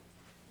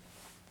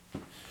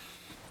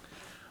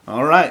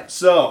All right,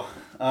 so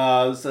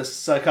this is the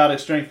Psychotic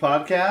Strength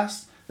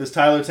Podcast. This is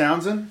Tyler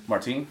Townsend.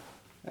 Martine.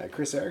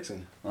 Chris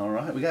Erickson. All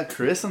right, we got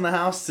Chris in the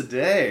house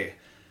today.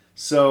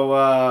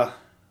 So,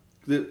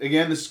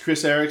 again, this is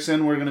Chris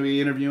Erickson. We're going to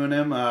be interviewing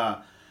him.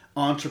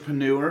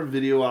 Entrepreneur,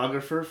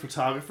 videographer,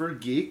 photographer,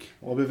 geek.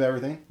 A little bit of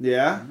everything.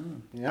 Yeah?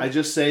 Yeah. I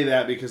just say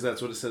that because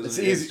that's what it says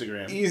on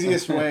Instagram.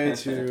 Easiest way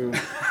to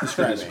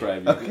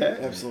describe you. Okay.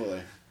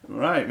 Absolutely. All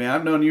right, man.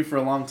 I've known you for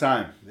a long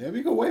time. Yeah,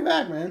 we go way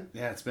back, man.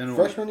 Yeah, it's been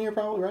Freshman year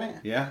probably, right?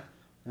 Yeah.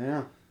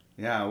 Yeah.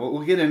 Yeah,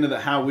 we'll get into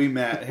how we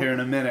met here in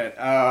a minute.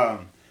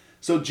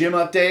 So gym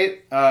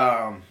update.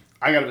 I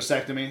got a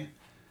vasectomy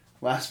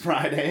last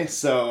Friday,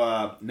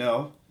 so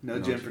no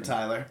gym for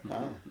Tyler.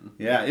 Oh.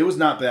 Yeah, it was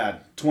not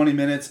bad. 20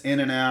 minutes in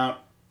and out.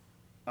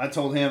 I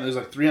told him it was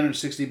like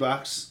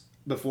 $360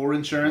 before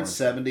insurance,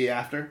 $70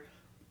 after.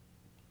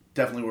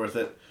 Definitely worth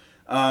it.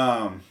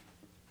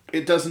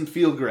 It doesn't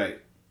feel great.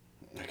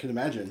 I can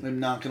imagine. I'm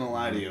not gonna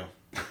lie to you.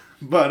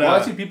 But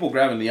I see people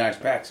grabbing the ice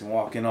packs and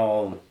walking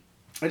all.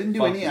 I didn't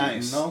do any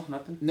ice. No,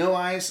 nothing. No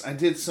ice. I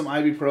did some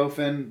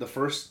ibuprofen the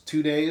first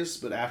 2 days,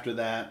 but after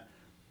that,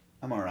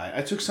 I'm all right.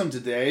 I took some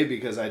today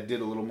because I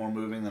did a little more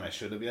moving than I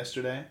should have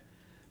yesterday.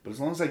 But as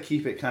long as I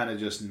keep it kind of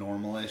just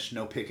normal-ish,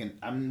 no picking.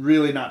 I'm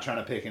really not trying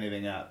to pick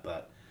anything up,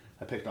 but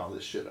I picked all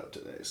this shit up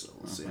today, so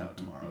we'll see how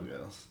tomorrow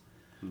goes.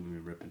 We're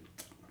ripping.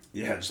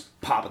 Yeah, just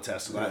pop a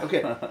test.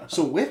 Okay,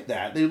 so with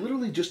that, they're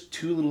literally just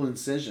 2 little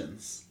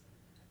incisions.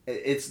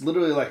 It's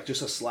literally like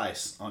just a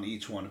slice on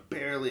each one.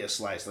 Barely a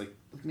slice, like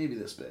maybe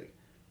this big.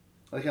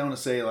 Like I want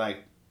to say like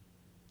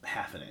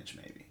half an inch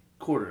maybe.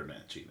 Quarter of an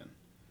inch even.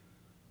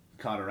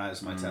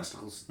 Cauterized my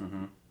testicles.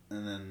 Mm-hmm.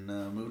 And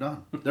then moved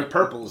on. They're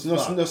purple as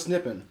fuck. No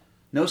snipping.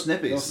 No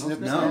snippies.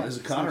 No, it was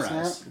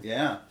cauterized.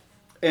 Yeah.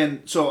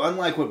 And so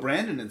unlike what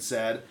Brandon had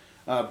said,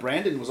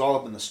 Brandon was all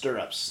up in the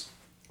stirrups.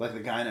 Like the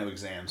gyno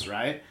exams,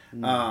 right?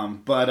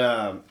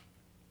 But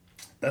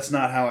that's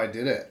not how I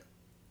did it.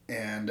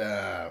 And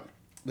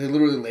they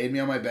literally laid me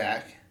on my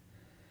back.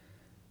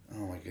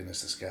 Oh my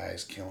goodness, this guy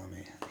is killing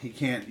me. He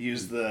can't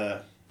use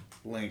the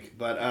link.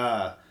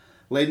 But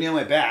laid me on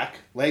my back,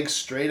 legs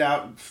straight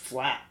out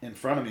flat in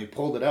front of me,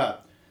 pulled it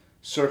up,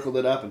 circled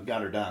it up, and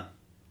got her done.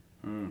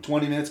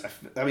 20 minutes.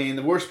 I mean,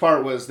 the worst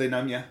part was they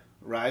numb you,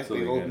 right? So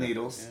Big old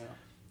needles.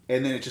 Yeah.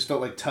 And then it just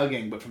felt like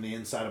tugging, but from the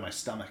inside of my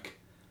stomach.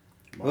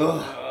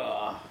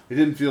 Wow. It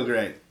didn't feel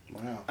great.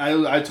 Wow.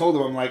 I told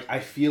him, I'm like,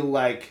 I feel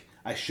like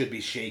I should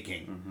be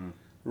shaking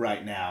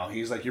right now.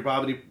 He's like, your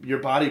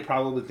body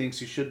probably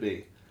thinks you should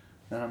be.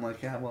 And I'm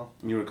like, yeah, well.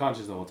 You were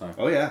conscious the whole time.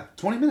 Oh, yeah.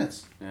 20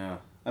 minutes. Yeah.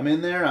 I'm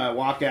in there, I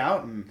walk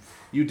out, and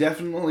you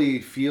definitely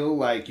feel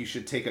like you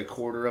should take a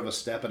quarter of a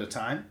step at a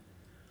time.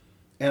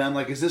 And I'm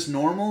like, is this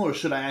normal, or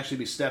should I actually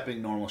be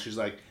stepping normal? She's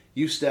like,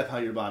 you step how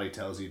your body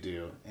tells you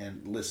to,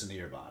 and listen to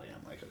your body.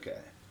 I'm like, okay.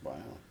 Wow.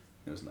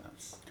 It was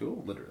nuts.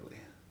 Cool. Literally.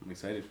 I'm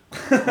excited.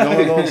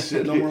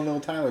 No more little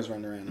Tylers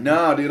running around.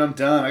 No, dude, I'm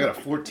done. I got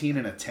a 14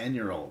 and a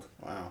 10-year-old.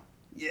 Wow.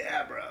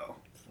 Yeah, bro.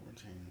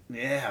 14.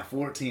 Yeah,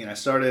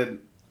 14.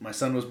 My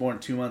son was born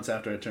 2 months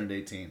after I turned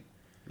 18.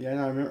 Yeah,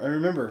 no, I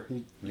remember.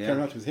 He came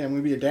up to me, hey, I'm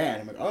going to be a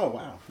dad. I'm like, oh,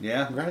 wow.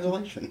 Yeah.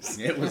 Congratulations.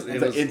 It was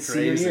it's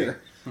crazy. senior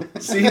year.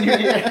 Senior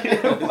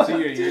year.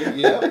 Senior year.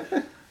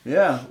 Yep.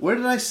 Yeah. Where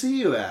did I see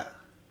you at?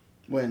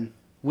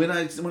 When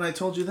I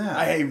told you that.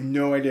 I have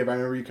no idea, but I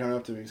remember you coming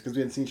up to me because we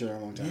hadn't seen each other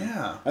in a long time.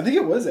 Yeah. I think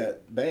it was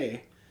at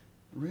Bay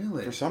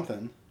Really? for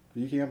something.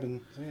 You came up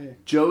and said, hey.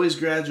 Joey's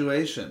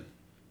graduation.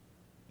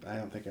 I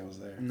don't think I was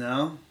there.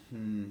 No?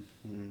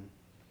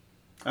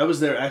 I was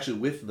there actually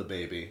with the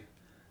baby.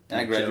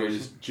 At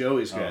graduation?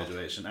 Joey's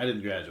graduation. I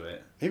didn't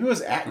graduate. Maybe it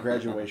was at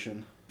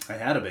graduation. I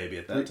had a baby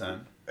at that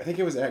time. I think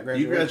it was at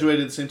graduation. You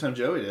graduated at the same time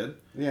Joey did.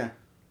 Yeah.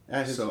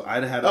 So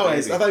I'd had a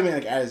baby. I thought you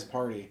meant like at his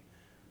party.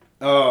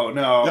 Oh,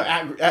 no. No,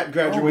 at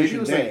graduation maybe it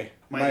was day. like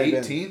my Might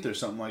have 18th or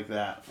something like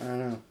that. I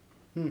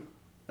don't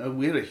know.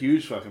 We had a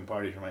huge fucking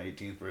party for my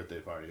 18th birthday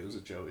party. It was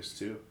at Joey's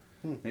too.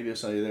 Maybe I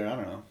saw you there. I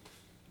don't know.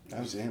 I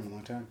was him a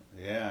long time.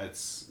 Yeah,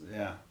 it's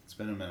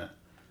been a minute.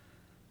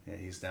 Yeah,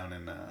 he's down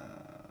in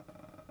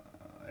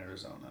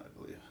Arizona, I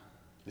believe.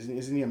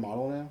 Isn't he a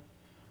model now?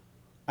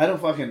 I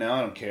don't fucking know.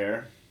 I don't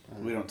care.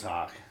 We don't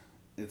talk.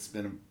 It's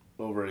been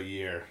over a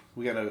year.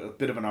 We got a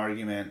bit of an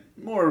argument.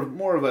 More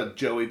of a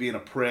Joey being a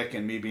prick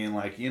and me being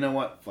like, you know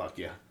what? Fuck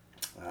you.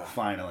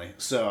 Finally.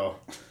 So.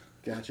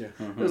 Gotcha.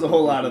 There's a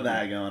whole lot of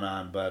that going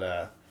on.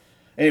 But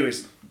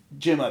anyways,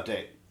 gym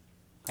update.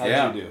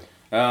 How did you do?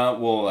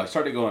 Well, I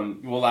started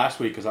going last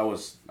week because I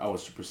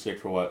was super sick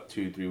for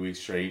 2-3 weeks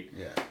straight.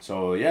 Yeah.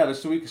 So yeah,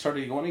 this week I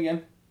started going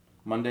again,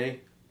 Monday,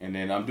 and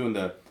then I'm doing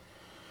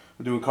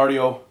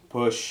cardio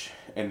push,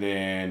 and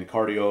then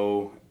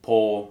cardio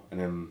pull, and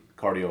then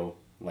cardio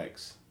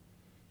legs.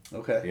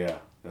 Okay. Yeah,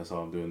 that's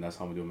all I'm doing. That's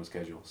how I'm doing my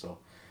schedule. So,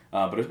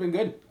 but it's been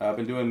good. I've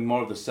been doing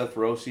more of the Seth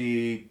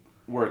Rossi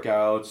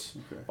workouts,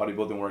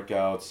 bodybuilding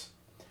workouts,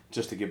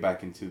 just to get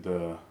back into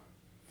the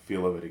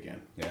feel of it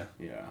again. Yeah.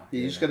 Yeah.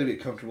 You just got to be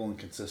comfortable and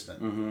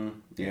consistent. Mm-hmm.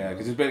 Yeah,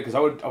 because I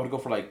would go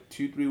for like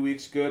 2-3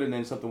 weeks good, and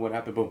then something would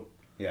happen. Boom.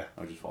 Yeah.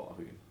 I would just fall off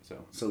again.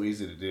 So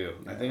easy to do.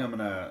 Yeah. I think I'm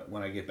gonna,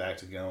 when I get back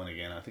to going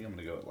again, I think I'm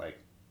gonna go at like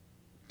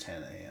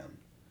 10 a.m.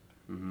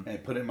 Mm-hmm.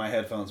 And put in my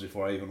headphones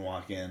before I even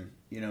walk in.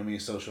 You know me,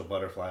 social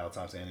butterfly. I'll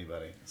talk to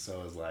anybody.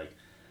 So it's like,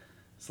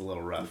 it's a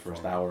little rough. The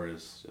first hour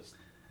is just,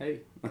 hey.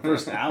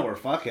 First hour,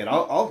 fuck it.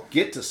 I'll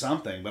get to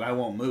something, but I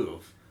won't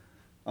move.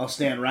 I'll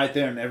stand right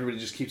there, and everybody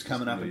just keeps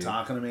coming up and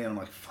talking to me, and I'm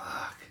like,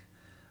 fuck.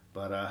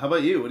 But how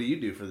about you? What do you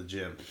do for the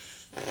gym?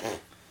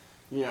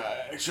 Yeah,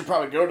 I should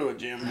probably go to a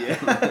gym.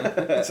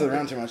 Yeah. Sit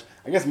around too much.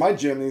 I guess my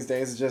gym these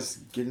days is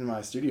just getting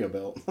my studio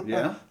built.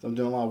 Yeah. So I'm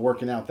doing a lot of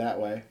working out that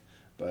way.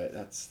 But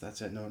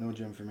that's it. No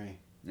gym for me.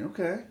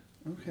 Okay.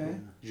 Yeah.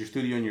 Is your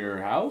studio in your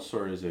house,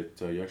 or is it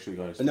you actually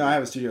got a studio? No, I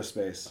have a studio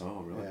space.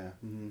 Oh, really? Yeah.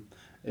 Mm-hmm.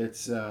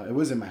 It's it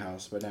was in my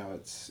house, but now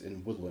it's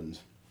in Woodland.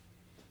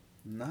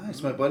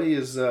 Nice. My buddy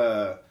is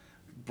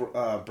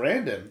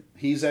Brandon.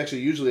 He's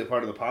actually usually a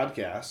part of the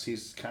podcast.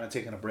 He's kind of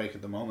taking a break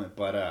at the moment,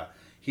 but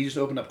he just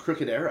opened up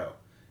Crooked Arrow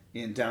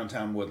in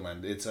downtown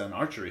Woodland. It's an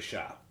archery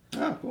shop.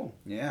 Oh, cool.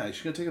 Yeah, you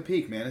should go take a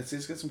peek, man.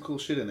 It's got some cool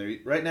shit in there.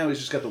 Right now, he's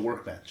just got the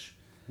workbench.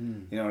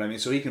 You know what I mean?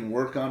 So he can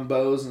work on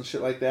bows and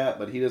shit like that,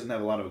 but he doesn't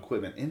have a lot of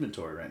equipment.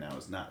 Inventory right now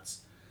is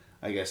nuts.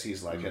 I guess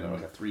he's like at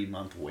like a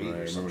 3-month wait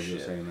or some shit. You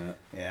were saying that.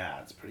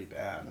 Yeah, it's pretty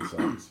bad.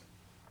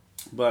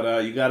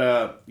 But you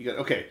gotta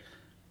okay.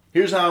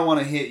 Here's how I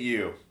want to hit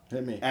you.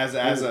 Hit me.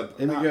 Hit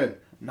me good.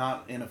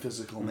 Not in a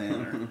physical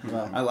manner.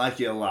 I like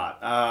you a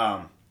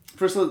lot.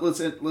 First,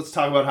 let's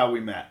talk about how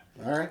we met.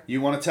 All right. You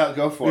want to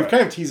go for it? We've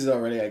kind of teased it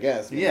already, I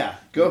guess. Yeah,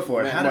 go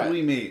for it. How did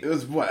we meet? It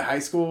was high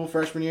school,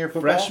 freshman year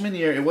football? Freshman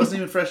year. It wasn't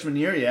even freshman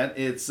year yet.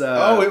 It's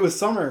it was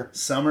summer.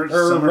 Summer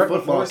right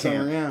football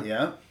camp. Summer,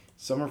 Yeah.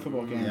 Summer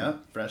football camp. Yeah,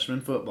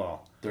 freshman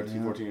football.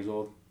 13, 14 years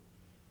old?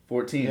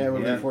 14. Yeah, it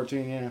would have been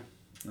 14,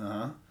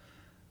 yeah.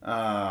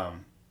 Uh-huh.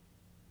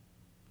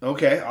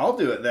 Okay, I'll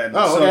do it then.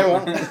 Oh, okay,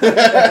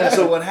 well.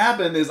 So what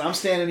happened is I'm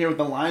standing here with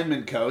the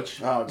lineman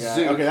coach. Oh, God.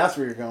 Okay, that's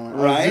where you're going.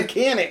 Right?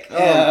 Zucanic.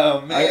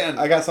 Oh, man.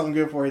 I got something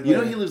good for you. You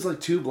know he lives like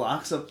 2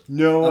 blocks up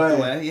the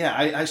way? Yeah,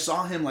 I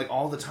saw him like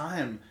all the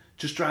time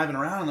just driving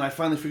around, and I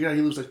finally figured out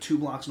he lives like 2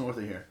 blocks north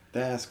of here.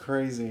 That's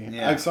crazy.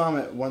 Yeah. I saw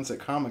him once at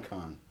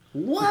Comic-Con.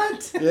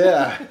 What?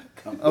 Yeah.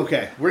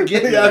 Okay, we're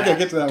getting to that. Okay,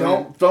 get to that.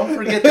 Don't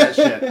forget that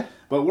shit.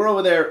 But we're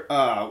over there.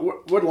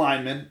 We're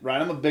linemen,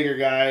 right? I'm a bigger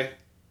guy.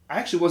 I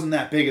actually wasn't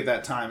that big at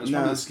that time. It was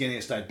probably the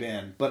skinniest I'd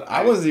been. But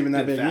I wasn't even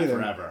that big either.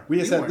 Forever. We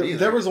just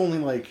there was only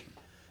like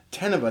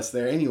 10 of us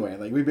there anyway.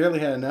 Like we barely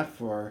had enough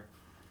for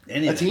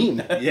a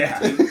team. Yeah.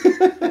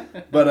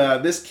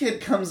 But this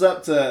kid comes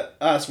up to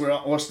us.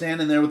 We're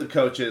standing there with the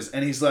coaches,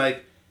 and he's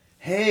like,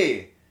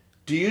 "Hey,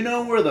 do you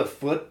know where the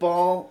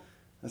football?"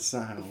 That's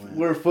not how it went.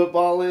 Where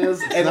football is?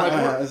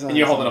 And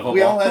you're holding a football.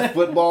 We all had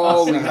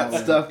football. We got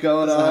stuff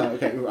going on.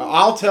 Okay,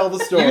 I'll tell the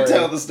story. You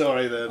tell the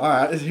story then. All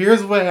right,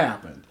 here's what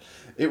happened.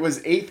 It was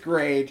 8th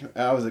grade.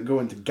 I was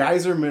going to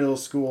Geyser Middle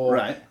School.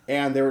 Right.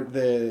 And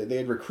they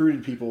had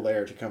recruited people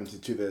there to come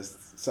to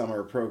this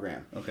summer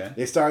program. Okay.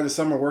 They started the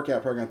summer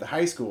workout program at the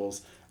high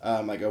schools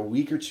like a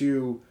week or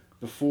two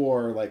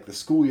before like the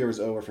school year was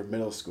over for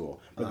middle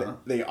school.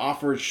 But they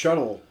offered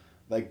shuttle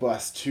like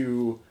bus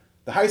to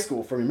the high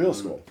school from your middle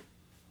school.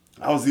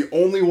 I was the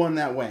only one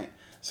that went.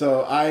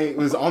 So I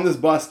was on this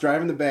bus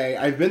driving the Bay.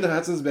 I've been to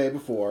Hudson's Bay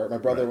before. My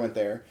brother went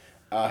there.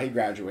 He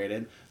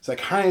graduated. So I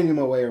kind of knew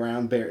my way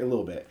around a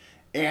little bit.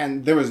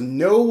 And there was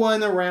no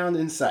one around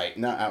in sight.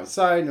 Not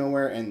outside,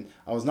 nowhere. And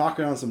I was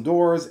knocking on some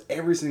doors.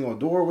 Every single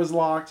door was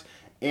locked.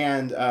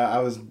 And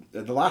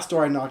the last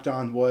door I knocked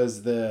on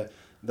was the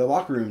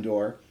locker room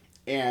door.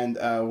 And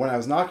when I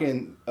was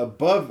knocking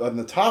above, on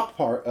the top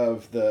part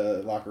of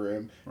the locker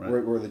room,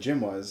 where the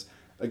gym was,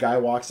 a guy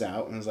walks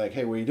out and was like,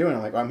 "Hey, what are you doing?"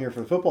 I'm like, "I'm here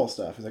for the football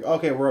stuff." He's like,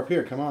 "Okay, we're up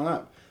here. Come on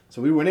up."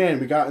 So we went in.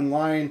 We got in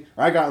line.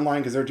 Or I got in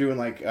line because they're doing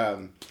like,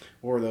 what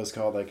were those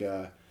called? Like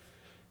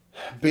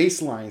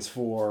baselines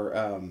for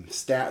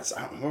stats.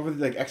 I don't know, what were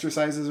they, like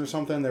exercises or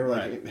something? They were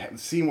like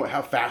seeing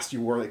how fast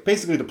you were. Like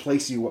basically to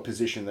place you what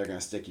position they're going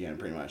to stick you in,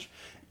 pretty much.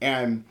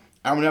 And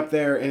I went up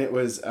there and it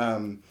was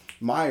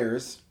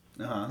Myers.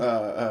 And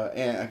I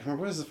can't remember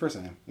what is his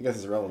first name. I guess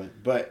it's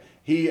irrelevant. But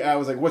I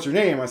was like, "What's your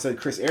name?" I said,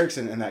 "Chris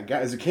Erickson." And that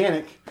guy,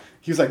 Zucanic,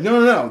 he was like,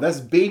 No, that's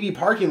baby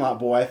parking lot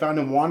boy. I found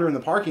him wandering the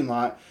parking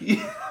lot.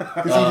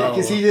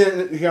 Because he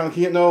didn't, he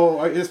didn't know,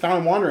 I just found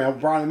him wandering. I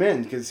brought him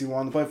in because he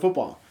wanted to play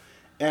football.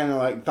 And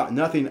I thought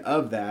nothing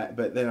of that.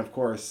 But then, of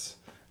course,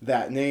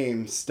 that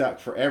name stuck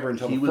forever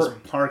until he was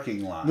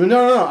parking lot.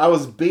 No. I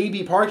was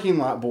baby parking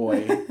lot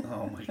boy.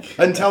 Oh my god!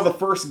 Until the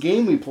first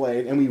game we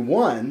played, and we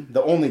won.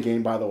 The only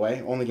game, by the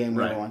way, we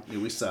won. Yeah,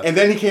 we sucked. And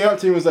then he came up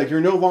to me and was like, "You're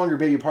no longer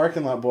baby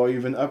parking lot boy.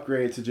 You've been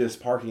upgraded to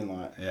just parking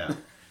lot." Yeah.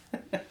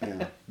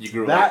 You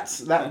grew up. That's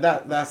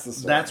the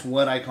story. That's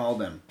what I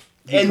called him.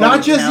 And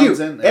not just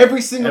you,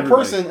 every single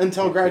person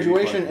until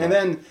graduation. And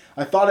then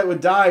I thought it would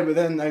die, but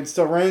then I'd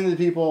still run into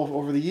people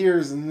over the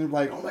years, and they're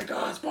like, "Oh my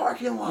god, it's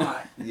parking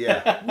lot!"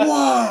 Yeah.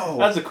 Whoa.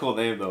 That's a cool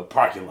name though,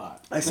 parking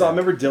lot. I saw.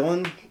 Remember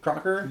Dylan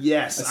Crocker?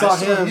 Yes, I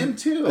saw him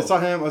too. I saw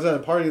him. I was at a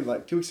party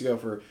like 2 weeks ago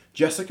for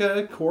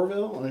Jessica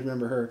Corville. I don't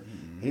remember her.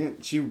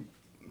 Mm-hmm.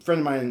 friend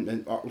of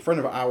mine, a friend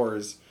of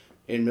ours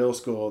in middle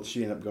school,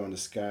 she ended up going to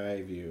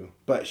Skyview.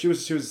 But she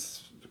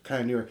was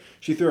kind of newer.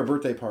 She threw a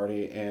birthday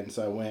party, and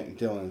so I went, and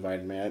Dylan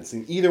invited me. I hadn't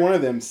seen either one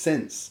of them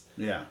since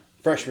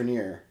freshman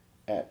year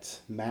at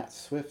Matt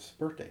Swift's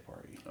birthday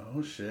party.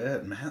 Oh,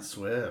 shit. Matt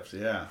Swift,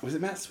 yeah. Was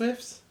it Matt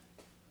Swift's?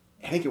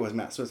 I think it was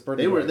Matt Swift's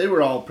birthday party. They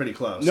were all pretty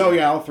close. No,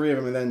 yeah, all three of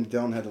them, and then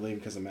Dylan had to leave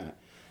because of Matt.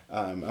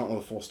 I don't know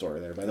the full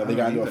story there, but they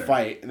got into a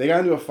fight. They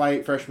got into a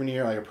fight freshman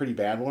year, like a pretty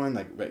bad one,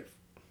 like really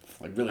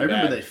bad. I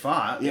remember they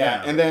fought.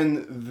 Yeah, and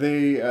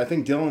then I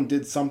think Dylan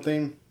did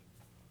something,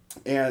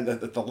 and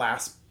at the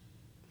last,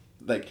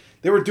 like,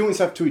 they were doing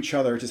stuff to each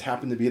other. It just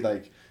happened to be,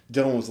 like,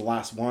 Dylan was the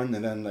last one,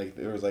 and then, like,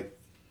 there was, like,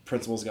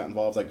 principals got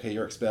involved, like, hey,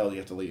 you're expelled, you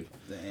have to leave.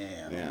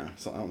 Damn. Yeah,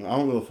 so I don't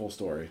know the full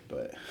story,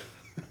 but...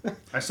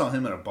 I saw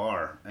him at a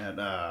bar at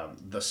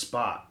The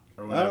Spot,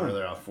 or whatever,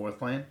 they're off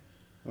 4th Lane.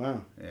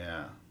 Wow.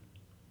 Yeah.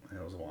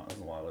 It was a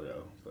while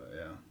ago, but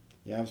yeah.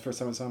 Yeah, it was the first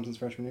time I saw him since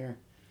freshman year.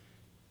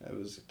 That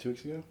was 2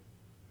 weeks ago?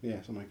 Yeah,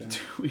 something like that.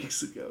 2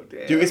 weeks ago,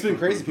 damn. Dude, it's been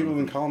crazy. People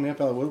have been calling me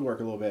up out of the woodwork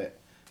a little bit.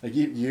 Like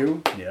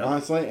you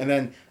honestly. And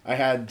then I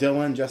had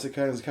Dylan,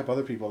 Jessica, and a couple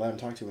other people that I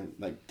haven't talked to in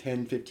like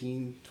 10,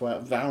 15,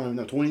 12, I don't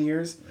know, 20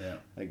 years. Yeah.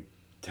 Like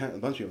a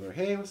bunch of people are like,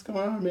 hey, what's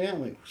going on, man?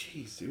 I'm like,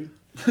 jeez, dude.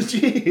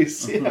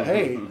 Jeez. Yeah,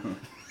 hey.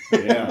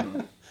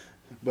 Yeah.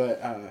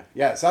 But,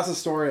 yeah, so that's the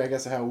story, I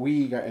guess, of how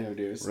we got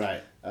introduced.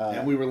 Right.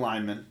 And we were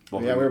linemen. Yeah,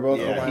 we were both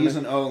O-linemen. He's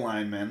an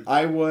O-lineman.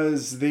 I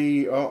was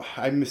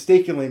I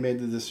mistakenly made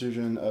the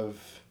decision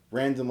of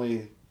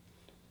randomly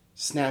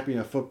snapping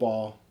a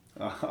football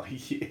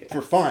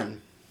for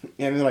fun.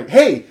 And they're like,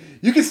 hey,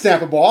 you can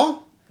snap a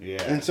ball.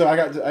 Yeah. And so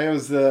I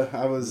was the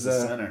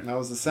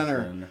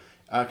center.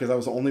 Because I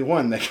was the only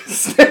one that could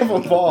snap a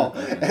ball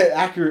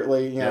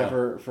accurately,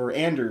 for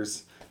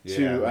Anders.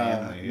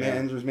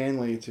 Anders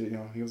Manley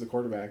to he was a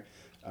quarterback,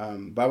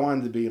 but I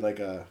wanted to be like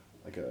a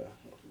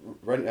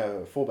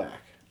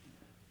fullback,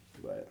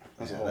 but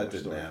that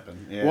didn't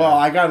happen. Yeah. Well,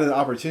 I got an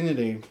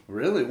opportunity.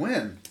 Really?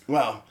 When?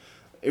 Well,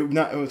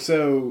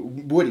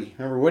 Woody.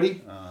 Remember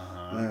Woody?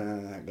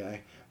 That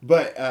guy.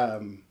 But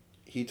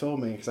he told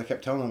me, because I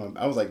kept telling him,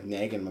 I was like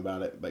nagging him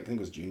about it. Like, I think it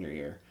was junior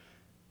year,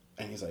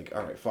 and he's like,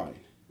 "All right, fine.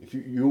 If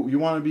you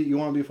want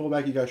to be a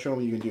fullback, you got to show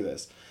me you can do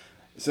this."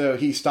 So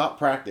he stopped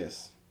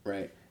practice,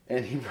 right?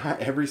 And he brought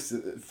every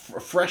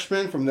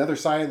freshman from the other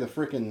side of the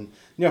freaking,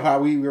 how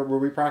where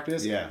we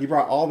practice? Yeah. He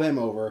brought all them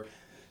over.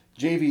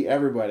 JV,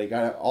 everybody,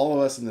 got all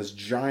of us in this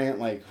giant,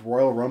 like,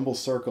 Royal Rumble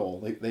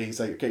circle. He's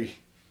like, okay,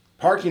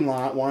 parking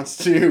lot wants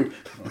to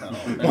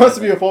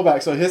be a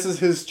fullback. So this is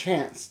his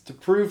chance to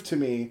prove to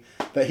me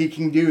that he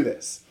can do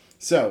this.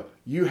 So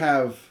you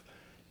have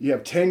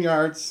 10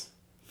 yards,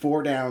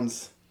 4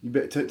 downs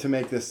to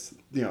make this,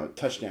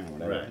 touchdown or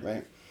whatever,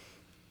 right?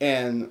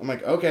 And I'm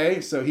like,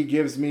 okay, so he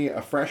gives me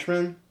a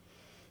freshman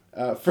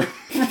for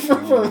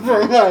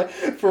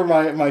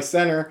my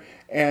center,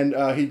 and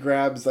he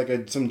grabs like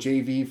some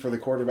JV for the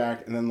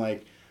quarterback, and then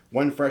like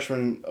one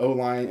freshman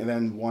O-line, and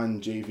then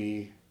one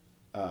JV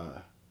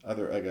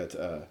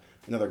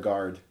another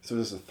guard. So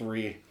there's a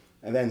 3,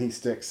 and then he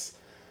sticks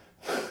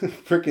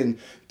freaking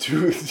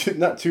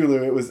not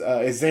Tulu. It was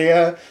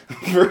Isaiah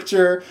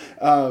Vircher,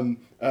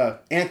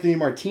 Anthony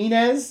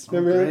Martinez.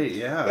 Remember? Oh, great,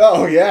 yeah.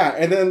 Oh yeah,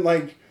 and then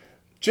like.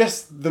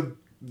 Just the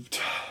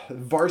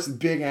varsity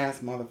big ass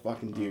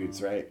motherfucking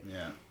dudes, right?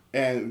 Yeah.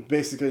 And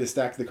basically to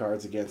stack the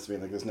cards against me,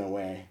 like there's no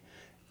way.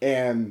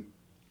 And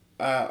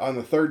on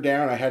the 3rd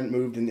down, I hadn't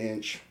moved an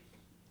inch.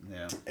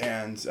 Yeah.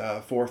 And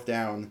 4th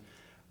down,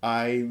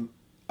 I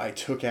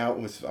took out.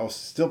 I was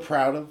still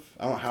proud of.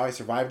 I don't know how I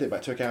survived it, but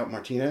I took out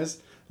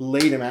Martinez,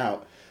 laid him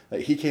out.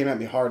 Like he came at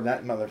me hard. And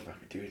that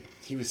motherfucker, dude,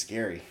 he was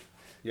scary.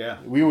 Yeah.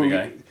 We were.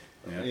 Okay.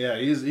 Yeah,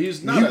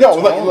 he's not a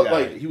tall guy.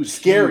 Like, he was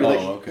scary.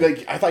 Huge.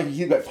 Like I thought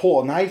he'd like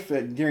pull a knife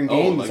during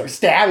games and start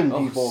stabbing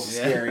people.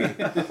 Yeah. Scary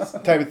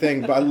type of thing.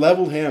 But I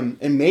leveled him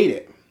and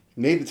made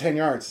the 10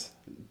 yards.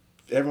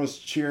 Everyone was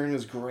cheering. It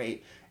was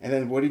great. And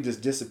then Woody just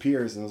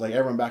disappears and was like,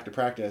 everyone back to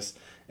practice.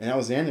 And that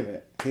was the end of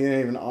it. He didn't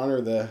even honor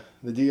the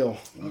deal.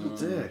 What a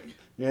dick.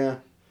 Yeah.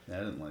 I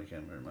didn't like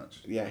him very much.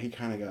 Yeah, he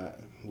kind of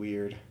got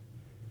weird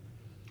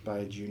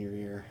by junior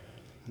year.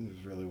 It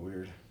was really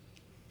weird.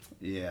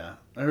 Yeah,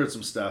 I heard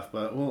some stuff,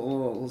 but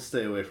we'll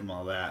stay away from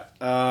all that.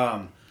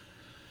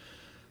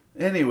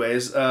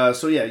 Anyways,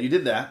 so yeah, you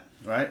did that,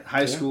 right?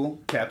 High school,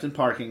 captain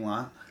parking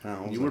lot.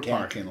 You were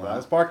parking lot. I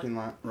was parking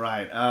lot.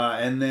 Right,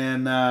 and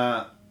then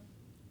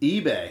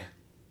eBay.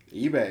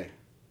 eBay.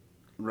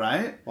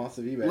 Right? Lots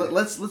of eBay.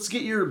 Let's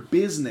get your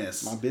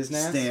business. My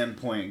business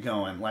standpoint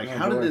going. Like,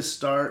 how did this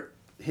start?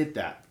 Hit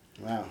that.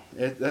 Wow.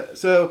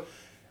 So.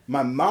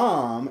 My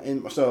mom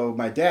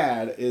my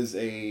dad is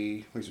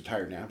he's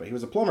retired now, but he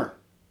was a plumber.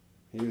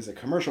 He was a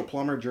commercial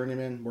plumber,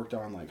 journeyman, worked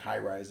on like high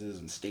rises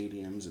and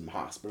stadiums and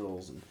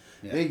hospitals and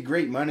made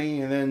great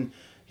money. And then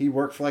he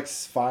worked for like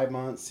 5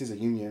 months. He's a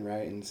union,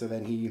 right? And so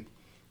then he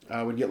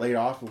would get laid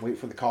off and wait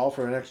for the call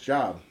for the next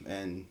job.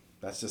 And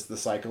that's just the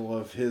cycle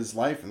of his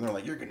life. And they're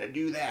like, you're going to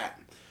do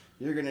that.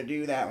 You're going to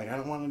do that. Like, I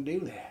don't want to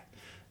do that.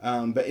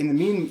 But in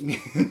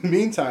the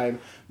meantime,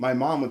 my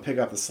mom would pick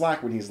up the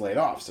slack when he's laid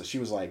off. So she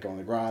was like going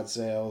to garage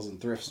sales and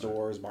thrift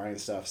stores, buying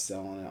stuff,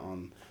 selling it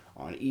on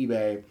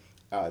eBay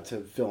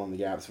to fill in the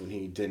gaps when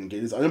he didn't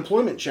get his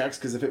unemployment checks.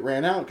 Because if it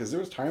ran out, because there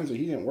was times when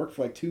he didn't work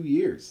for like 2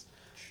 years.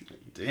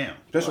 Damn.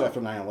 Especially after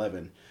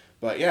 9/11.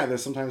 But yeah,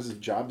 there's sometimes his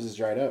job is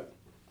dried up.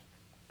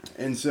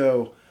 And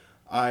so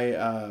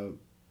I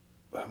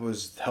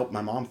was helping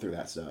my mom through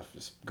that stuff.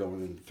 Just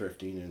going and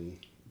thrifting and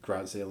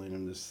garage sailing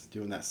and just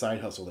doing that side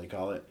hustle, they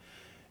call it.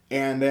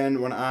 And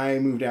then when I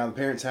moved out of the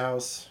parents'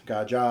 house,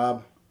 got a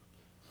job,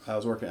 I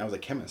was a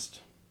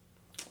chemist.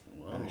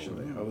 Whoa.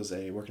 Actually, I was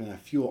working in a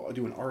fuel,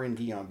 doing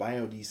R&D on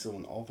biodiesel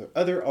and all the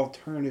other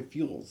alternative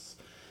fuels.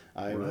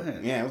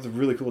 Right. Yeah, it was a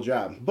really cool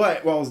job.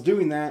 But while I was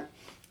doing that,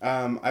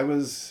 I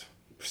was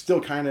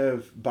kind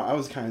of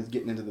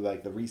getting into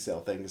the resale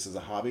thing. This is a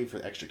hobby for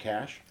extra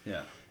cash.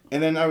 Yeah.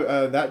 And then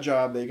that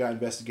job, they got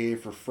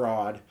investigated for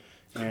fraud,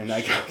 and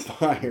I got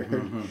fired.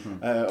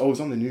 It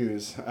was on the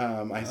news.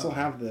 I still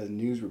have the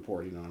news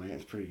reporting on it.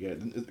 It's pretty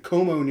good.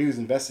 Como News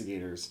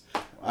investigators.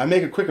 I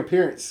make a quick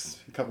appearance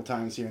a couple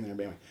times here and there.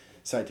 Anyway,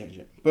 side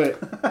tangent. But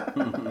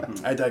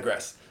I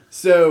digress.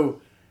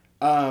 So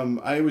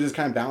I was just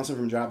kind of bouncing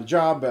from job to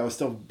job, but I was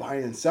still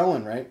buying and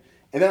selling, right?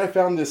 And then I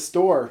found this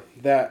store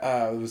that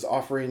was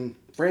offering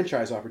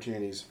franchise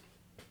opportunities.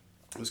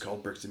 It was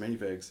called Bricks and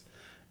Minifigs.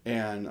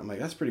 And I'm like,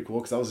 that's pretty cool,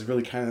 because I was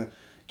really kind of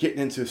getting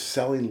into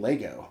selling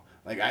Lego.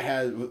 Like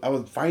I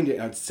would find it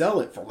and I'd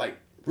sell it for like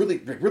really,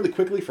 really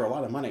quickly for a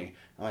lot of money.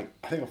 I'm like,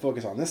 I think I'll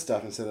focus on this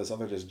stuff instead of this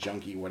other just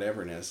junky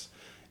whateverness.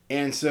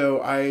 And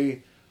so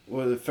I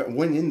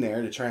went in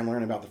there to try and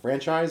learn about the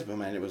franchise, but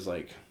man, it was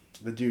like,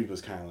 the dude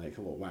was kind of like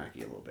a little wacky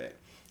a little bit.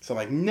 So I'm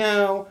like,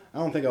 no, I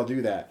don't think I'll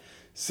do that.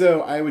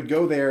 So I would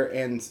go there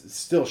and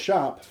still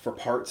shop for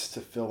parts to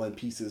fill in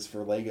pieces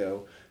for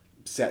Lego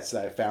sets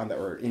that I found that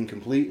were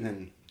incomplete, and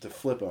then to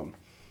flip them.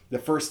 The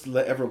first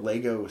ever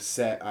Lego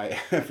set I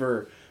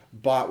ever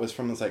bought was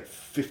from this like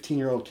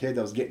 15-year-old kid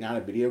that was getting out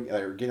of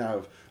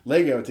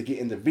Lego to get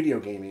into video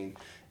gaming,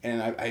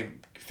 and I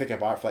think I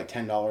bought it for like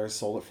 $10,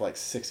 sold it for like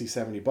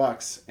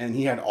 $60-$70, and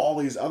he had all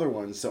these other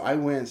ones. So I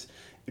went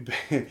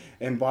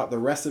and bought the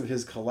rest of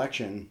his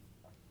collection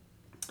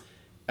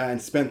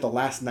and spent the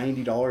last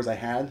 $90 I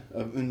had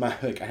in my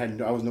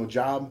I was no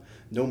job,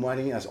 no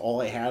money. That's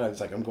all I had. I was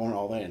like, I'm going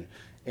all in,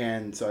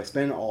 and so I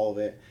spent all of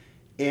it.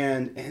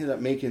 And ended up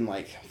making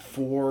like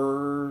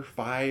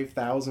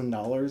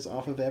 $4,000-$5,000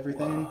 off of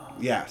everything. Wow.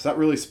 Yeah, so that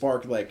really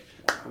sparked like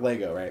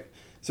Lego, right?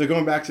 So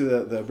going back to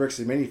the Bricks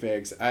and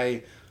Minifigs,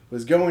 I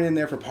was going in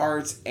there for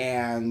parts,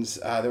 and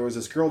there was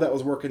this girl that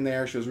was working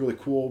there. She was really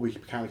cool. We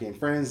kind of became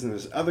friends, and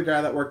there's this other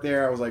guy that worked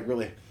there. I was like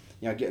really,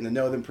 getting to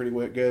know them pretty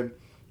good.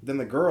 Then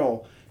the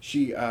girl,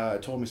 she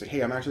told me,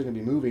 hey, I'm actually going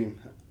to be moving.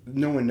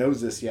 No one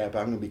knows this yet, but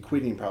I'm going to be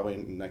quitting probably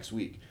next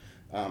week.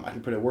 I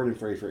can put a word in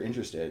for you if you're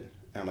interested.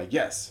 And I'm like,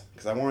 yes,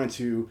 because I wanted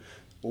to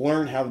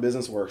learn how the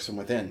business works from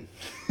within.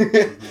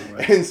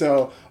 Right. And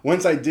so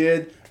once I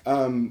did,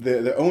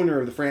 the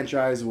owner of the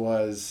franchise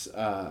was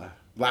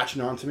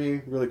latching on to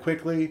me really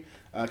quickly,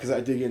 because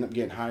I did end up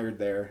getting hired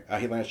there.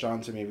 He latched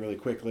on to me really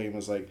quickly and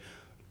was like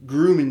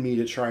grooming me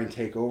to try and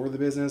take over the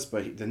business,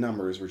 but the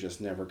numbers were just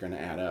never going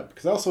to add up.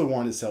 Because I also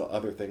wanted to sell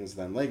other things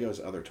than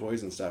Legos, other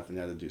toys and stuff, and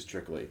had to do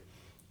strictly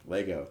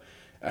Lego.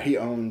 He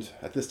owned,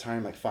 at this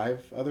time, like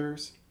 5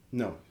 others.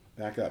 No.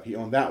 Back up. He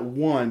owned that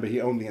one, but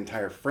he owned the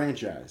entire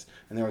franchise.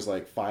 And there was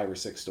like 5 or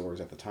 6 stores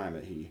at the time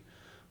that he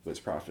was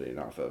profiting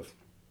off of.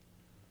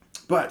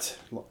 But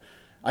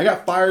I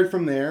got fired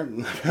from there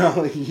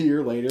about a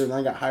year later, and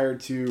I got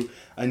hired to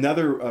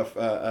another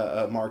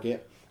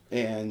market,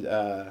 and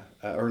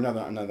or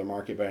another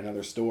market, but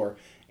another store.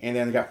 And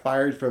then I got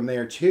fired from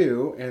there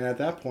too. And at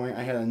that point,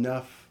 I had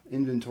enough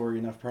inventory,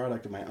 enough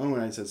product of my own.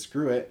 I said,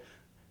 screw it.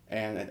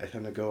 And I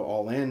tend to go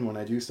all in when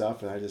I do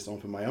stuff, and I just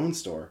opened my own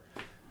store.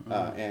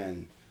 But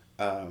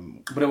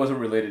it wasn't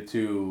related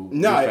to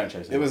the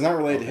franchise. It was not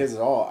related to his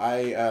at all.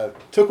 I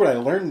took what I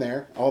learned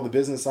there, all the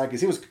business side, because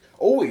he was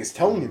always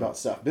telling me about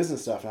stuff,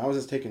 business stuff, and I was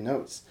just taking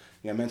notes,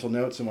 mental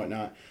notes and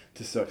whatnot,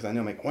 just so, because I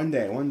know, like, one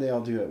day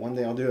I'll do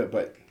it.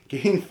 But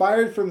getting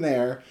fired from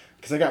there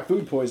because I got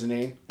food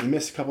poisoning, we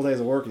missed a couple days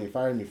of work, and he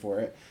fired me for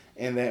it,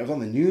 and then it was on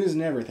the news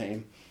and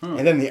everything.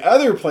 And then the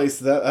other place,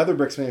 the other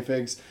Bricks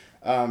Minifigs,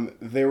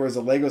 there was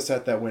a Lego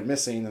set that went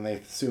missing, and they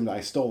assumed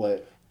I stole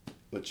it.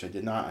 Which I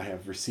did not. I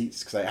have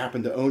receipts because I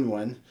happened to own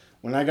one.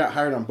 When I got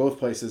hired on both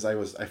places, I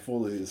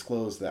fully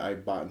disclosed that I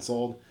bought and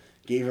sold.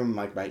 Gave them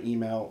like my my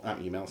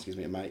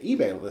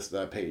eBay list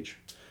page.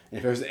 And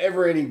if there's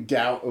ever any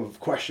doubt of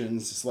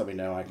questions, just let me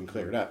know. I can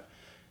clear it up.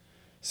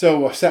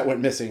 So a set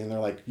went missing, and they're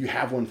like, "You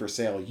have one for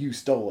sale. You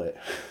stole it."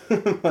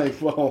 I'm like,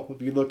 well,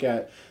 if you look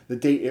at the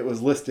date it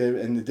was listed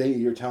and the date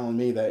you're telling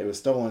me that it was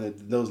stolen,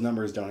 those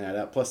numbers don't add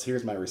up. Plus,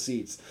 here's my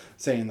receipts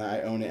saying that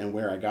I own it and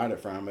where I got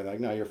it from. And like,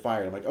 no, you're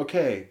fired. I'm like,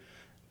 okay.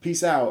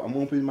 Peace out. I'm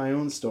opening my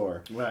own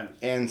store. Right.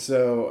 And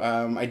so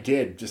I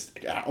did just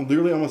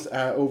literally almost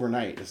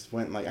overnight. Just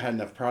went I had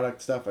enough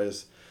product stuff. I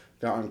just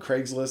got on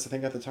Craigslist, I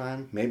think at the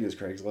time. Maybe it was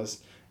Craigslist.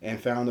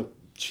 And found a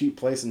cheap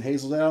place in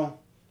Hazeldale.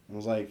 I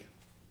was like,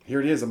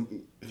 here it is. I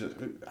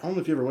don't know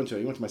if you ever went to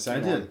it. You went to my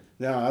second one. I did.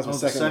 No, that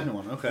was my second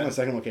one. Okay. My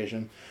second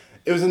location.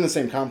 It was in the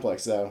same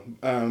complex though,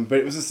 but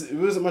it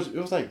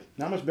was like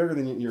not much bigger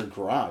than your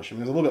garage. I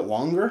mean, it was a little bit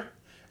longer,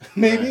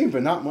 maybe,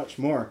 but not much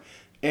more.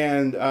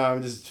 And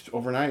just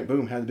overnight,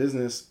 boom, had a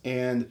business,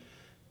 and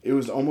it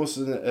was almost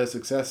a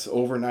success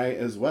overnight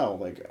as well.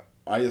 Like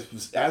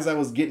as I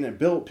was getting it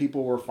built,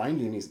 people were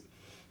finding me,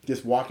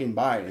 just walking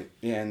by,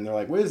 and they're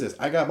like, "What is this?"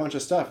 I got a bunch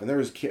of stuff, and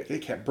they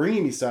kept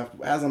bringing me stuff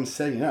as I'm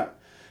setting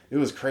up. It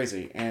was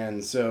crazy,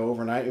 and so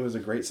overnight it was a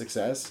great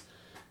success.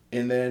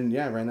 And then,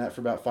 I ran that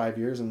for about 5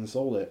 years and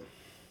sold it.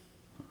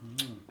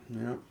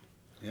 Yeah.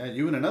 Yeah,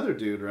 you and another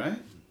dude, right?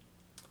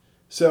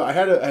 So I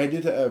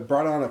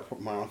brought on I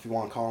don't know if you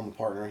want to call him a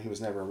partner. He was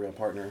never a real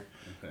partner.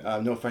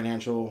 Okay. No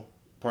financial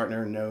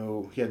partner.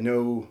 He had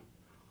no,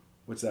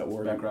 what's that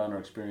word? Background or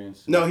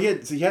experience. No, he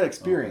had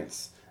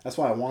experience. Okay. That's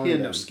why I wanted him. He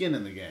had no skin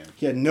in the game.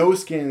 He had no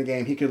skin in the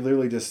game. He could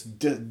literally just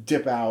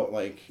dip out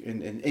like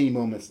in any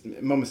moment's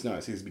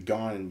notice. He would be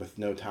gone with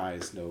no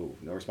ties, no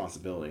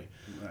responsibility.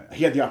 Right.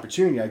 He had the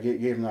opportunity. I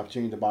gave him the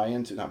opportunity to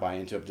not buy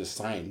into it, but just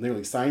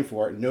literally sign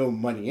for it. No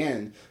money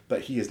in,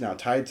 but he is now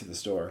tied to the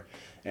store.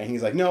 And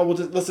he's like, no,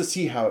 let's just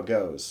see how it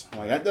goes. I'm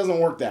like, that doesn't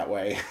work that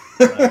way.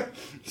 Right.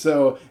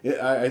 So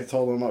I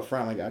told him up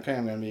front, like, okay,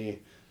 I'm going to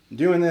be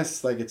doing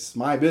this. Like, it's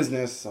my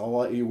business. I'll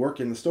let you work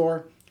in the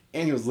store.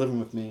 And he was living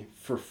with me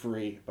for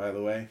free, by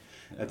the way,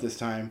 at this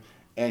time.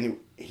 And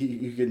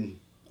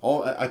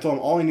I told him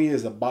all he needs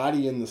is a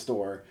body in the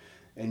store,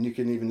 and you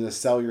can even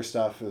just sell your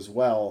stuff as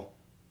well,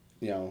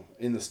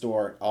 in the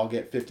store. I'll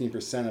get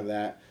 15% of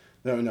that.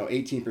 No,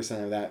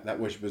 18% of that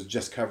which was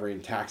just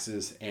covering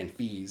taxes and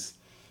fees.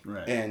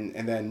 Right. And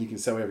then you can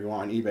sell whatever you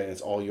want on eBay.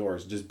 It's all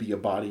yours. Just be a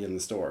body in the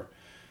store.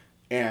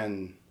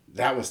 And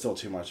that was still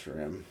too much for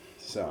him.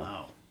 So.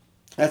 Wow.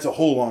 That's a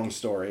whole long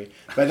story,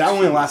 but that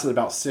only lasted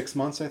about 6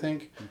 months, I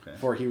think,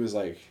 before he was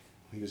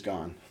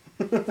gone.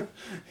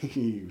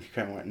 He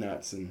kind of went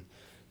nuts and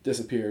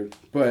disappeared.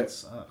 But that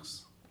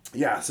sucks.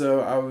 Yeah,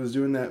 so I was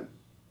doing that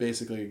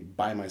basically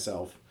by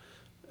myself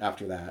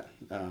after that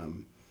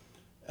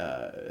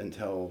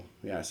until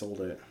I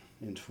sold it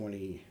in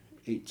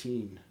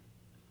 2018.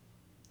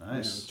 Nice. Yeah, it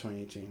was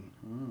 2018.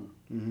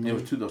 Mm-hmm. It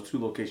was those two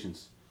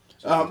locations.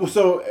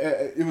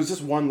 It was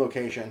just one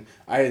location.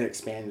 I had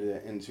expanded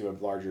it into a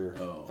larger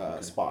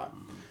spot.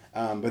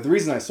 But the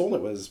reason I sold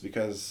it was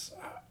because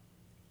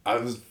I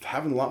was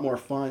having a lot more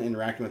fun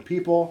interacting with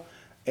people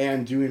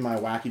and doing my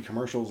wacky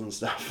commercials and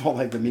stuff, all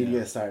like the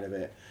media side of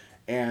it.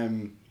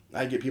 And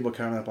I get people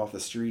coming up off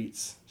the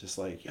streets just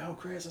like, yo,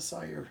 Chris, I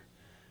saw your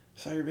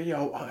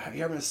video. Have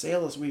you having a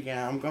sale this weekend?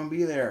 I'm going to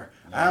be there.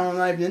 Yeah. I'm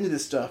not even into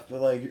this stuff, but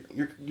like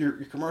your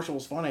commercial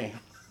was funny.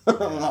 Yeah.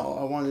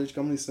 I wanted to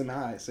come and say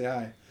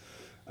hi.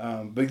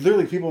 But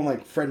literally people in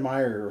like Fred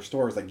Meyer or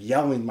stores like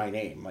yelling my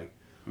name, like,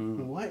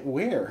 what,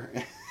 where,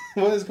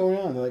 what is going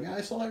on? They're like,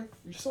 I saw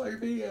your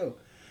video.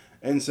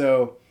 And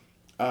so,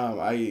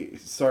 I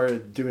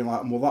started doing a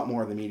lot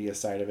more of the media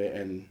side of it,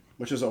 and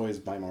which was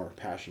always my more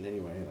passion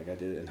anyway. Like I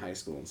did it in high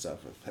school and stuff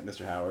with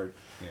Mr. Howard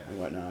and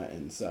whatnot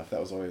and stuff. That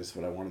was always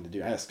what I wanted to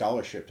do. I had a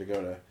scholarship to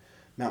go to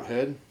Mount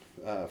Hood,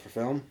 for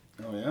film.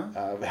 Oh,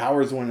 yeah?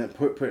 Howard's the one that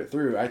put it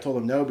through. I told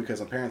him no because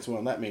my parents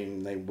wouldn't let me,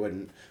 and they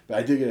wouldn't. But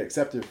I did get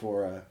accepted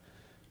for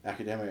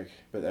academic,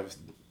 but that was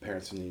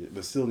parents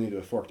would still need to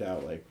have forked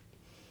out like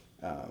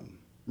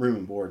room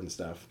and board and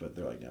stuff. But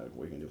they're like, no,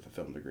 what are you going to do with a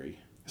film degree?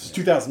 This is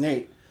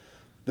 2008.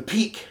 The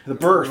peak, the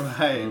birth,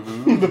 right.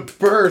 The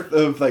birth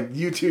of like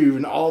YouTube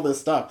and all this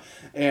stuff.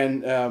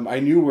 And I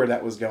knew where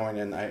that was going,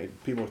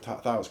 and people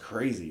thought I was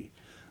crazy.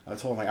 I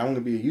told them, like, I'm going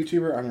to be a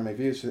YouTuber. I'm going to make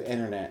videos for the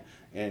internet.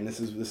 And this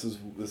is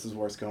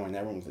where it's going.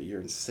 Everyone was like,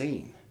 "You're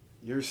insane.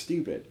 You're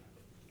stupid."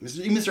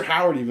 Mr.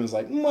 Howard even was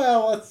like,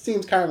 "Well, that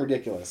seems kind of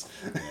ridiculous,"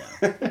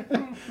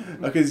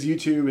 because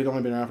YouTube had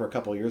only been around for a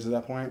couple of years at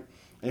that point,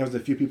 and there was a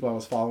few people I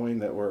was following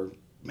that were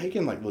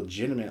making like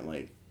legitimate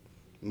like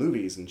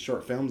movies and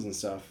short films and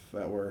stuff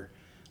that were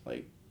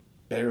like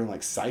better than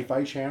like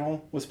Sci-Fi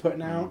Channel was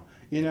putting out,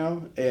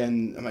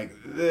 And I'm like,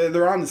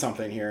 they're onto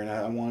something here, and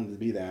I wanted to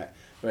be that,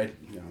 but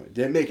it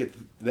didn't make it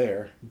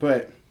there,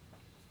 but.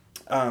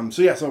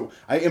 So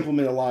I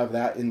implemented a lot of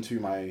that into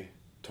my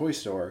toy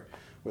store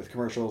with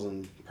commercials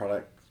and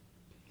product,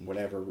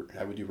 whatever.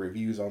 I would do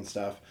reviews on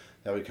stuff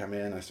that would come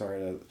in. I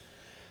started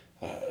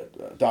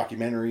a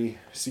documentary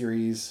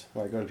series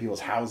where I go to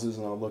people's houses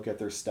and I'll look at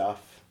their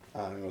stuff.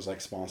 It was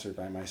like sponsored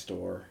by my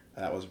store.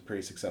 That was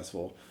pretty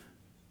successful.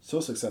 So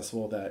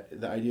successful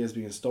that the idea is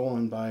being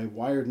stolen by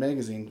Wired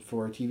magazine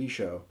for a TV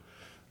show.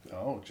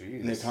 Oh,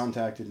 geez. And they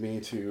contacted me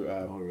to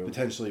really?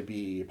 potentially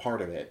be a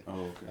part of it.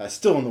 Oh, okay.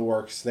 Still in the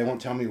works. They won't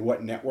tell me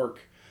what network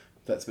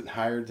that's been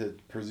hired to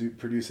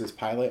produce this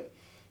pilot.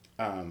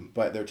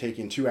 But they're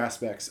taking two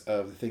aspects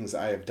of the things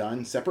I have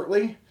done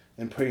separately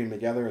and putting them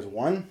together as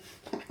one.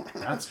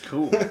 That's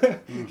cool.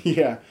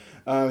 Yeah.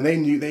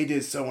 They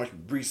did so much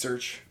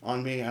research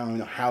on me. I don't even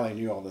know how they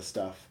knew all this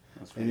stuff.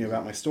 They knew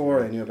about my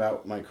store. They knew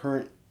about my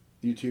current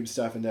YouTube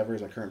stuff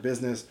endeavors, my current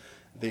business.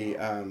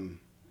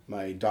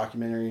 my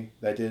documentary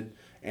that I did,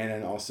 and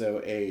then also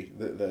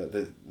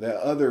the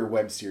other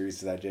web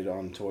series that I did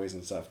on toys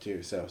and stuff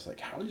too. So it's like,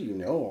 how did you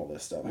know all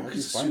this stuff? Because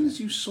as soon as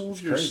you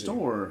sold your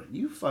store,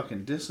 you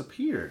fucking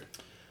disappeared.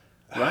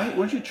 Right?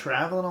 Weren't you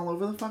traveling all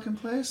over the fucking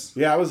place?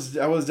 Yeah, I was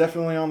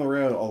definitely on the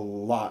road a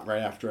lot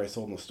right after I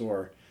sold the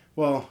store.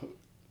 Well,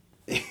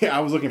 I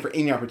was looking for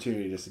any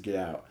opportunity just to get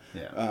out.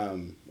 Yeah.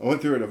 I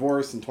went through a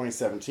divorce in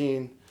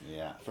 2017.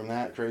 Yeah. From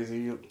that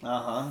crazy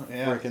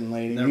yeah. freaking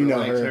lady. Never you know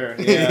liked her.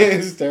 Yeah.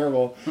 It's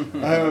terrible.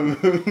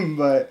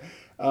 But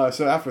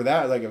so after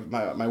that, like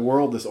my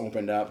world just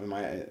opened up, and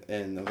I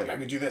was like, I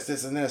could do this,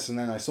 and this, and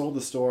then I sold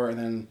the store, and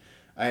then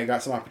I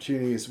got some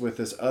opportunities with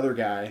this other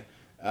guy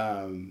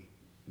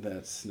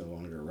that's no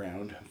longer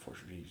around.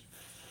 Unfortunately, he's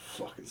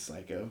fucking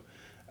psycho.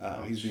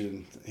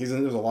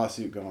 There's a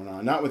lawsuit going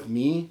on, not with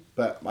me,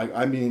 but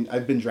I mean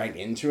I've been dragged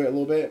into it a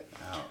little bit.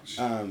 Ouch.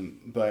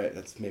 But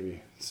that's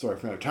maybe a story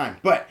for another time.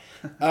 But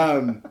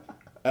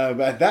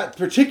but at that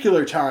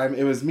particular time,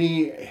 it was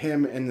me,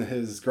 him, and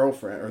his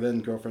girlfriend, or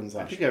then girlfriend's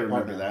I think I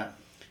remember that.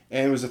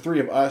 And it was the three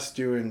of us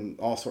doing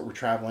we're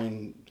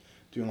traveling,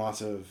 doing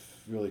lots of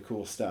really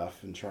cool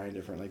stuff and trying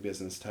different like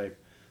business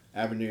type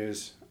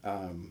avenues.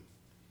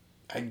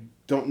 I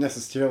don't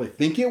necessarily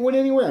think it went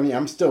anywhere. I mean,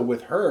 I'm still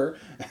with her.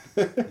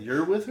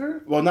 You're with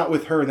her? Well, not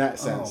with her in that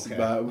sense, okay.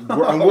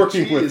 but I'm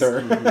working with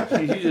her.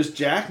 You just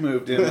jack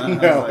moved him. I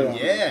was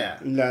like, yeah.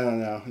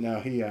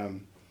 No. He,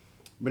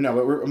 but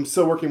no, I'm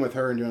still working with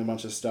her and doing a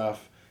bunch of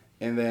stuff.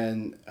 And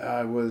then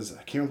I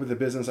came up with a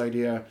business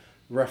idea,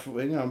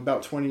 roughly,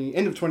 about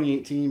end of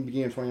 2018,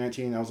 beginning of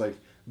 2019. I was like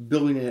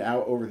building it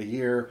out over the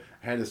year.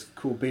 I had this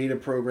cool beta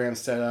program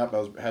set up.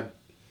 Had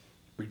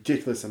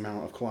ridiculous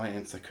amount of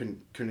clients. I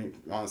couldn't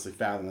honestly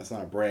fathom. That's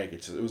not a brag.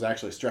 It was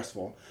actually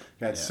stressful.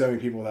 I had so many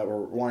people that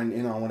were wanting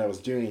in on what I was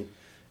doing,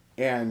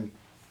 and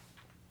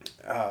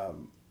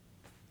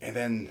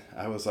then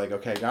I was like,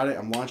 okay, got it.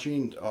 I'm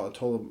launching.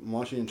 I'm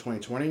launching in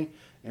 2020,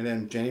 and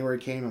then January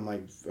came. I'm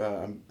like,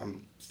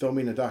 I'm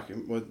filming a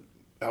document.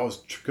 I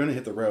was going to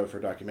hit the road for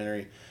a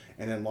documentary,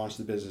 and then launch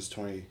the business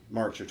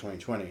March of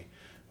 2020.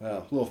 Well,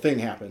 a little thing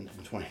happened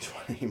in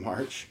 2020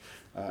 March.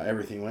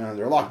 Everything went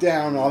under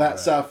lockdown and all that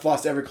stuff.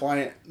 Lost every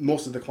client.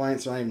 Most of the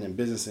clients are not even in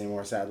business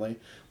anymore, sadly.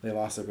 They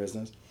lost their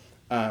business.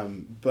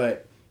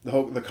 But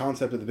the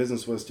concept of the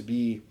business was to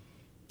be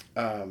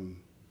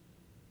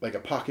like a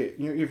pocket,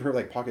 you've heard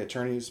like pocket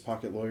attorneys,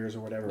 pocket lawyers or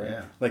whatever, right?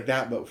 Yeah. Like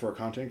that, but for a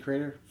content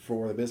creator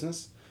for the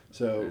business.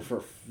 So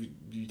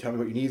you tell me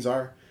what your needs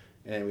are,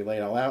 and we lay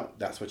it all out.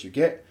 That's what you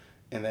get.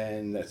 And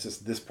then that's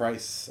just this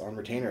price on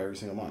retainer every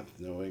single month.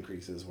 No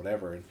increases,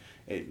 whatever. And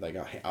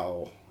I'll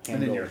handle.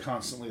 And then you're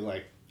constantly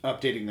like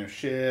updating their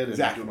shit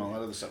and doing all that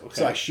other stuff. Okay.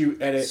 So I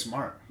shoot, edit.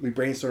 Smart. We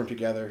brainstorm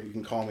together. You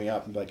can call me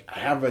up and be like, I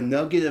have a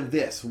nugget of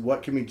this.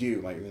 What can we do?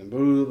 Like blah,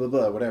 blah, blah,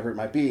 blah, whatever it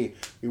might be.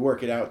 We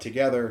work it out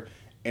together,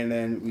 and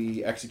then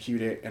we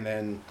execute it. And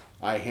then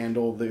I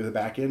handle the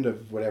back end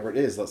of whatever it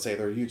is. Let's say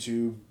they're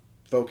YouTube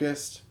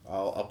focused.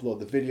 I'll upload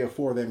the video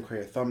for them,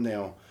 create a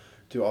thumbnail,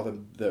 do all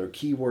the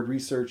keyword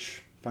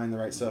research, find the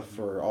right stuff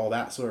for all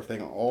that sort of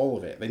thing, all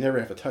of it. They never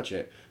have to touch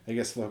it. They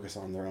just focus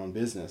on their own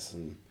business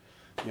and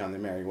on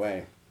their merry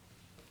way.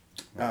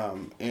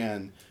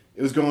 And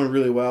it was going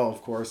really well,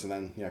 of course, and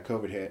then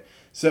COVID hit.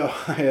 So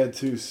I had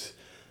to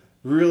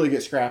really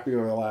get scrappy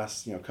over the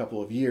last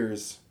couple of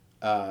years,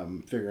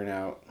 figuring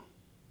out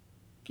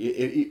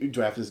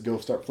do I have to just go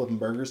start flipping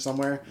burgers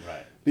somewhere?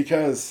 Right.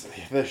 Because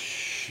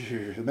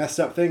the messed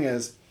up thing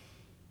is,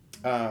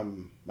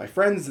 my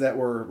friends that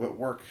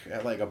work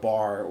at like a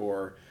bar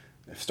or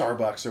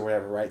Starbucks or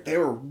whatever, right? They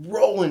were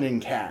rolling in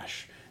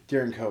cash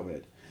during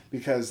COVID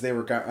because they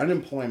got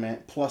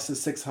unemployment plus a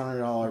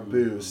 $600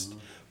 boost,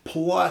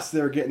 plus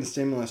they were getting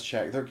stimulus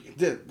check. I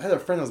had a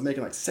friend that was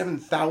making like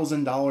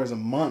 $7,000 a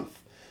month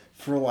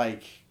for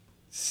like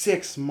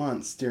 6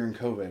 months during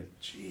COVID.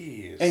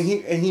 Jeez.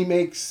 And he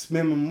makes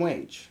minimum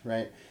wage,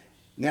 right?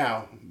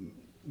 Now,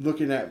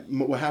 looking at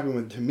what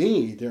happened to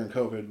me during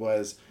COVID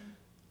was,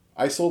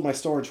 I sold my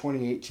store in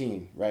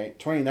 2018, right?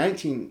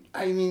 2019,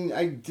 I mean,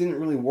 I didn't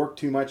really work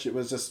too much. It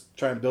was just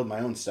trying to build my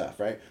own stuff,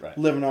 right?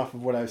 Living off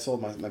of what I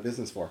sold my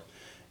business for,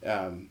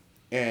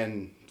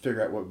 and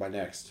figure out what my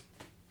next,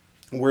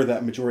 where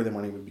that majority of the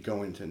money would be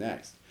going to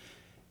next.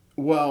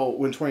 Well,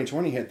 when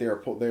 2020 hit, they were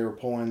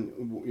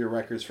pulling your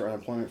records for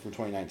unemployment from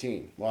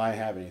 2019. Well, I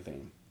didn't have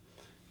anything.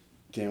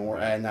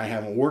 And I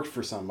haven't worked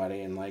for somebody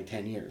in like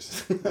 10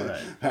 years.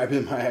 Right.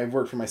 I've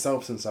worked for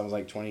myself since I was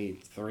like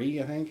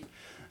 23, I think.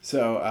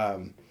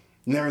 So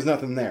there was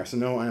nothing there, so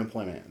no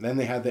unemployment. Then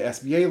they had the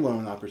SBA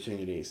loan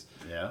opportunities,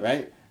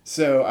 right?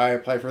 So I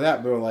applied for that,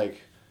 but they were like,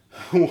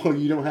 well,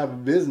 you don't have a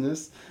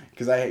business,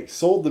 because I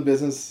sold the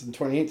business in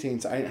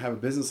 2018, so I didn't have a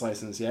business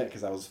license yet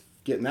because I was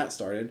getting that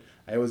started.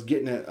 I was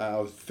getting it, I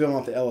was filling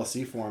out the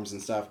LLC forms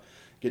and stuff,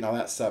 getting all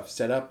that stuff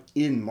set up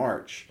in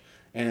March.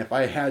 And if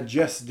I had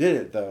just did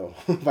it, though,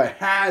 then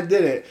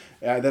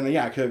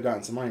I could have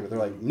gotten some money. But they're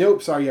like,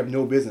 nope, sorry, you have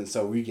no business,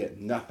 so we get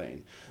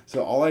nothing.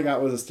 So all I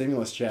got was a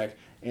stimulus check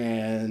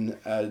and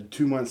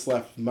 2 months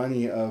left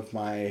money of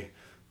my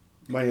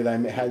money that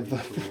I had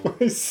left for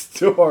my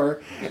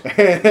store.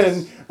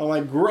 And I'm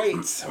like,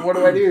 great, what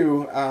do I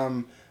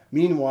do?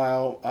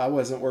 Meanwhile, I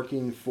wasn't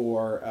working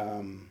for,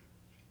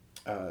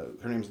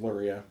 her name's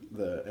Luria,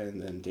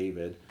 and then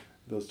David.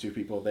 Those two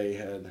people, they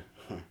had,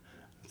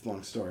 it's a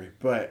long story,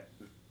 but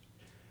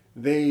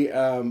she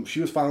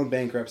was filing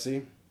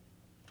bankruptcy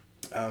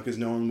because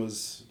no one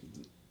was,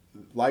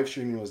 live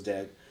streaming was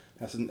dead.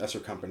 That's her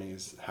company,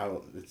 is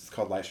how it's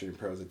called Live Streaming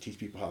Pros. They teach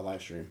people how to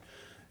live stream.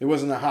 It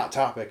wasn't a hot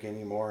topic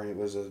anymore. It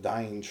was a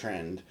dying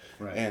trend.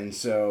 Right. And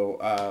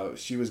so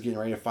she was getting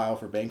ready to file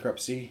for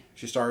bankruptcy.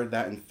 She started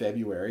that in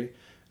February.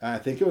 I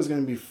think it was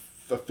going to be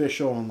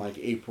official in like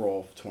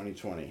April of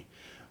 2020.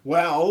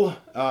 Well,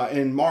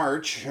 in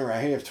March,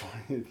 right, of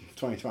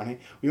 2020,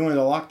 we went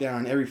into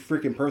lockdown. Every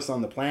freaking person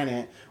on the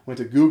planet went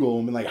to Google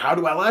and been like, how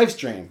do I live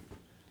stream?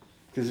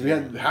 Because we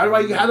had, how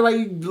do I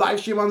live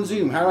stream on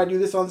Zoom? How do I do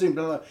this on Zoom?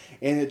 Blah, blah.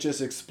 And it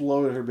just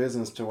exploded her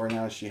business to where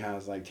now she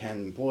has like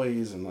 10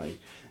 employees, and like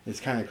it's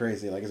kind of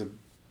crazy. Like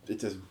it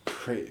just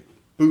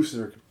boosted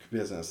her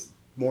business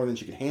more than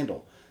she could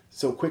handle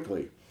so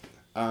quickly.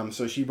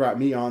 So she brought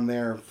me on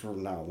there for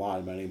not a lot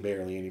of money,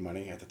 barely any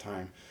money at the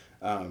time.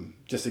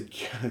 Just to,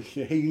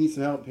 hey, you need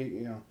some help,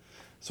 hey,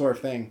 sort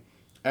of thing.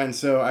 And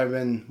so I've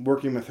been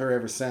working with her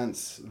ever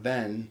since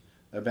then,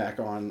 back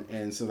on,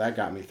 and so that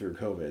got me through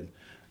COVID.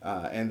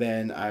 And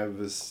then I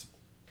was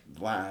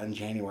in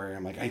January.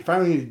 I'm like, I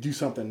finally need to do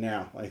something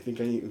now. I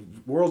think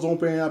world's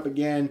opening up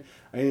again.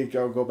 I need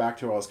to go back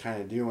to what I was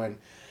kind of doing.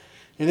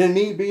 And then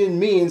me being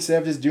me,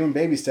 instead of just doing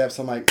baby steps,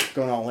 I'm like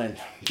going all in,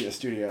 get a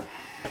studio.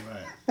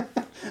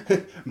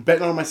 Right.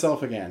 Betting on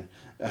myself again.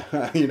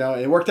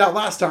 It worked out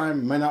last time.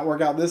 It might not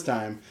work out this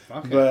time.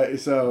 Okay. But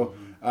so,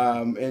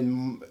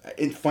 and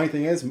funny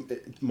thing is,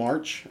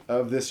 March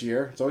of this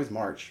year. It's always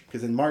March,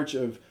 because in March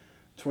of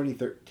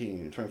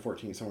 2013,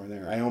 2014, somewhere in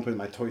there, I opened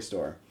my toy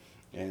store.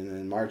 And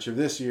in March of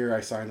this year,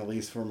 I signed a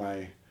lease for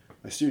my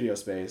studio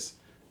space.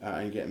 So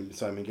I've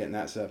been getting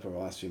that set up over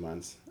the last few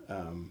months.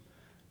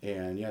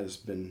 And yeah,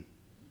 just been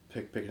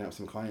picking up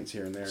some clients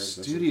here and there.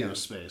 Studio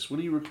space. What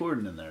are you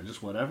recording in there?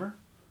 Just whatever?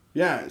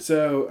 Yeah.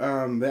 So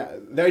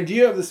the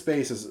idea of the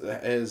space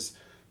is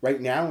right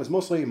now is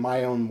mostly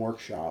my own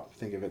workshop.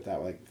 Think of it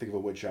that way. Think of a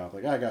wood shop.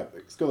 Like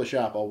let's go to the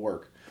shop. I'll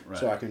work, right.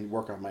 So I can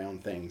work on my own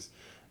things.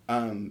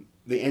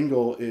 The end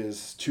goal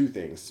is two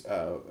things: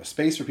 a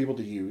space for people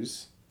to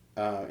use,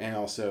 and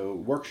also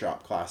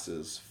workshop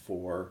classes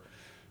for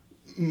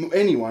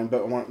anyone,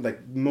 but a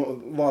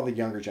lot of the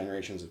younger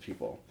generations of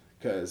people.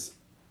 Because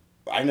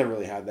I never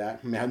really had that.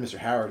 I mean, I had Mr.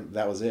 Howard.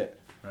 That was it.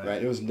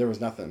 Right? There was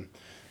nothing.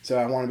 So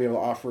I want to be able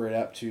to offer it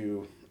up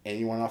to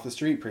anyone off the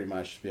street, pretty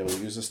much, to be able to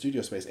use a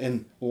studio space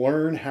and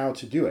learn how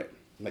to do it.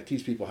 Like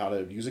teach people how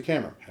to use a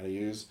camera, how to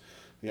use,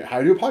 how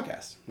to do a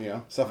podcast,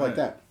 stuff like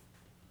that.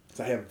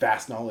 So I have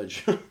vast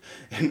knowledge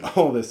in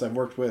all this. I've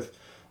worked with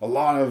a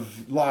lot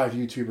of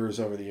YouTubers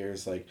over the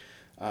years, like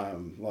a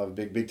lot of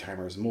big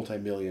timers,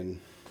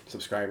 multi-million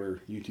subscriber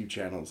YouTube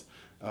channels.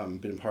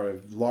 Been part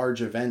of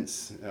large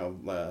events,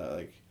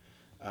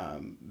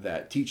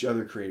 that teach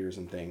other creators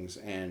and things,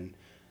 and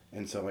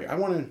so like I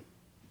want to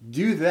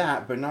do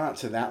that, but not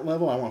to that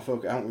level. I want to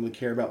focus. I don't really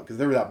care about, because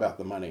they're about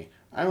the money.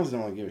 I also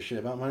don't really give a shit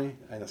about money.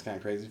 That's kind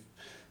of crazy.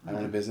 I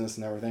own a business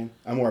and everything.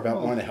 I'm more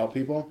about wanting to help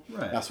people.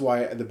 Right. That's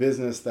why the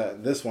business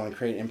that this one,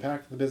 Create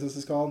Impact, the business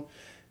is called,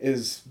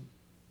 is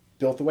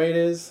built the way it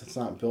is. It's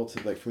not built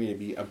to for me to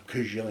be a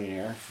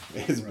gajillionaire.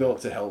 It's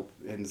built to help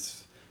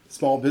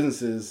small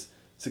businesses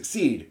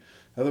succeed.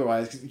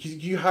 Otherwise,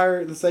 you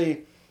hire, let's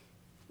say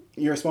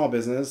you're a small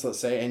business,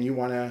 and you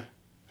want to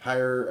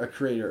hire a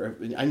creator.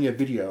 I need a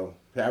video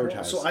to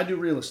advertise. So I do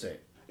real estate.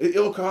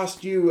 It'll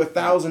cost you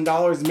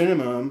 $1,000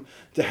 minimum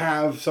to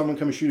have someone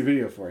come shoot a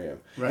video for you.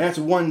 Right. And that's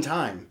one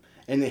time.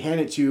 And they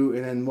hand it to you,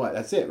 and then what?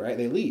 That's it, right?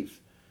 They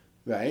leave.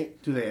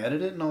 Right? Do they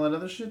edit it and all that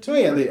other shit too? Oh,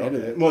 yeah, they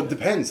edit it. Well, it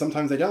depends.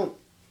 Sometimes they don't.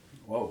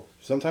 Whoa.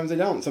 Sometimes they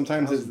don't.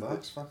 Sometimes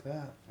 $1,000? Fuck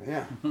that.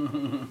 Yeah.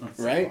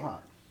 Right?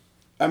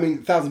 I mean,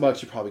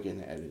 $1,000 you're probably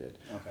getting it edited.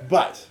 Okay.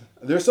 But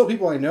there's still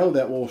people I know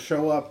that will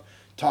show up,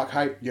 talk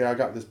hype. Yeah, I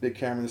got this big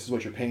camera. This is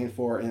what you're paying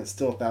for, and it's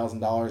still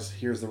 $1,000.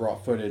 Here's the raw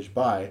footage.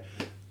 Buy.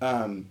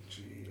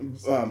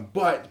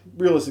 But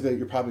realistically,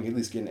 you're probably at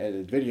least getting an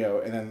edited video,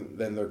 and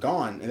then they're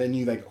gone. And then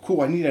you like,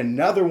 cool, I need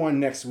another one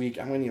next week.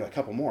 I'm gonna need a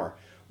couple more.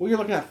 Well, you're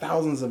looking at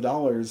thousands of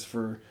dollars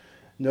for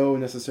no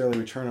necessarily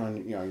return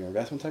on your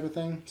investment type of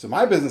thing. So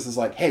my business is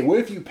like, hey, what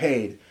if you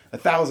paid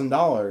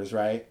 $1,000,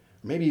 right?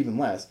 Maybe even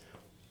less.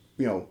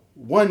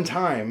 One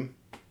time,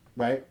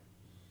 right,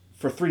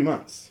 for 3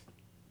 months,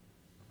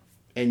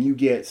 and you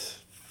get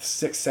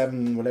 6,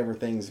 7, whatever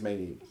things,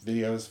 maybe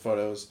videos,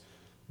 photos,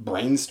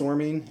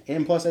 brainstorming,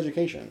 and plus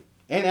education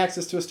and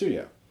access to a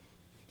studio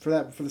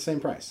for the same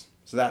price.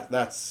 So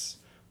that's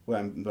what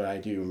I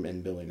do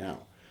in Billy now,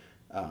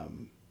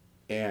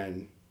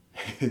 and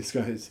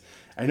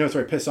I know it's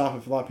very pissed off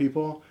with a lot of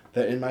people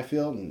that in my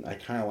field, and I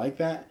kind of like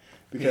that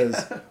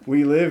because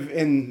we live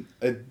in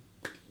a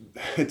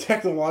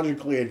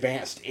technologically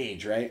advanced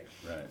age, right?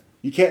 Right.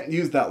 You can't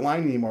use that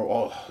line anymore.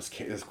 Oh,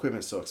 this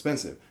equipment's so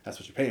expensive. That's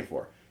what you're paying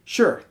for.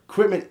 Sure,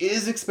 equipment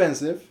is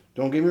expensive.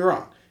 Don't get me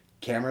wrong.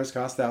 Cameras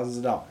cost thousands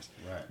of dollars.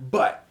 Right.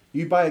 But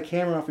you buy a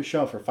camera off a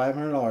shelf for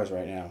 $500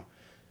 right now,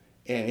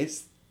 and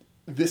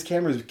this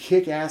camera is a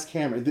kick-ass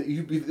camera.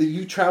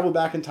 You travel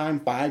back in time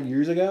 5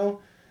 years ago,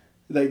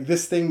 like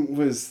this thing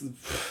would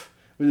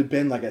have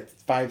been like a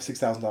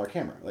 $5,000-$6,000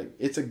 camera. Like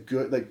it's a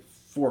good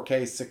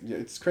 4K.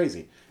 It's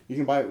crazy. You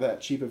can buy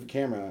that cheap of a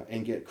camera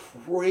and get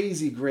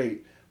crazy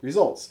great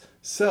results.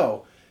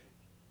 So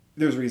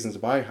there's reasons to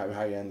buy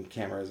high-end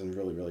cameras and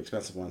really, really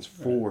expensive ones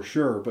for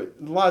sure. But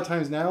a lot of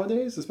times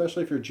nowadays,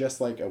 especially if you're just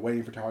like a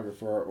wedding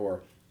photographer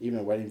or even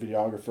a wedding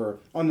videographer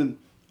on the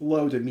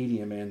low to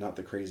medium end, not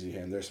the crazy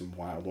end. There's some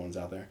wild ones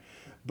out there.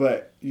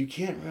 But you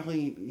can't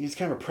really, it's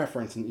kind of a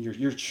preference, and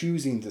you're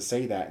choosing to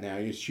say that now.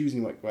 You're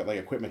choosing what like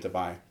equipment to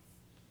buy.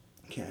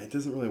 It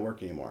doesn't really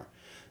work anymore.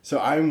 So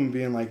I'm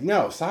being like,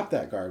 no, stop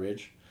that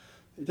garbage.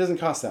 It doesn't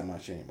cost that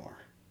much anymore.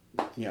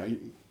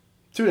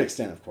 To an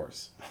extent, of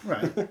course.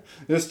 Right.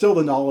 There's still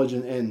the knowledge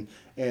and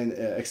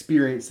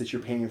experience that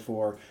you're paying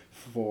for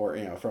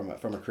from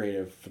a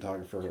creative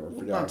photographer or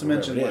videographer. Not to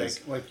mention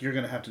like you're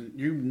gonna have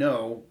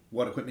to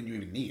what equipment you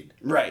even need.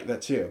 Right.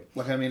 That too.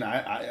 Like I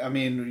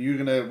mean you're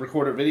gonna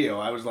record a video.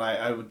 I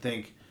would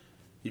think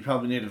you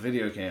probably need a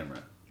video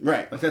camera.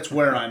 Right. Like that's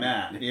where I'm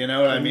at. You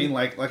know what I mean?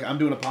 Like I'm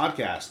doing a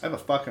podcast. I have a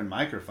fucking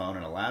microphone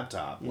and a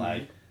laptop. Mm-hmm.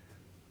 Like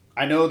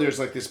I know there's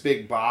like this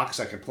big box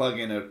I could plug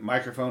in a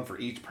microphone for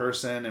each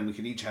person, and we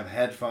can each have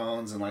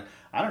headphones, and like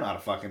I don't know how to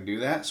fucking do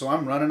that, so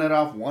I'm running it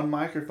off one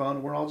microphone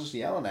and we're all just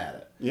yelling at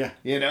it. Yeah.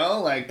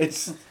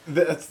 That's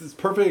this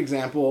perfect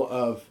example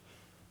of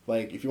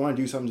like if you want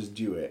to do something, just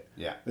do it.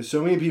 Yeah. There's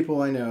so many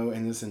people I know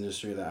in this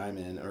industry that I'm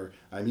in, or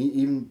I mean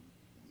even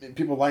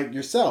people like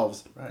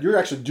yourselves. Right. You're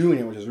actually doing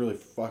it, which is really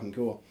fucking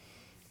cool.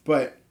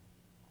 But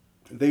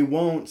they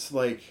won't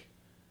like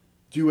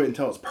do it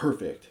until it's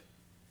perfect.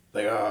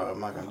 Like, oh, I'm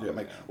not going to do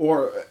it.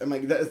 I'm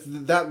like,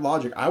 that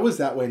logic. I was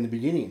that way in the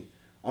beginning.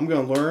 I'm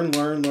going to learn,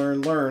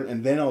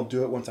 and then I'll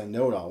do it once I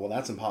know it all. Well,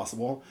 that's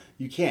impossible.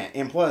 You can't.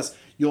 And plus,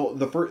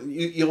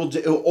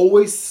 it'll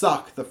always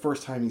suck the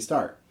first time you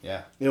start.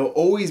 Yeah. It'll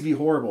always be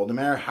horrible, no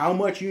matter how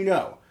much you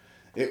know.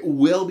 It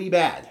will be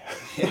bad.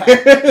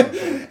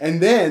 Yeah. And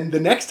then the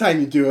next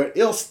time you do it,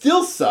 it'll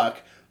still suck,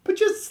 but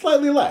just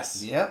slightly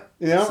less. Yep.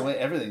 That's the way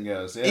everything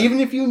goes. Yeah. Even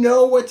if you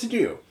know what to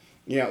do.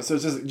 So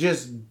it's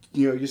just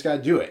you just got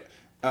to do it.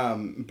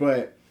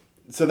 But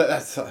so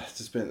that's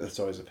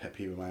always a pet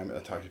peeve when I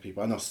talk to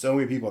people. I know so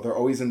many people, they're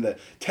always in the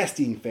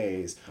testing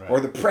phase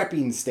or the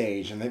prepping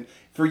stage, and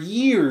for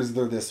years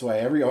they're this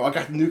way. I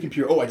got the new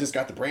computer. I just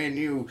got the brand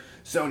new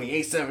Sony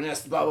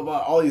A7S, blah blah blah,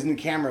 all these new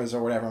cameras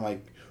or whatever. I'm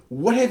like,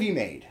 what have you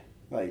made?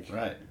 Like,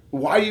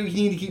 why do you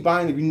need to keep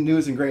buying the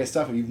newest and greatest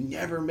stuff if you've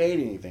never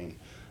made anything?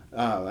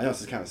 I know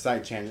this is kind of a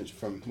side tangent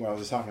from what I was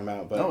just talking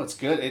about, but no, it's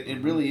good.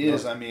 It really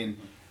is. I mean,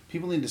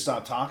 people need to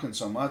stop talking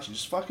so much and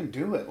just fucking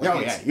do it.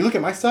 You look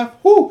at my stuff.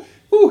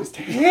 It's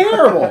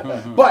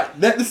terrible. But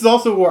this is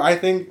also where I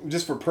think,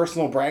 just for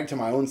personal brag to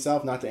my own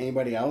self, not to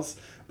anybody else,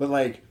 but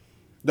like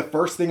the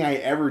first thing I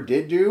ever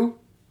did do,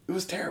 it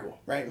was terrible,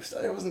 right?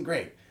 It wasn't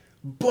great,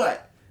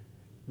 but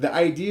the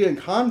idea and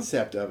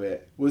concept of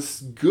it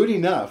was good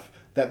enough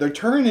that they're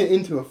turning it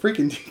into a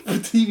freaking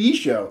TV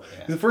show.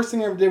 Yeah. The first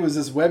thing I ever did was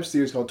this web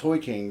series called Toy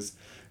Kings.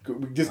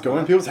 Just going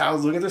to people's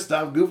houses, looking at their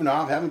stuff, goofing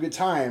off, having a good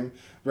time,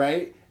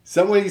 right?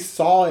 Somebody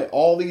saw it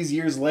all these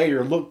years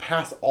later, looked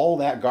past all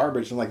that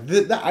garbage, and like,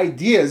 the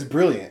idea is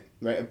brilliant,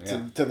 right?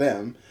 Yeah. To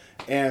them.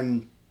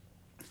 And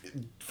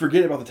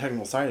forget about the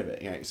technical side of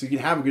it. So you can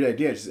have a good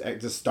idea,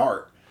 just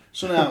start.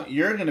 So now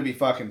you're going to be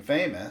fucking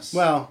famous.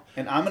 Well,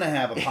 and I'm going to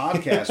have a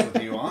podcast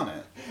with you on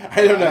it.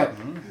 I don't know.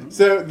 Mm-hmm.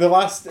 So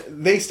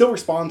they still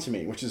respond to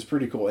me, which is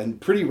pretty cool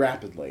and pretty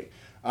rapidly.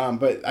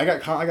 But I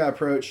got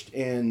approached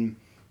in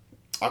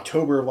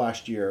October of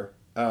last year.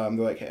 They're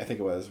like, I think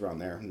it was around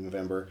there in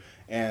November,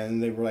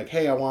 and they were like,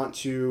 "Hey, I want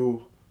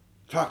to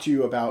talk to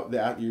you about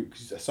that.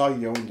 Cause I saw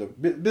you owned a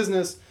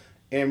business,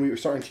 and we were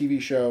starting a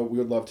TV show. We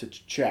would love to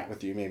chat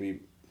with you, maybe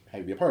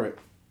have you be a part of it."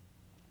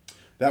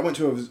 That went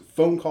to a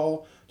phone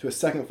call, to a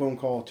second phone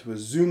call, to a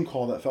Zoom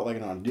call that felt like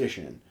an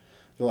audition.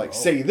 They're like,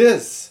 "Say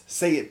this,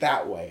 say it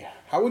that way.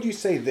 How would you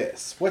say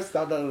this? What's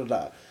da da da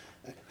da?"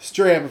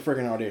 Straight up a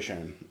freaking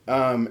audition.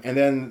 And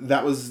then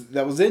that was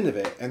the end of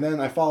it. And then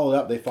I followed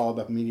up. They followed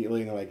up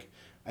immediately, and they're like,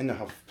 I know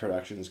how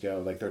productions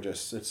go. Like,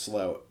 it's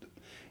slow.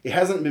 It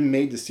hasn't been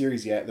made to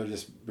series yet. They're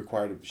just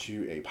required to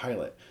shoot a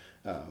pilot.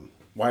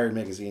 Wired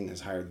Magazine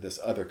has hired this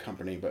other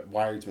company, but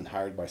Wired's been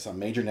hired by some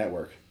major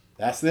network.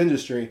 That's the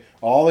industry.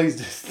 All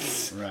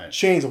these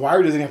chains,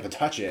 Wired doesn't have to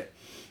touch it.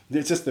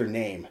 It's just their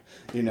name.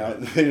 They're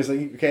just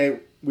like, okay,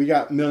 we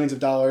got millions of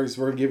dollars.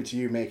 We're going to give it to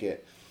you. Make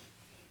it.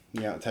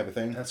 Type of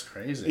thing. That's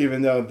crazy.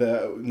 Even though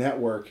the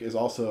network is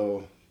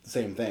also the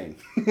same thing.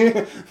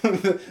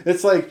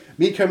 It's like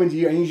me coming to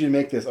you, I need you to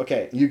make this.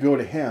 Okay, you go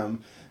to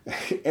him,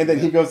 and then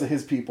he goes to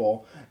his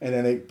people, and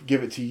then they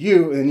give it to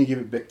you, and then you give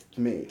it back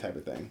to me, type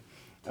of thing.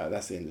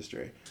 That's the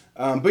industry.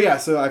 But yeah,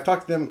 so I've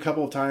talked to them a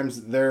couple of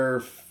times.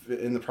 They're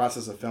in the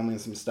process of filming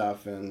some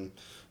stuff, and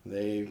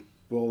they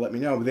will let me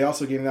know. But they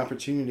also gave me the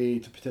opportunity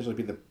to potentially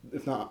be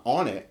if not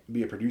on it,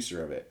 be a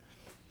producer of it.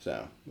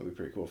 So it'll be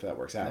pretty cool if that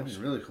works out. That'd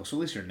be really cool. So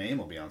at least your name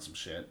will be on some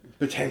shit.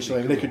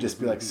 Potentially. They could just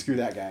be like, screw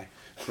that guy.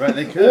 Right,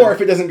 they could. Or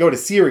if it doesn't go to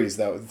series,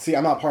 though. See,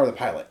 I'm not part of the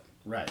pilot.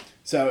 Right.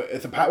 So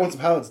if once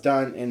the pilot's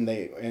done and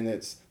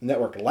the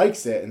network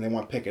likes it and they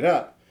want to pick it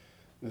up,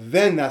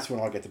 then that's when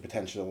I'll get to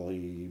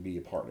potentially be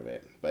a part of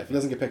it. But if it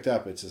doesn't get picked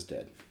up, it's just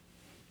dead.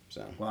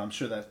 So. Well, I'm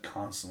sure that's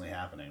constantly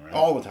happening, right?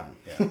 All the time.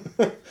 Yeah.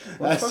 Well,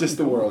 that's just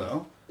the cool, world.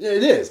 Though. Yeah,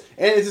 it is.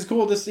 And it's just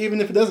cool, just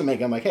even if it doesn't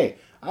make it, I'm like, hey,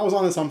 I was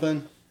onto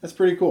something. That's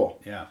pretty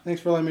cool. Yeah.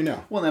 Thanks for letting me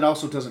know. Well, that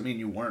also doesn't mean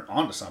you weren't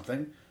onto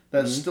something.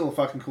 That's still a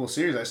fucking cool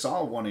series. I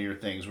saw one of your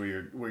things where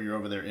you're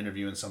over there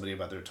interviewing somebody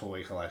about their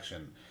toy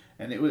collection,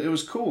 and it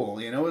was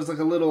cool. You know, it was like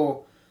a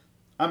little.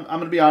 I'm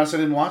gonna be honest. I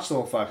didn't watch the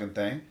whole fucking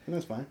thing.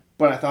 That's fine.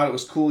 But I thought it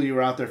was cool you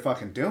were out there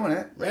fucking doing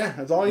it. Yeah,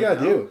 that's all you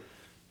gotta do.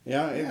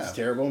 Yeah, it's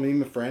terrible. Me and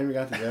my friend, we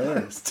got together.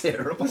 It's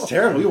terrible. It's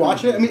terrible. You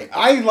watch it? I mean,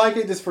 I like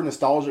it just for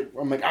nostalgic.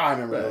 I'm like, I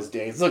remember those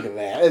days. Look at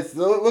that.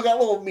 Look at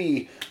little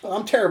me.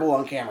 I'm terrible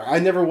on camera. I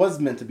never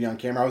was meant to be on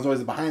camera. I was always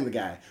a behind the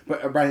guy,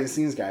 but a behind the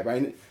scenes guy. But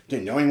I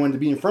didn't know anyone to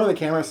be in front of the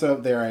camera, so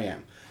there I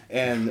am.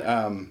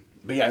 And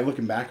but yeah,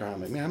 looking back on it,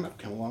 I'm like, man, I've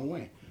come a long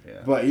way.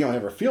 Yeah. But you don't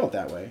ever feel it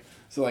that way.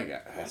 So like,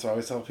 that's what I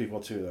always tell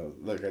people too. Though,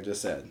 like I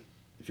just said,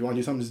 if you want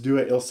to do something, just do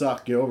it. It'll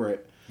suck. Get over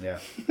it. Yeah.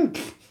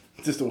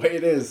 It's just the way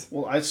it is.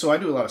 Well, I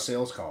do a lot of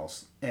sales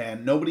calls,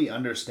 and nobody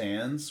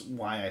understands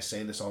why I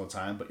say this all the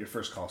time, but your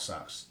first call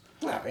sucks.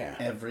 Oh, yeah.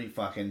 Every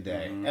fucking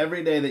day. Mm-hmm.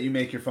 Every day that you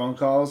make your phone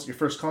calls, your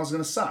first call is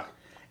going to suck.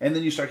 And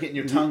then you start getting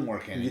your tongue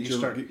working. You and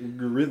get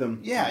your rhythm.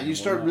 Yeah, you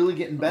start really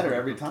getting better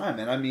every time.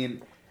 And I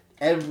mean,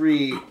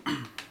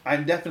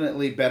 I'm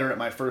definitely better at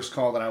my first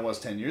call than I was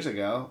 10 years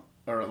ago,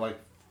 or like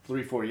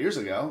 3-4 years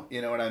ago.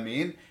 You know what I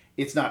mean?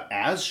 It's not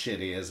as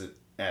shitty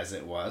as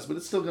it was, but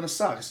it's still going to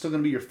suck. It's still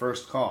going to be your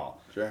first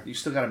call. Sure. You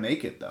still got to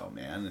make it, though,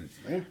 man.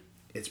 And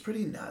it's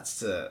pretty nuts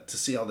to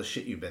see all the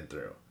shit you've been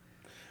through.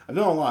 I've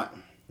done a lot.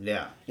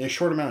 Yeah. In a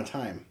short amount of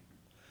time,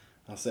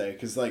 I'll say.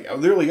 Because, like,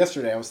 literally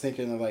yesterday, I was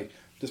thinking of, like,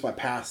 just my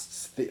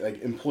past,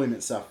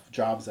 employment stuff,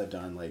 jobs I've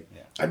done. Like,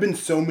 I've been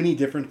so many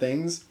different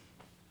things.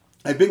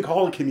 I've been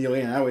called a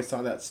chameleon. I always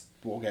thought that's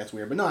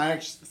weird. But no,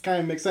 it kind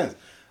of makes sense.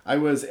 I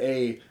was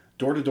a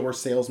door-to-door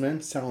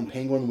salesman selling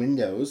Penguin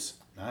windows.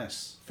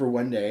 Nice. For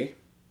one day.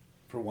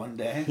 For one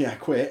day? Yeah, I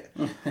quit.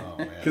 Oh,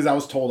 man. Because I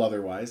was told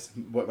otherwise,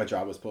 what my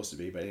job was supposed to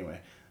be. But anyway.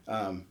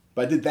 But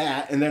I did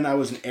that. And then I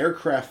was an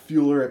aircraft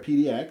fueler at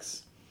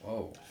PDX.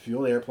 Whoa.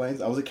 Fueled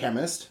airplanes. I was a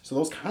chemist. So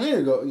those kind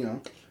of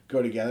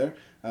go together.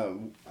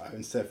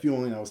 Instead of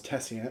fueling, I was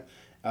testing it.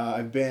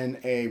 I've been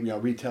a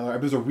retailer. I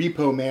was a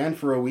repo man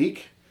for a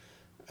week.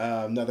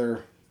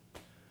 Another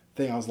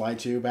thing I was lied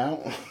to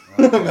about.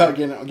 Okay. About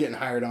getting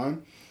hired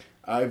on.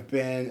 I've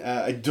been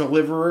a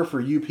deliverer for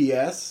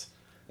UPS.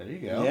 There you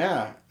go.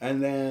 Yeah.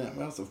 And then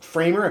I was a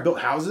framer. I built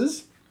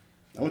houses.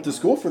 I went to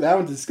school for that. I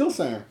went to the skill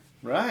center.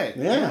 Right.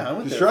 Yeah. I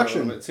went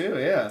construction. there for a little bit too,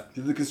 yeah.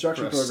 Did the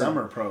construction program.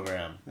 Summer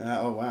program.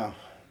 Oh, wow.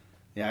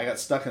 Yeah, I got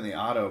stuck in the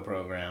auto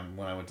program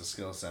when I went to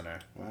skill center.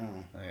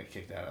 Wow. I got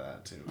kicked out of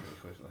that too pretty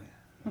quickly.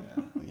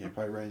 Yeah. Yeah,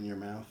 probably right in your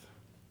mouth.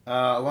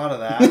 A lot of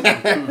that.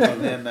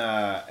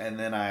 and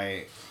then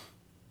I,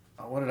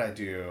 what did I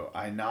do?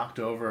 I knocked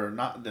over,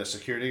 not the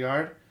security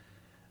guard.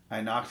 I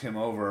knocked him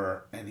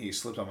over, and he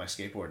slipped on my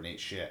skateboard and ate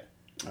shit.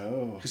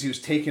 Oh. Because he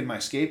was taking my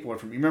skateboard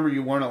from me. Remember,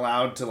 you weren't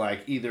allowed to,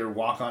 either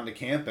walk onto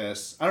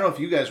campus. I don't know if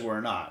you guys were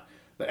or not,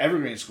 but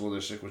Evergreen School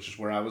District, which is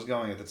where I was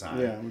going at the time,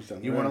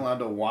 you weren't allowed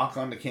to walk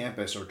onto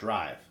campus or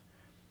drive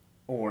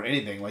or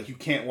anything. Like, you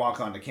can't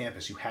walk onto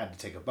campus. You had to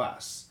take a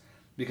bus.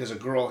 Because a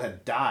girl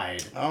had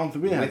died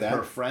with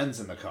her friends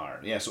in the car.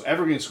 Yeah, so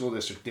Evergreen School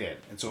District did.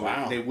 And so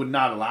they would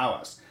not allow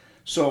us.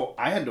 So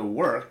I had to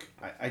work.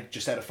 I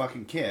just had a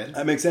fucking kid.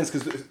 That makes sense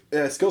because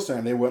at Skill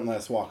Center, they wouldn't let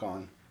us walk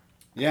on.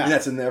 Yeah. And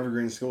that's in the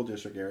Evergreen School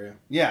District area.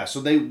 Yeah, so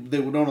they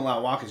don't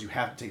allow walk-ins. You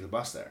have to take the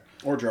bus there.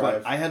 Or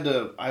drive.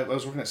 But I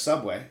was working at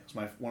Subway. It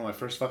was one of my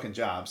first fucking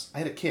jobs. I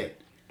had a kid.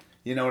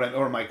 You know what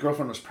or my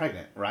girlfriend was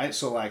pregnant, right?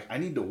 So, I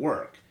need to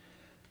work.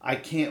 I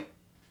can't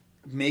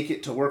make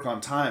it to work on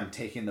time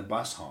taking the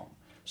bus home.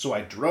 So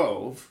I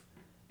drove,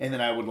 and then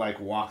I would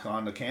walk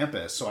onto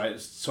campus. So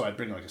I'd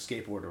bring a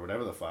skateboard or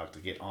whatever the fuck to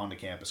get onto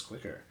campus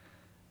quicker.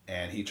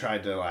 And he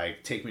tried to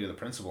take me to the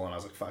principal, and I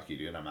was like, "Fuck you,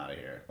 dude! I'm out of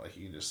here.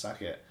 You can just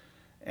suck it."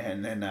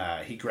 And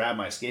then he grabbed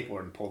my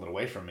skateboard and pulled it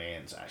away from me,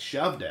 and so I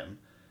shoved him.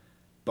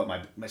 But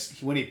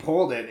when he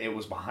pulled it, it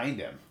was behind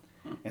him,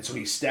 and so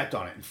he stepped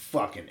on it and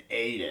fucking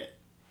ate it.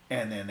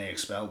 And then they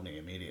expelled me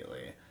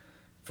immediately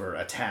for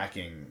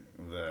attacking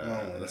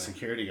the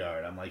security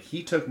guard. I'm like,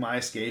 he took my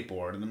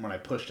skateboard, and then when I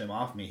pushed him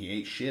off me, he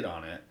ate shit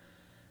on it.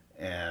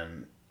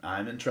 And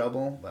I'm in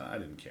trouble, but I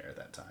didn't care at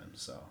that time,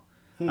 so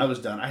I was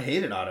done. I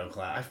hated auto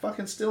class. I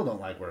fucking still don't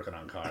like working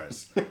on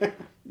cars.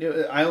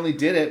 I only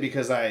did it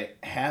because I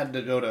had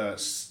to go to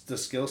the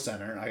skill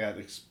center. I got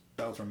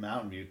expelled from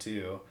Mountain View,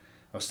 too.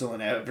 I was still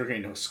in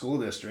Evergreen School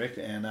District,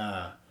 and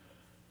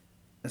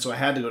so I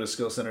had to go to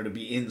Skill Center to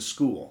be in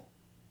school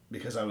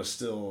because I was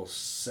still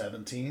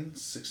 17,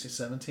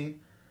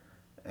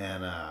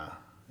 and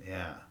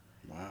yeah.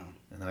 Wow.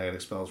 And then I got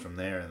expelled from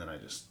there, and then I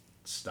just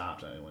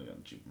stopped. I didn't want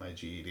to get my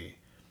GED.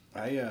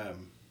 I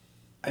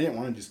didn't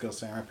want to do Skill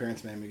Center. My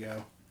parents made me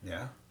go.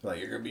 Yeah. Like,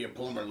 you're gonna be a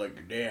plumber like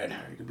your dad.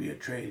 You could be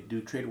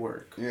do trade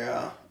work.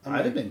 Yeah.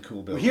 I'd have been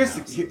cool building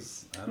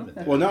houses.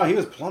 Well, no, he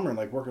was plumber,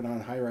 like working on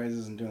high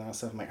rises and doing all that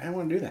stuff. I'm like, I don't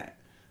want to do that.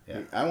 Yeah.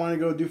 Like, I want to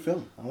go do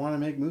film. I want to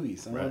make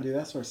movies. I want to do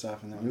that sort of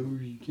stuff. And then,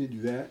 oh, you can't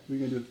do that. We're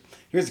gonna do it.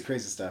 Here's the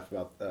crazy stuff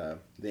about the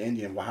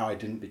Indian. How I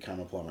didn't become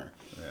a plumber.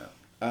 Yeah.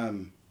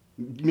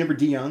 Remember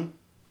D Young?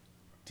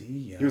 D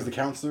Young. He was the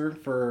counselor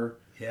for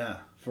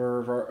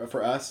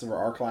us for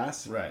our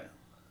class. Right.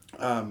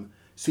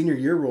 Senior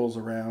year rolls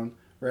around,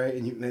 right,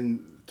 and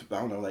then I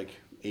don't know, like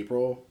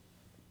April,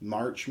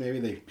 March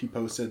maybe he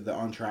posted the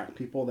on track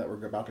people that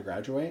were about to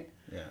graduate.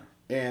 Yeah.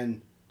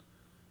 And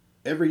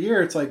every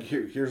year it's like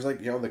here's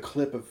like the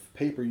clip of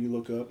paper you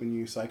look up and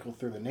you cycle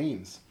through the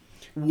names.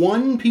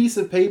 One piece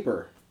of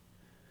paper,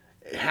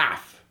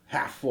 half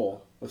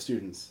full of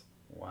students.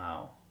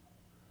 Wow.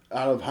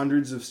 Out of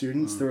hundreds of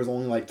students, there was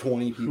only like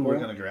 20 people. Who were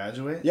going to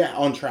graduate? Yeah,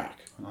 on track.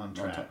 On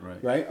track,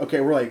 right?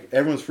 Okay, we're like,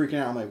 everyone's freaking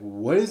out. I'm like,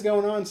 what is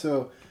going on?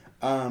 So,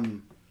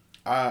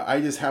 I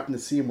just happened to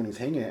see him when he was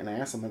hanging it, and I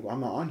asked him, like, well, I'm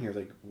not on here.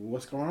 Like,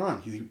 what's going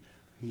on?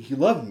 He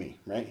loved me,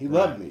 right? He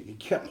loved me.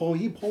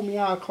 He pulled me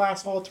out of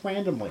class all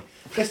randomly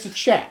just to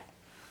chat.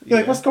 He's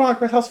like, what's going on,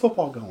 Chris? How's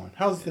football going?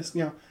 How's this?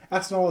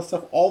 Asking all this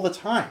stuff all the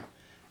time.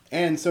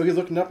 And so he's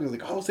looking up and he's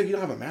like, oh, so you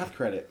don't have a math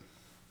credit,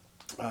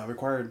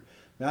 required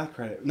math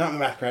credit, not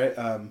math credit,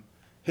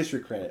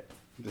 history credit,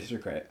 the history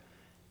credit.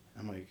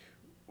 I'm like,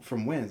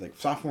 from when? It's like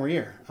sophomore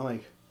year. I'm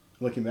like,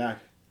 looking back,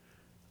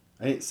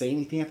 I didn't say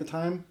anything at the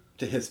time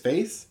to his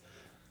face,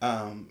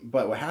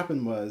 but what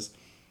happened was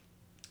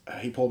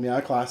he pulled me out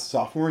of class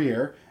sophomore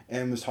year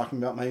and was talking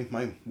about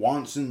my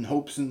wants and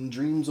hopes and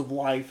dreams of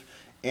life.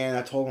 And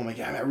I told him, like,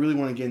 yeah, I really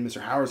want to get in Mr.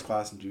 Howard's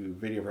class and do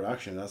video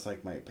production. That's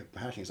like my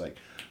passion. He's like,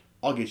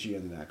 I'll get you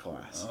into that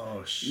class.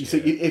 Oh, shit. So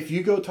if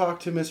you go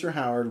talk to Mr.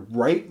 Howard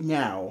right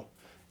now,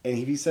 and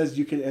if he says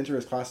you can enter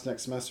his class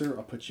next semester,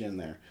 I'll put you in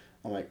there.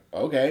 I'm like,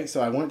 okay.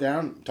 So I went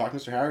down, talked to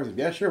Mr. Howard. He's like,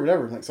 yeah, sure,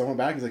 whatever. Like, so I went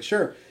back. He's like,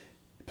 sure.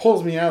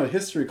 Pulls me out of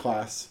history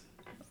class.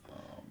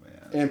 Oh,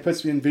 man. And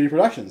puts me in video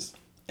productions.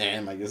 And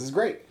I'm like, this is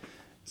great.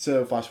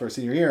 So flash forward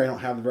senior year, I don't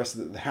have the rest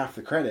of the half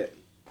the credit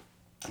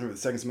for the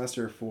second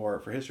semester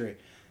for history.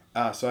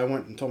 So I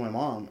went and told my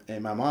mom,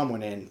 and my mom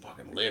went in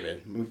fucking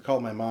livid. We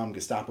called my mom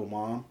Gestapo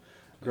Mom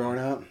growing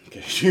up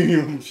because she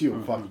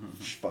would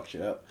fuck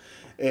shit up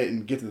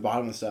and get to the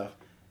bottom of stuff.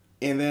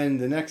 And then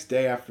the next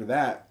day after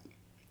that,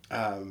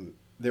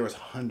 there was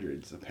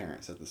hundreds of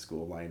parents at the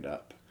school lined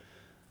up.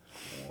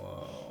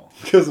 Whoa.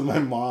 Because of my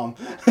mom.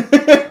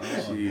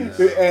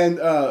 And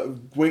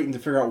waiting to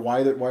figure out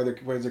why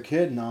their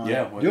kid not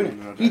doing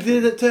it. He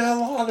did it to a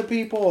lot of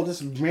people,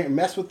 just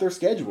mess with their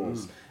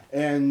schedules.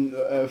 And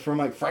from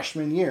like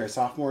freshman year,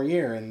 sophomore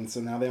year, and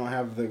so now they don't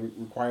have the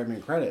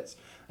requirement credits.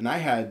 And I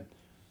can't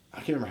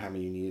remember how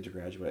many you needed to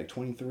graduate, like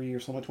 23 or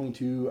something,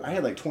 22. I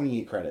had like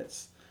 28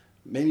 credits,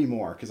 maybe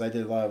more, because I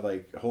did a lot of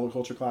like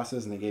horticulture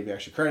classes, and they gave you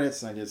extra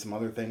credits, and I did some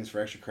other things for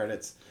extra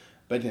credits,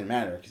 but it didn't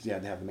matter because you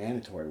had to have the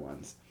mandatory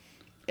ones.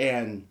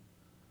 And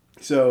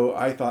so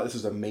I thought this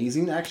was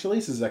amazing. Actually,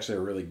 this is actually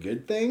a really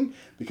good thing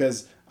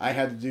because I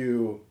had to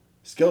do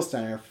Skill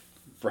Center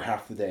for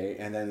half the day,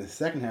 and then the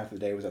second half of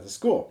the day was at the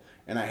school.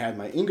 And I had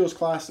my English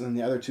class, and then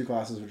the other two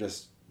classes were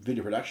just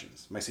video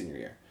productions my senior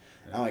year.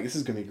 Yeah. I'm like, this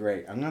is going to be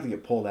great. I'm going to have to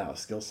get pulled out of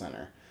Skill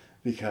Center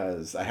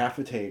because I have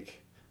to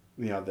take,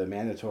 the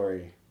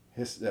mandatory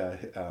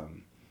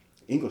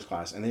English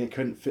class, and then it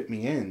couldn't fit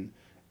me in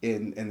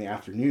the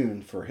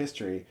afternoon for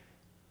history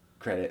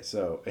credit,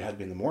 so it had to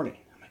be in the morning.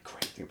 I'm like,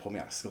 great, they're going to pull me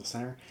out of Skill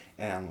Center,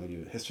 and I'm going to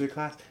do a history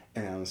class,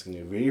 and I'm just going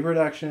to do video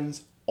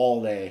productions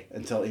all day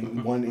until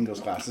one English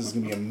class. This is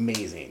going to be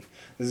amazing.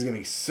 This is going to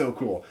be so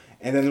cool.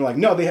 And then they're like,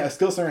 no,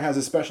 Skill Center has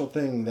a special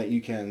thing that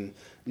you can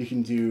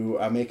do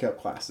makeup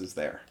classes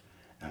there.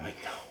 And I'm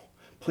like, no,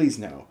 please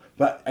no.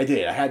 But I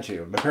did. I had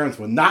to. My parents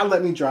would not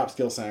let me drop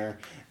Skill Center.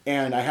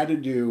 And I had to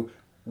do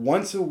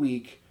once a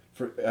week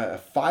for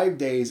 5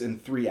 days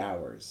and 3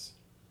 hours.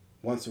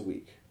 Once a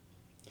week.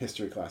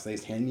 History class. They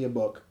just hand me a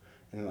book.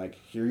 And they're like,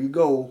 here you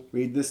go.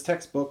 Read this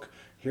textbook.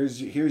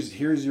 Here's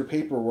your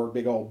paperwork.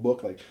 Big old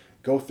book. Like,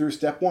 go through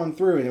step 1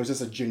 through, and it was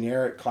just a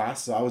generic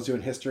class. So I was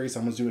doing history,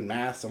 someone was doing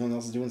math, someone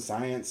else was doing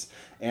science,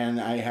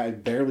 and I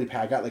had barely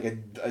I got like a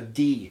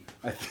D,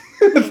 I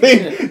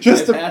think,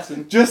 just to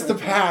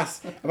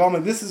pass. And I'm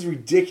like, this is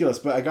ridiculous,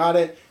 but I got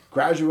it,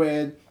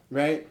 graduated,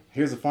 right?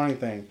 Here's the funny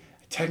thing.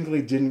 I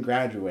technically didn't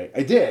graduate.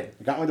 I did.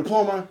 I got my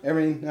diploma,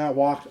 everything,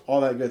 walked, all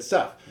that good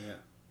stuff. Yeah.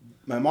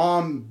 My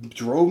mom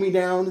drove me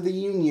down to the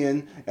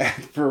Union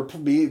for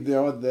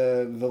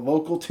the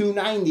local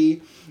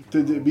 290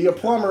 to be a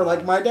plumber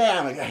like my dad.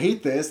 I'm like, I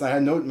hate this. I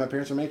had my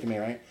parents were making me,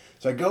 right?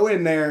 So I go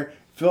in there,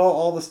 fill out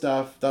all the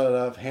stuff,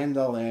 hand it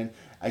all in.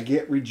 I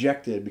get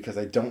rejected because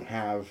I don't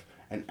have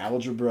an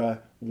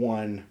Algebra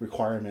 1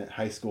 requirement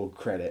high school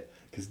credit.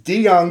 Because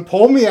D-Young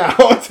pulled me out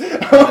of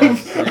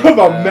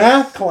a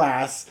math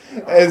class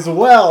as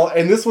well.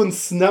 And this one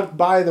snuck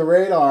by the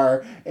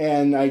radar.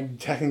 And I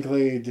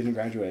technically didn't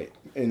graduate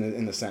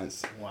in the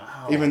sense.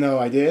 Wow. Even though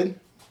I did.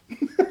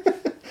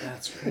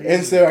 That's crazy.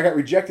 And so I got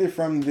rejected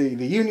from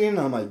the union.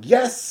 I'm like,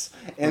 yes.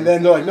 And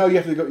then they're like, no, you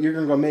have to go. You're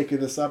going to go make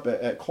this up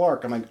at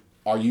Clark. I'm like,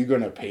 are you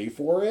going to pay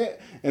for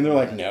it? And they're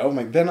like, no. I'm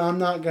like, then I'm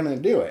not going to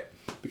do it.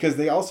 Because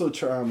they also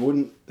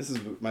wouldn't. This is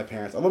my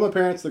parents. I love my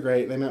parents. They're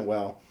great. They meant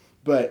well.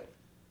 But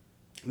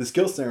the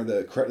Skills Center,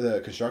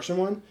 the construction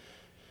one,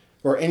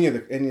 or any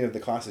of the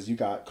classes, you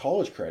got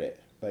college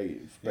credit by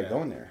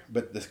going there.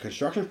 But this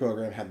construction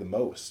program had the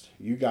most.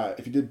 You got,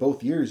 if you did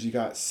both years, you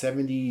got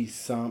 72,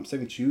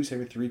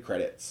 73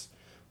 credits,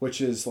 which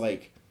is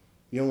like,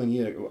 you only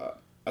need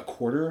a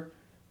quarter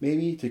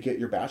maybe to get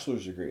your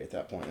bachelor's degree at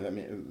that point.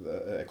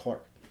 At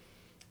Clark.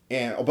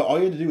 But all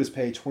you had to do was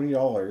pay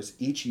 $20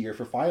 each year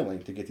for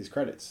filing to get these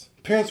credits.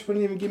 Parents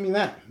wouldn't even give me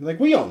that. They're like,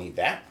 we don't need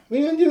that.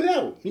 We didn't do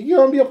that. You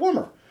want to be a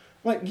plumber.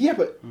 I'm like, yeah,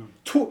 but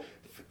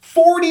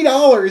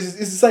 $40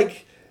 is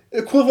like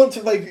equivalent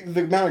to like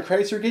the amount of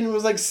credits you're getting.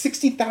 Was like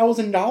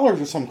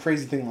 $60,000 or some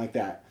crazy thing like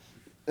that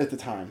at the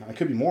time. I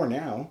could be more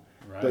now,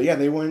 but yeah,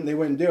 they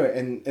wouldn't do it.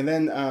 And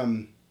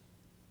then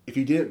if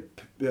you did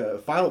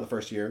file it the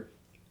first year,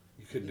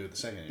 you couldn't do it the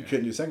second year. You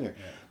couldn't do the second year.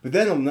 Yeah. But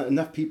then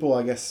enough people,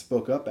 I guess,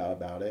 spoke up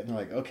about it, and they're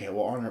like, okay,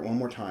 we'll honor it one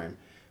more time.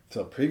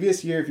 So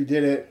previous year, if you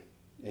did it,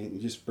 and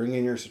you just bring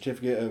in your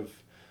certificate of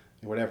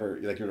whatever,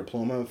 like your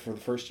diploma for the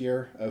first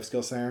year of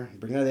Skills Center, you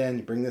bring that in,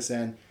 you bring this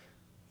in,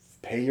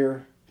 pay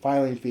your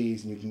filing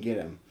fees, and you can get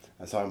them.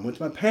 And so I went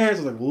to my parents,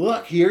 I was like,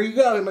 look, here you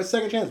go, my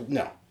second chance.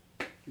 No,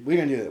 we're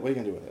going to do that. What are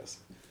you going to do with this?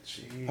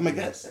 Jeez. I'm like,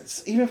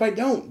 that's, even if I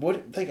don't,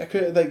 what, like, I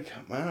could, like,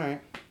 all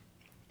right.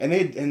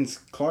 And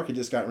Clark had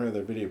just gotten rid of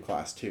their video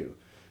class, too.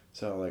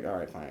 So, like, all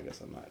right, fine, I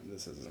guess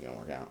this isn't going to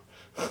work out.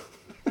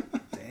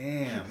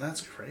 Damn,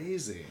 that's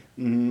crazy.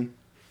 Mm-hmm.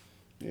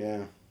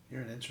 Yeah.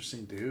 You're an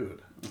interesting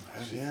dude.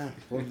 Yeah.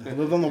 I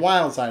lived on the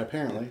wild side,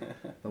 apparently.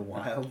 The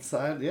wild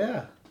side?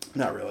 Yeah.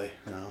 Not really,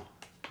 no.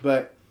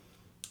 But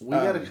we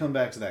got to come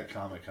back to that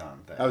Comic-Con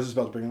thing. I was just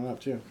about to bring it up,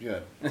 too.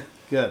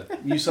 Good.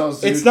 You saw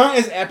Zoot. It's not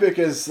as epic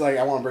as, like,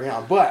 I want to bring it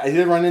up, but I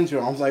did run into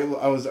it.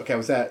 I was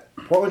at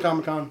Portland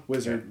Comic-Con,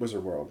 Wizard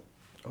World.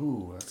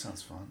 Ooh, that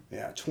sounds fun.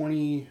 Yeah,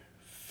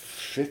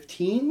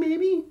 2015,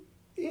 maybe?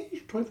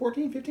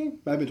 2014, 15?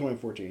 Might have been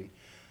 2014.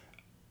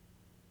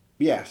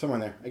 Yeah, somewhere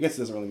in there. I guess it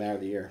doesn't really matter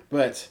the year.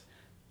 But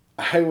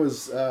I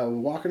was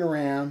walking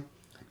around,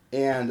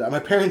 and my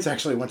parents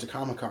actually went to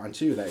Comic-Con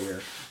too that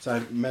year. So I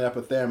met up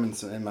with them, and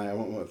I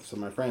went with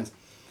some of my friends.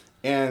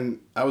 And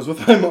I was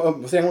with my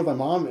mom, staying with my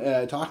mom,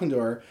 talking to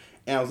her,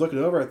 and I was looking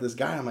over at this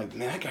guy. I'm like,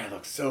 man, that guy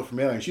looks so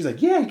familiar. And she's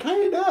like, yeah, he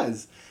kind of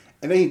does.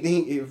 And then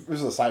it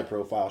was a side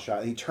profile shot.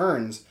 And he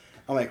turns.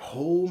 I'm like,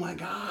 oh my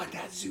God,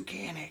 that's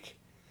Zucanic.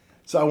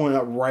 So I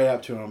went right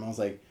up to him. I was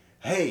like,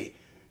 hey,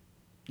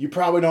 you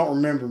probably don't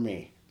remember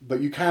me, but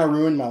you kind of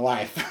ruined my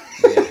life.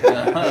 He's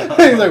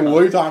like,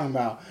 what are you talking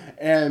about?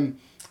 And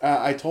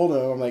I told him,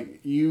 I'm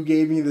like, you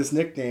gave me this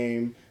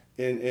nickname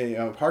in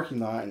a parking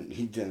lot, and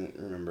he didn't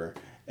remember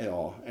at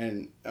all.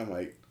 And I'm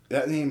like,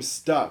 that name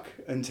stuck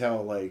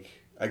until like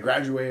I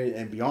graduated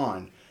and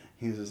beyond.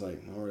 He was just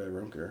like, no, whatever,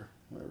 I don't care.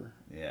 Whatever.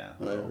 Yeah.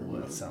 Whatever.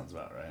 That sounds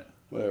about right.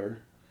 Whatever.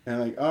 And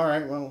I'm like, all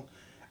right, well,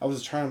 I was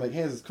just trying to like,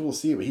 hey, this is cool to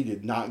see you, but he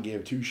did not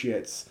give two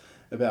shits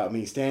about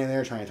me standing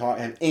there trying to talk,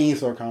 have any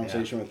sort of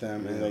conversation with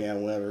them, and like, yeah,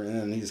 whatever. And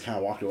then he just kind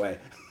of walked away.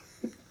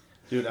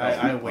 Dude,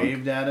 I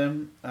waved at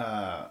him.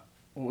 What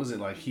was it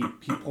like? He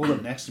pulled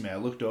up next to me. I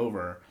looked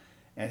over,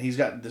 and he's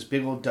got this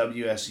big old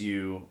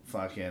WSU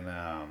fucking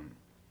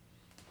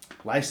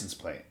license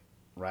plate.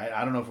 Right?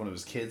 I don't know if one of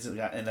his kids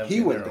ended up.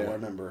 He went there, I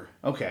remember.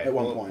 Okay. At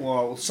one point.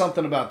 Well,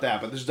 something about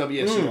that, but there's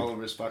WSU all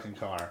over his fucking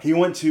car. He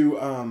went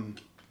to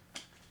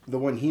the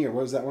one here.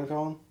 What was that one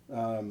called?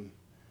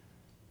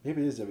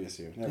 Maybe it is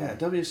WSU. Never mind.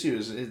 WSU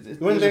is it's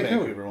the one in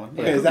Vancouver one.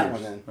 Okay, is that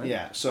one then? Right?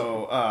 Yeah.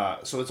 So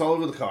it's all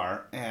over the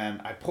car,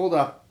 and I pulled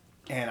up,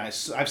 and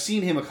I've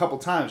seen him a couple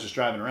times just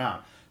driving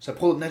around. So I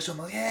pulled up next to him,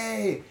 I'm like,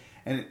 hey,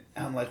 and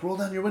I'm like, roll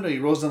down your window. He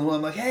rolls down the window.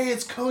 I'm like, hey,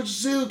 it's Coach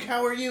Zook.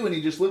 How are you? And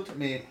he just looked at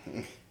me.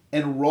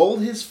 And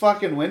rolled his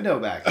fucking window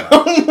back up.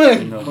 Oh my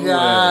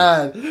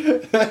God.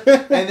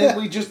 And then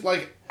we just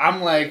like,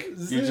 I'm like...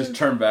 You just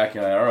turn back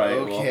and like, all right,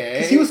 okay.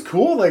 Because he was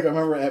cool, like, I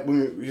remember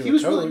when he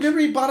was really...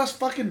 Remember he bought us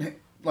fucking,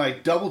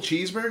 like, double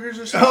cheeseburgers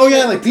or something? Oh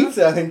yeah, like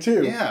pizza, I think,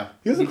 too. Yeah.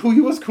 He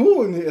was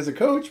cool as a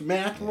coach.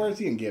 Man, afterwards,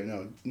 he didn't give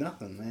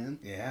nothing, man.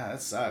 Yeah,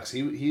 that sucks.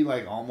 He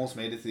like, almost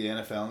made it to the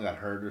NFL and got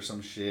hurt or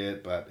some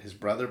shit, but his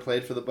brother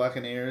played for the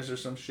Buccaneers or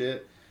some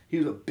shit. He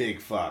was a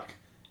big fuck.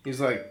 He's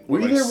like,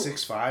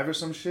 6'5" or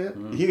some shit?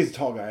 Mm-hmm. He was a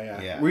tall guy,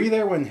 yeah. Were you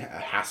there when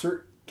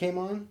Hassert came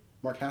on?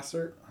 Mark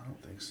Hassert? I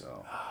don't think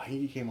so.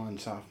 He came on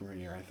sophomore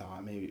year, I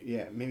thought. Maybe.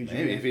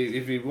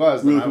 If he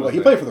was, really then cool. He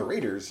played for the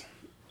Raiders.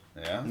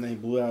 Yeah. And then he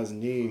blew out his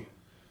knee.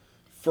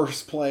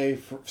 First play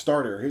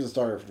starter. He was a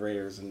starter for the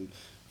Raiders. And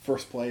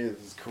first play of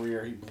his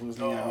career, he blew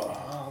me out.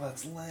 Oh,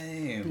 that's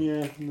lame.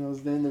 Yeah, and that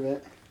was the end of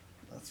it.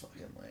 That's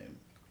fucking lame.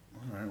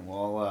 All right,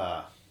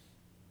 well,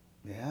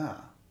 yeah.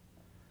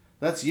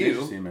 That's you.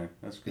 Interesting, man.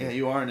 That's good. Yeah,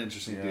 you are an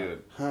interesting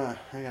dude. Huh,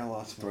 I got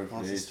lots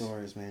of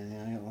stories, man.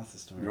 Yeah, I got lots of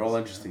stories. You're all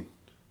interesting.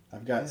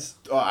 I've got...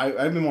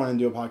 I've been wanting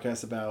to do a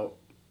podcast about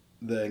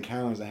the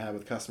encounters I had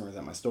with customers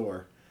at my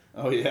store.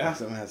 Oh, yeah?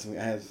 So I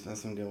had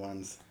some good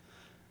ones.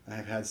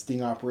 I've had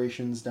sting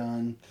operations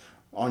done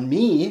on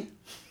me.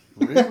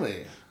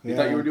 Really? You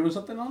thought you were doing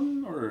something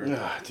on, or?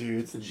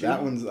 Dude,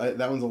 that one's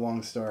a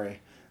long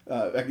story.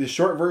 The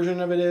short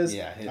version of it is,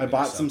 I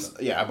bought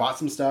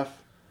some stuff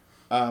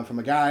from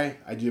a guy.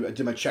 I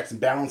did my checks and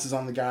balances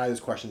on the guy. There's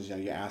questions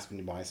you ask when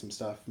you buy some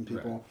stuff from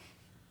people. Right.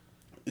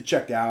 It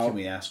checked out. Can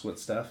we ask what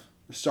stuff?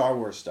 Star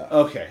Wars stuff.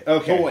 Okay.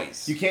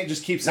 Toys. You can't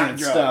just keep saying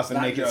stuff and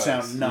make it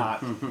sound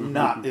not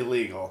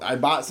illegal. I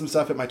bought some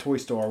stuff at my toy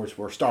store, which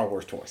were Star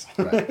Wars toys.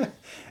 Right.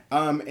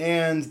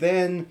 And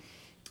then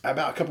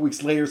about a couple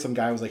weeks later, some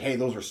guy was like, "Hey,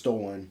 those were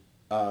stolen.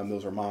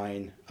 Those are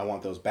mine. I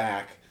want those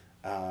back."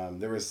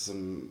 There was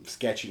some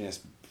sketchiness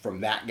from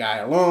that guy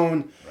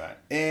alone. Right.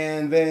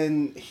 And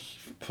then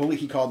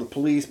he called the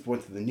police,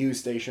 went to the news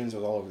stations. It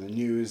was all over the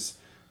news.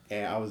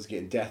 And I was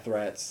getting death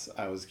threats.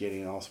 I was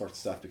getting all sorts of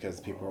stuff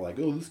because people were like,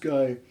 "Oh, this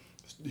guy,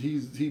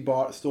 he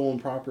bought stolen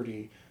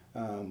property,"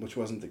 which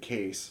wasn't the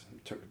case.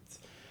 Okay,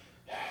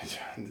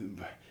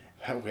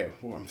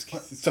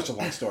 it's such a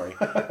long story.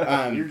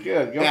 You're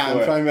good. Go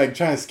for I'm it.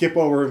 trying to skip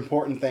over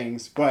important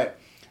things, but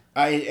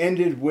I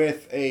ended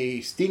with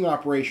a sting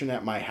operation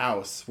at my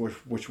house,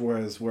 which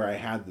was where I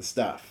had the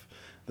stuff,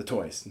 the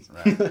toys.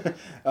 Right.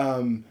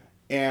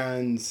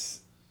 And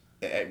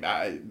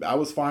I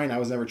was fine. I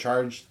was never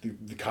charged.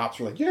 The cops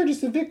were like, "You're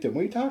just a victim.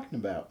 What are you talking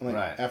about?" Like,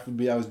 right. After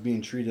I was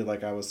being treated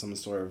like I was some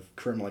sort of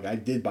criminal, like I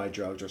did buy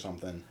drugs or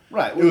something.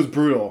 Right. It was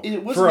brutal.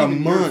 It wasn't for a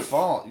even month. your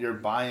fault. You're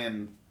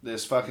buying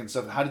this fucking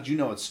stuff. How did you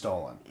know it's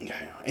stolen?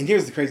 And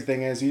here's the crazy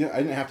thing is, I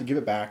didn't have to give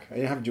it back. I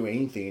didn't have to do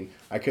anything.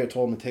 I could have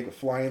told them to take a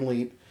flying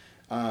leap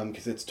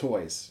because it's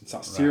toys. It's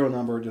not serial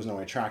number. There's no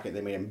way to track it.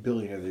 They made a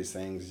billion of these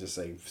things. Just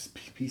say,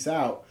 peace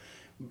out.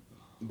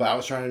 But I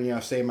was trying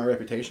to save my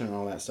reputation and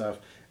all that stuff.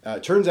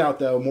 Turns out,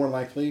 though, more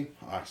likely,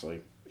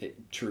 actually,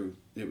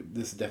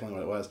 this is definitely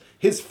what it was.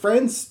 His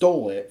friend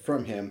stole it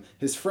from him.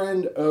 His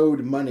friend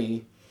owed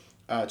money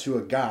to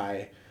a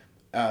guy.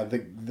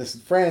 This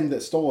friend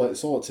that stole it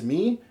to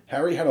me.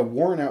 Harry had a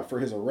warrant out for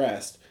his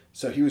arrest,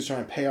 so he was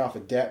trying to pay off a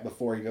debt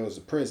before he goes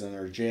to prison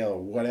or jail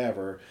or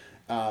whatever.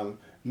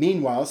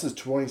 Meanwhile, this is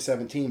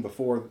 2015,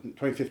 before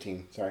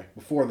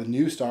the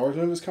new Star Wars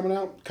movie was coming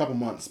out, a couple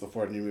months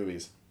before the new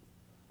movies.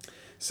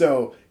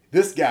 So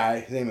this guy,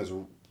 his name is,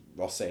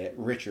 I'll say it,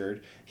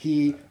 Richard.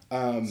 He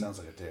sounds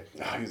like a dick.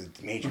 He was a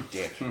major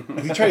dick.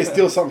 He tried to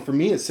steal something from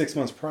me 6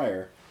 months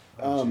prior.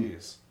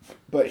 Jeez.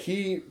 But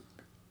he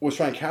was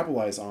trying to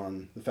capitalize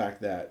on the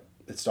fact that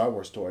it's Star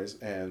Wars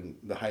toys and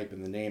the hype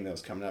and the name that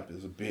was coming up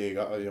is a big,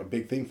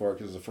 big thing for it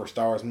because it was the first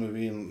Star Wars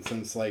movie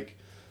since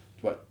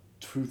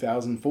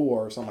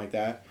 2004 or something like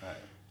that.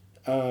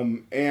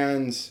 Right.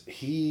 And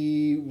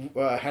he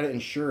had it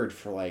insured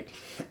for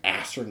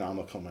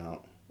astronomical amount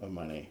of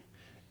money.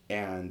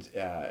 And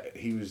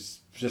he was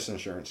just an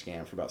insurance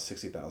scam for about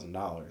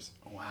 $60,000.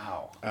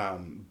 Wow.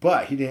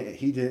 But he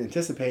didn't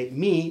anticipate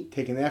me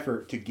taking the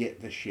effort to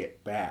get the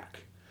shit back.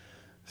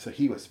 So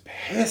he was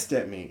pissed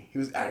at me.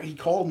 He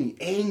called me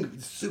angry,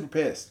 super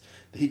pissed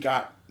that he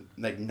got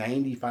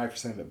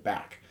 95% of it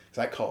back.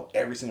 So I called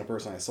every single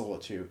person I sold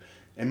it to,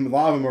 and a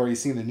lot of them already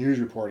seen the news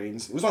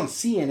reportings. It was on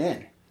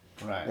CNN.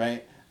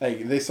 Right.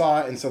 They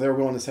saw it, and so they were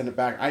willing to send it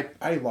back.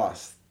 I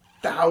lost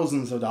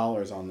thousands of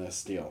dollars on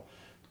this deal.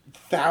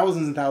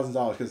 Thousands and thousands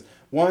of dollars because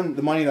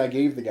the money that I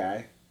gave the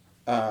guy,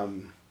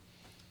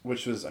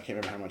 which was, I can't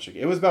remember how much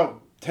it was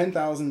about $10,000,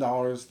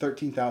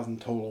 $13,000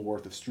 total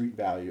worth of street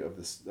value of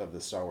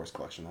the Star Wars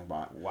collection I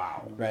bought.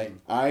 Wow. Right.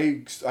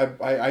 I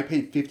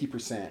paid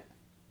 50%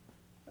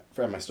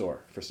 at my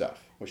store for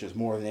stuff, which is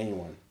more than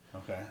anyone.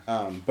 Okay.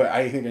 But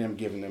I think I ended up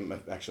giving them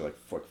actually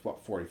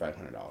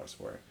 $4,500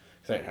 for it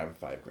because I didn't have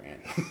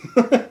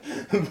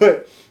 $5,000.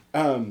 But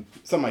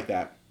something like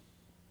that.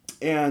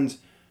 And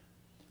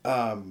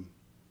I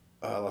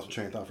lost my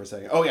train of thought for a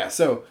second. Oh yeah,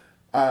 so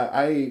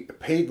I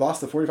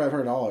lost the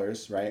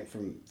 $4,500 right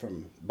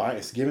from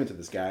buying, giving it to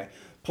this guy.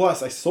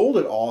 Plus I sold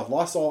it all,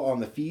 lost all on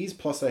the fees.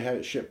 Plus I had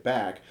it shipped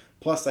back.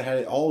 Plus I had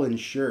it all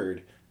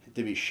insured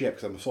to be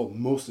shipped because I sold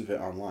most of it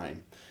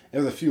online.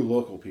 There was a few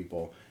local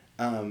people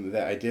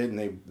that I did,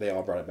 and they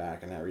all brought it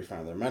back, and I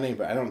refunded their money,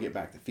 but I don't get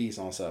back the fees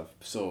and all that stuff.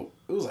 So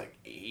it was like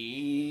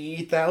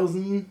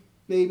 $8,000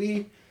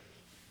 maybe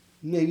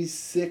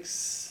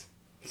 $6,000,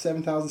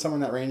 $7,000, somewhere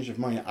in that range of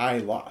money I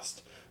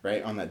lost,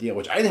 right, on that deal,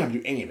 which I didn't have to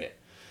do any of it.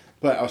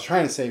 But I was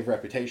trying to save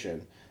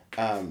reputation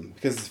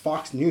because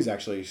Fox News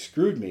actually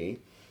screwed me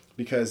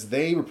because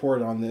they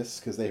reported on this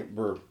because they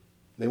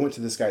went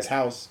to this guy's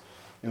house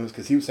And it was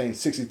because he was saying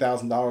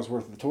 $60,000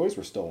 worth of the toys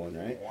were stolen,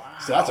 right? Wow.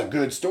 So that's a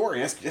good story.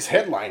 That's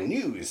headline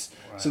news.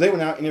 Right. So they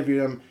went out,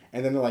 interviewed him,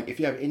 and then they're like, if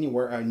you have any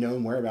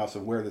known whereabouts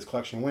of where this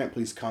collection went,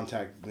 please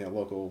contact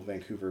local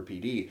Vancouver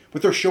PD.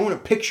 But they're showing a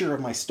picture of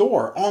my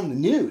store on the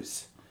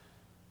news.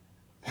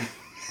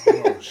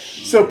 Oh,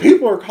 so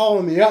people are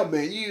calling me up,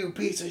 man, you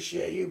piece of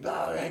shit, you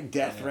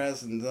death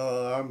threats, and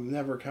I'm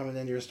never coming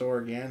into your store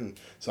again. And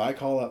so I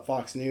call up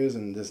Fox News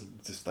and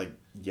just like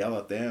yell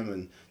at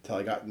them until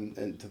I got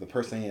into the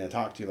person I need to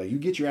talk to. Like, you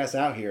get your ass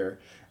out here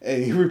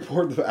and you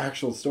report the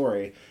actual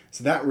story.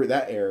 So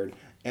that aired,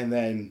 and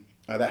then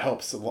that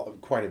helps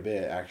quite a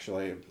bit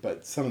actually.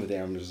 But some of the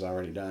damage is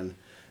already done.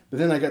 But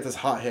then I got this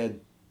hothead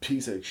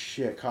piece of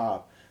shit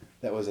cop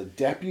that was a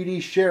deputy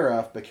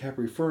sheriff, but kept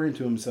referring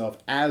to himself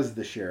as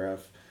the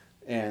sheriff,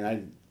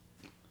 and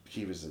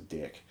he was a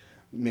dick,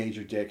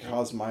 major dick,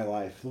 caused my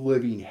life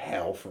living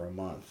hell for a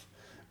month,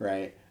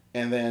 right?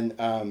 And then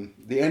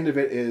the end of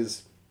it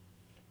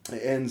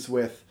ends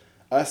with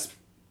us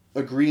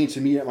agreeing to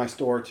meet at my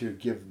store to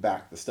give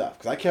back the stuff,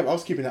 because I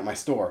was keeping it at my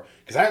store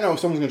because I didn't know if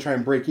someone was gonna try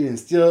and break in and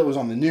steal it. It was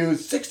on the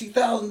news,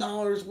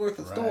 $60,000 worth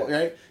of store,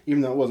 right?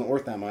 Even though it wasn't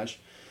worth that much.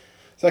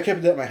 So I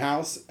kept it at my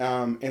house,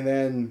 and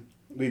then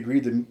we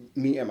agreed to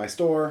meet at my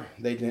store.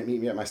 They didn't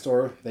meet me at my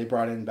store. They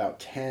brought in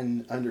about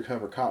 10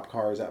 undercover cop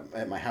cars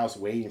at my house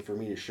waiting for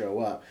me to show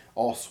up.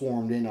 All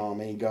swarmed in on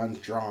me, guns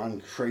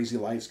drawn, crazy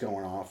lights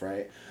going off,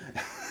 right?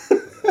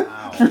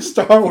 Wow. For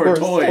Star Wars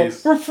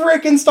toys. For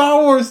freaking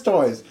Star Wars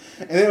toys.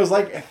 And it was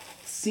like a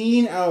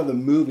scene out of the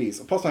movies.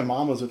 Plus my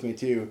mom was with me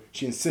too.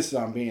 She insisted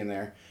on being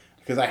there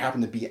because I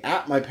happened to be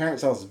at my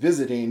parents' house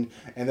visiting,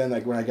 and then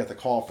like when I got the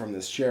call from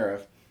this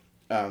sheriff,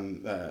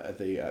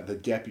 the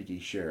deputy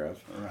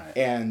sheriff, right.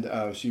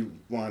 And she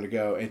wanted to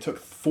go, and it took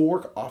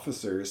 4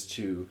 officers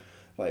to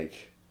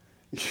like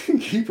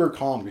keep her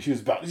calm because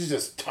she's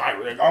just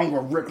tired. Like, I'm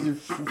gonna rip your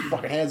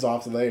fucking heads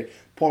off. So they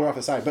pulled her off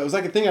the side. But it was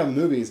like a thing out of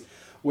the movies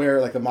where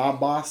like the mob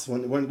boss,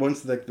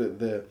 once like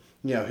the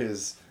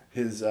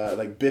his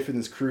like Biff and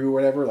his crew or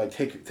whatever, like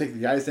take the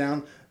guys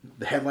down,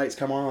 the headlights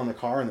come on the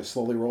car and it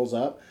slowly rolls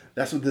up.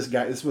 This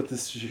is what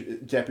this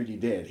deputy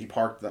did. He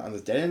parked on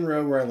this dead-end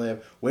road where I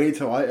live, waited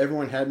till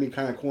everyone had me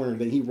kind of cornered,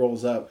 then he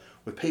rolls up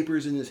with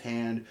papers in his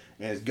hand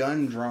and his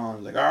gun drawn.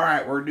 He's like, all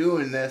right, we're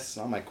doing this.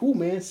 So I'm like, cool,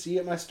 man, see you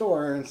at my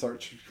store. And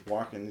start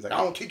walking. He's like,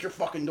 I won't kick your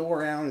fucking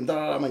door down. And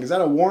I'm like, is that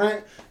a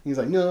warrant? And he's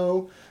like,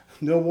 no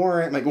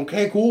warrant. I'm like,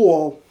 okay,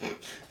 cool.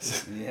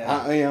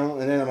 Yeah.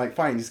 And then I'm like,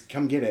 fine, just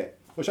come get it.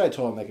 Which I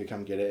told them they could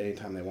come get it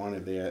anytime they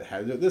wanted. They had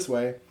to do it this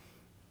way.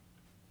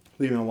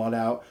 Leaving a lot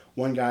out.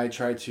 One guy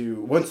tried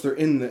to, once they're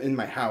in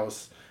my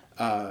house,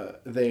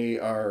 they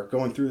are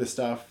going through the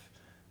stuff,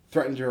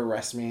 threatened to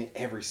arrest me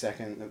every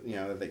second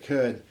that they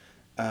could,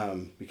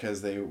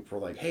 because they were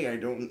like, hey, I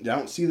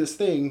don't see this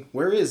thing.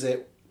 Where is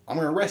it? I'm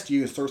gonna arrest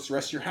you and search the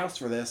rest of your house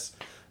for this.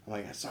 I'm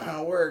like, that's not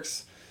how it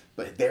works.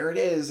 But there it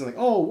is. I'm like,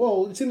 oh,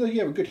 well, it seems like you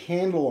have a good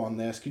handle on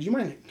this. Could you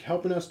mind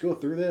helping us go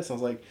through this? I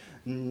was like,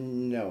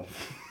 no.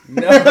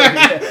 No.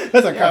 That's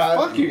like,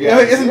 fuck you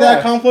guys. Isn't that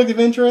a conflict of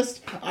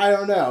interest? I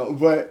don't know.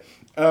 But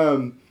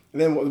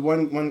then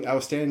when I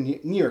was standing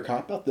near a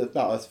cop,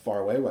 about as far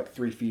away, like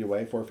 4 feet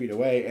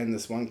away, and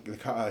this one,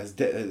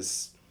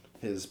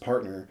 his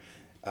partner,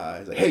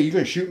 is like, hey, you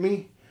gonna shoot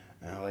me?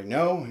 And I'm like,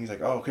 no. And he's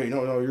like, oh, okay,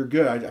 no, you're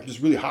good. I'm just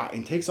really hot.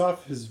 And he takes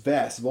off his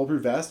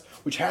bulletproof vest,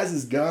 which has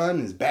his gun,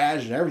 his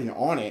badge, and everything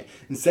on it,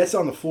 and sets it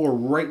on the floor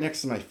right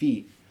next to my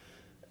feet.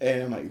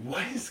 And I'm like,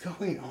 what is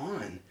going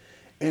on?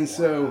 And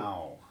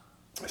so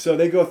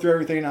they go through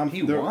everything, and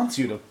he wants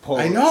you to pull.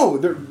 I know.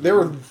 They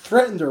were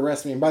threatened to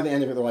arrest me, and by the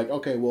end of it, they're like,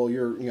 okay,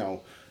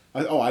 well,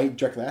 I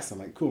directly asked them,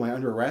 like, cool, am I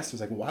under arrest? I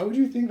was like, why would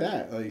you think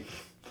that? Like,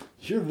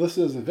 you're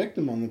listed as a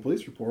victim on the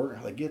police report.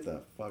 I'm like, get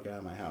the fuck out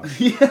of my house.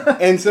 Yeah.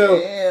 And so,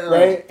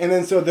 right? And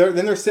then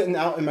they're sitting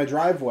out in my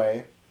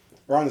driveway,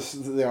 or on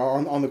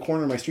the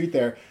corner of my street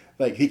there.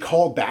 Like, he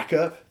called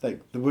backup,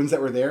 like, the ones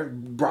that were there,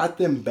 brought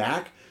them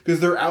back, because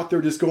they're out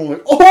there just going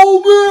like, oh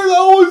man, I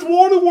always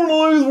wanted one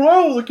of these when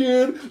I was a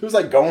kid. It was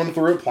like going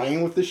through it,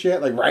 playing with the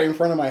shit, like right in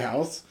front of my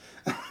house.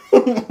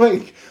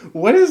 Like,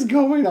 what is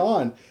going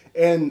on?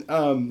 And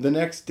the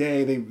next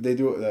day they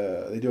do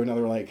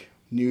another like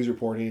news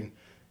reporting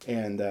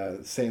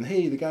and saying,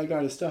 hey, the guy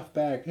got his stuff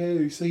back.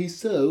 Hey, so he's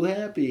so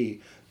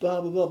happy.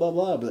 Blah blah blah blah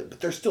blah. But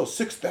there's still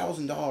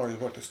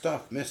 $6,000 worth of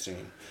stuff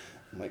missing.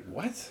 I'm like,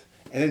 what?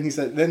 And then he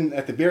said, then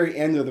at the very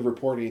end of the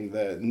reporting,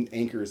 the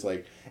anchor is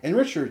like, and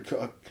Richard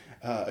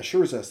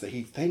assures us that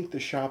he thanked the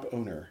shop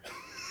owner.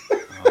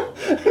 Oh,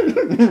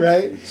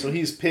 right? So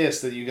he's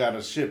pissed that you got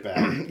his shit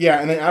back.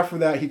 Yeah, and then after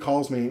that, he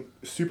calls me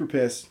super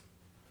pissed,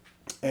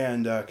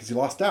 and because he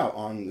lost out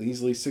on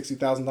easily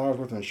 $60,000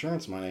 worth of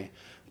insurance money,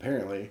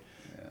 apparently.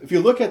 Yeah. If you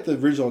look at the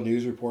original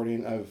news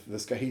reporting of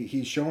this guy,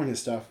 he's showing his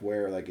stuff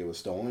where like it was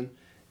stolen,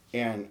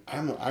 and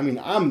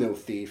I'm no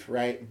thief,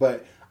 right?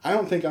 But I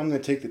don't think I'm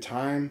going to take the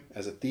time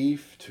as a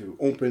thief to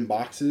open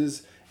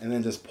boxes and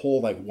then just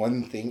pull like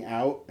one thing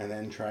out and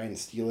then try and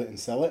steal it and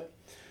sell it,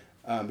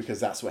 because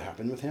that's what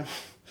happened with him.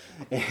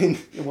 And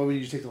why would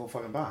you take the whole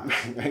fucking box?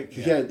 Right?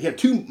 Yeah. He had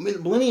 2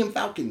 Millennium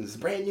Falcons,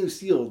 brand new,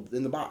 sealed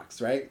in the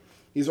box, right?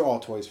 These are all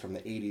toys from the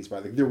 80s,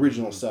 by the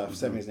original stuff,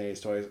 70s and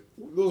 80s toys.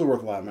 Those are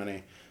worth a lot of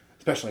money,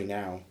 especially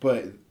now.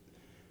 But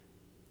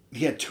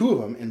he had 2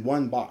 of them in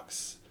one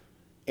box.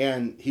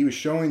 And he was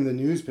showing the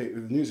news,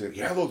 like,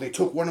 yeah, look, they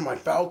took one of my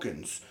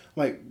Falcons.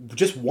 I'm like,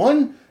 just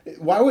one?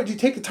 Why would you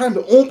take the time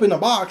to open a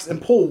box and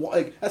pull?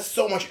 Like, that's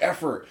so much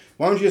effort.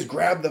 Why don't you just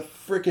grab the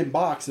freaking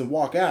box and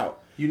walk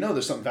out? You know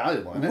there's something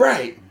valuable in it.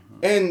 Right.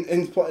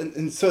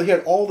 And so he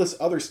had all this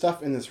other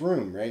stuff in this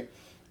room, right?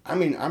 I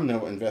mean, I'm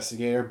no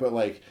investigator, but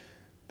like,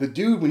 the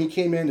dude, when he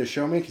came in to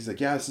show me, he's like,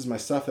 yeah, this is my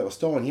stuff that was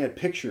stolen. He had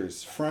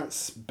pictures,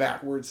 fronts,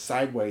 backwards,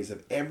 sideways,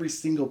 of every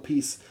single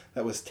piece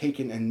that was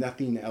taken and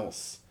nothing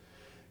else.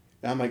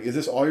 And I'm like, is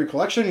this all your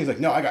collection? He's like,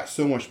 no, I got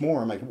so much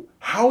more. I'm like,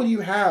 how do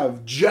you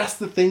have just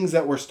the things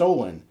that were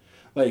stolen?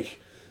 Like,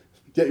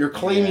 that you're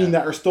claiming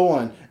that are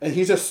stolen. And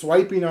he's just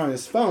swiping on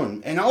his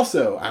phone. And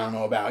also, I don't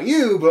know about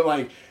you, but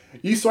like,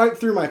 you swipe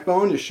through my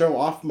phone to show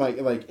off my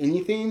like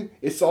anything,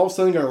 it's all of a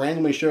sudden going to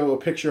randomly show a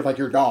picture of like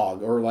your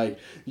dog or like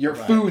your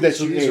food that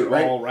you ate,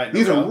 right?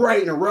 These are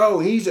right in a row.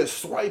 He's just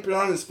swiping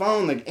on his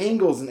phone, like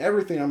angles and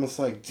everything. I'm just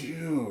like,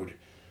 dude,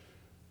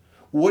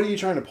 what are you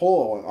trying to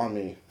pull on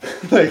me?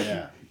 Like,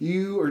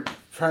 you are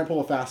trying to pull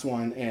a fast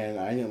one, and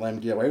I didn't let him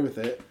get away with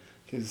it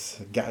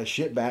because I got his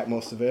shit back,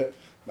 most of it.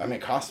 I mean,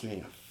 it cost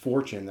me a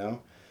fortune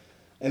though.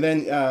 And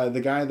then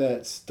the guy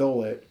that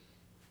stole it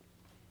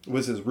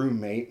was his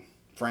roommate.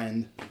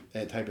 Friend,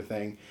 that type of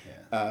thing.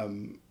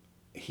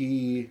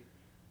 He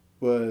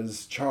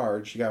was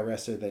charged. He got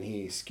arrested. Then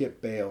he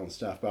skipped bail and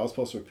stuff. But I was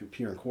supposed to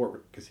appear in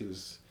court because he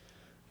was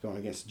going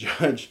against the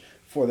judge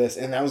for this,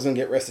 and I was going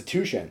to get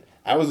restitution.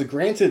 I was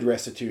granted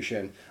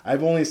restitution.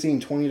 I've only seen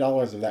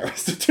 $20 of that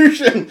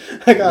restitution.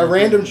 I got a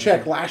random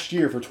check last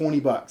year for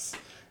 $20.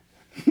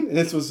 And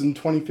this was in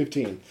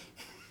 2015.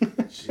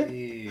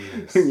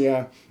 Jeez.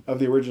 Yeah, of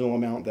the original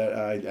amount that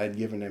I'd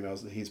given him.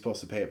 He's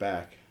supposed to pay it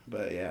back.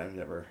 But yeah, I've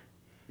never.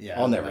 Yeah,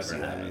 I'll never see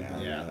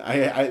that.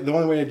 I the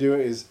only way to do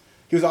it is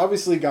he was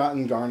obviously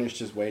gotten garnished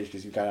his wage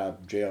because he got out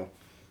of jail,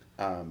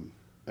 and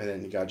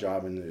then he got a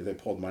job and they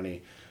pulled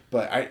money.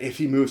 But if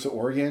he moves to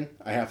Oregon,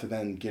 I have to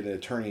then get an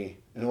attorney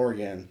in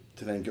Oregon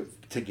to then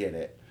to get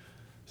it.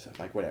 So I'm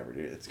like, whatever,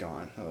 dude, it's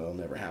gone. It'll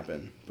never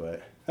happen.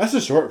 But that's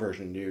the short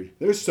version, dude.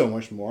 There's so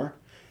much more.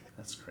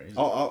 That's crazy.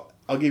 I'll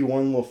give you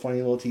one little funny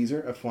little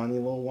teaser, a funny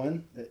little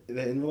one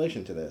in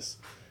relation to this.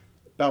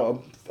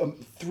 About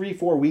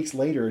 3-4 weeks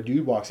later, a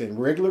dude walks in,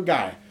 regular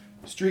guy,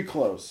 street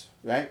clothes,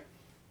 right?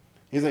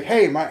 He's like,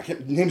 hey,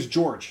 his name's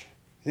George.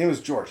 His name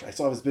was George. I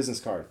still have his business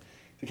card.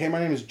 He's like, hey,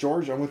 my name is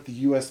George. I'm with the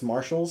U.S.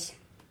 Marshals.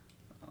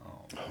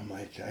 Oh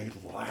my God,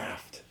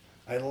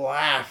 I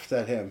laughed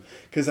at him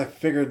because I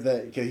figured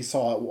that he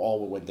saw all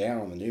what went down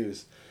on the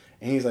news.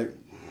 And he's like,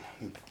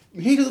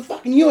 he's a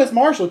fucking U.S.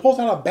 Marshal. He pulls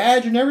out a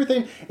badge and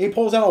everything. And he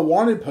pulls out a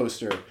wanted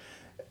poster.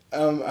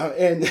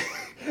 And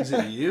is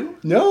it you?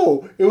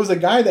 No, it was a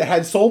guy that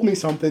had sold me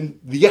something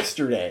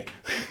yesterday.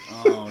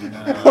 Oh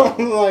no!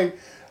 I'm like,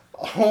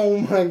 oh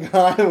my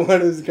God,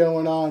 what is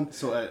going on?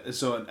 So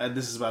this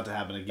is about to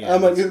happen again.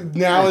 I'm like,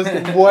 now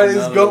is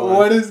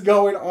what is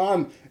going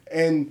on?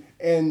 And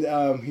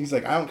he's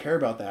like, I don't care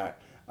about that.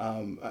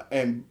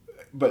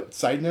 But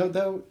side note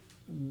though,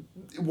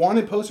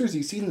 wanted posters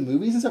you see in the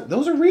movies and stuff,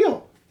 those are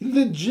real.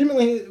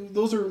 Legitimately,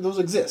 those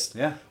exist.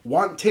 Yeah.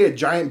 Wanted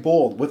giant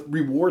bold with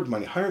reward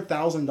money,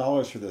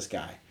 $100,000 for this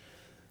guy.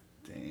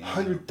 Damn.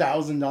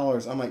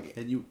 $100,000. I'm like,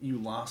 and you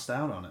lost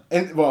out on it.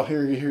 And well,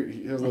 here's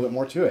a little bit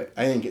more to it.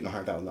 I didn't get no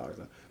 $100,000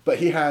 though, but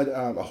he had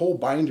a whole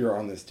binder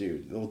on this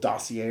dude, a little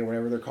dossier, or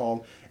whatever they're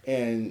called.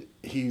 And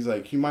he's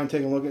like, you mind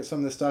taking a look at some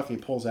of this stuff? And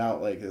he pulls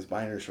out like this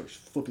binder, starts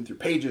flipping through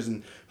pages,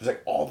 and there's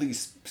like all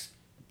these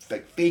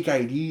like fake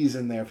IDs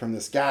in there from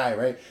this guy,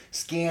 right?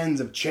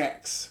 Scans of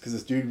checks, because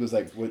this dude was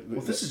like, well,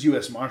 this is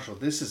U.S. Marshal.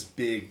 This is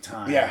big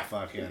time. Yeah,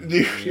 fucking.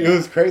 Dude, yeah. It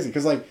was crazy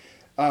because like,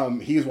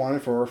 he was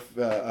wanted for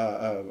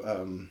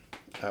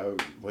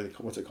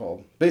what's it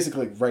called?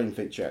 Basically, like, writing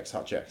fake checks,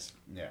 hot checks.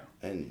 Yeah.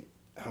 And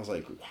I was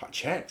like, hot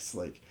checks,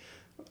 like,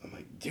 I'm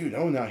like, dude,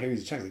 no one out here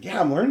uses checks. Like,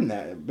 yeah, I'm learning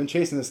that. I've been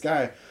chasing this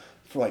guy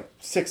for like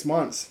 6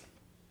 months.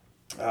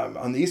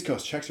 On the East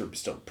Coast, checks are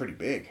still pretty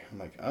big. I'm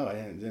like, oh, I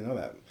didn't know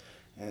that.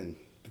 And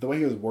the way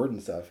he was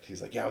wording stuff,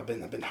 he's like, yeah, I've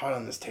been hot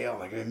on this tail.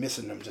 Like, I've been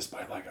missing him just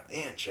by like an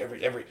inch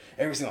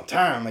every single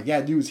time. I'm like,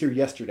 yeah, dude was here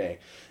yesterday.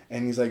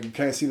 And he's like,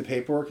 can I see the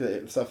paperwork,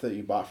 the stuff that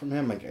you bought from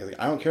him? Like,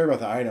 I don't care about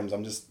the items.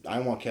 I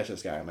want to catch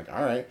this guy. I'm like,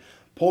 all right.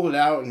 Pulled it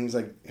out, and he's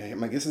like, hey, I'm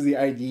like, this is the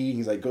ID.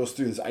 He's like, goes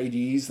through his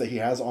IDs that he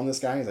has on this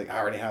guy. He's like, I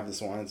already have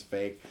this one. It's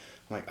fake.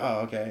 I'm like, oh,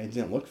 okay. It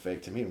didn't look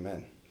fake to me,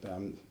 man.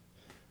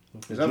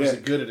 He's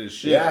obviously good at his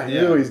shit. Yeah, he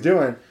knew what he's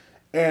doing.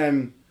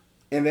 And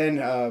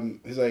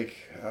then he's like,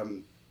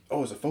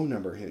 oh, it's a phone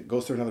number. He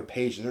goes through another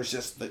page, and there's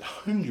just like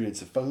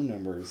hundreds of phone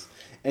numbers.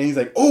 And he's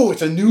like, oh,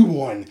 it's a new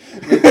one.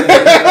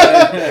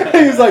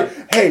 He's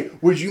like, hey,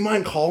 would you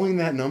mind calling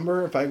that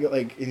number if I get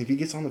like, and if he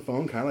gets on the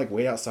phone, kind of like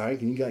wait outside,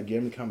 can you get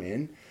him to come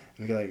in?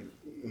 And be like,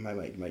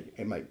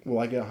 will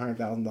I get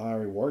 $100,000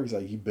 reward? He's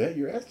like, you bet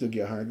your ass you'll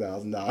get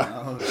 $100,000.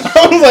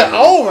 I was like,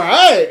 all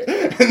right.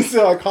 And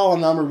so I call a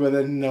number, but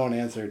then no one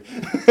answered.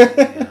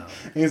 And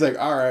he's like,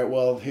 all right,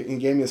 well, he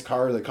gave me his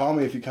card. Like, call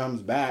me if he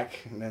comes back,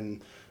 and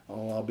then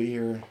I'll be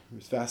here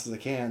as fast as I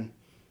can.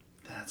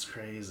 That's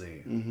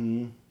crazy.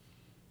 Mm-hmm.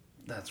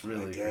 That's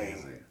really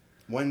crazy.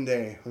 One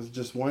day. It was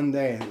just one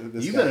day.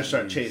 You better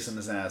start chasing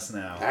his ass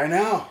now. I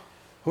know.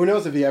 Who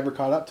knows if he ever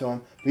caught up to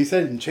him. But he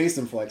said he chased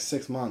him for like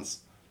 6 months.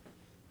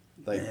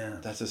 Like,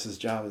 that's just his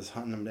job, is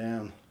hunting him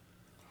down.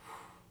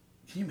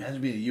 Can you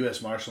imagine being a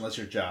U.S. Marshal? That's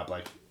your job.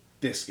 Like,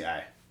 this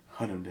guy.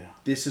 Hunt him down.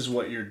 This is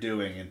what you're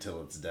doing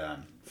until it's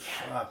done.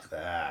 Fuck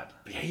that.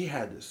 But he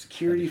had the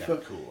security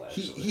cool,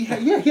 he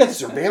had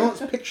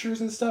surveillance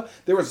pictures and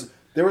stuff. There was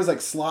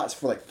like slots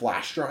for like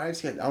flash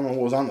drives. I don't know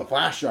what was on the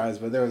flash drives,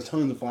 but there was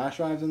tons of flash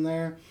drives in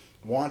there.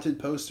 Wanted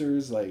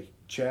posters, like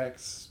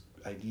checks,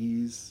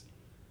 IDs,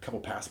 a couple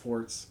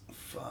passports.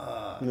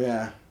 Fuck.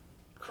 Yeah.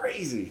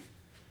 Crazy.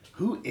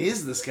 Who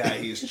is this guy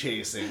he's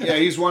chasing? Yeah,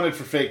 he's wanted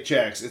for fake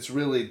checks. It's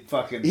really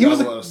fucking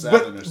 007 or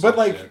something. But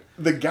like,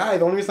 the guy,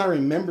 the only reason I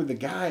remember the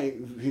guy,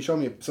 he showed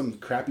me some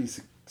crappy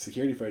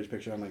security footage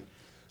picture. I'm like,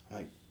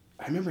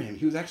 I remember him.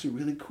 He was actually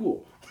really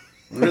cool.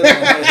 Really?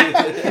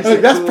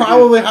 Like, that's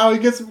probably how he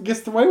gets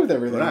away with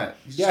everything. Right.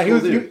 Yeah, he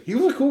was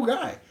a cool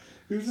guy.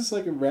 He was just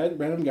like a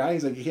random guy.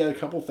 He's like, he had a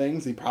couple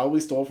things he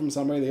probably stole from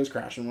somebody that he was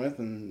crashing with,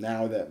 and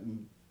now that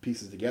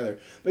pieces together.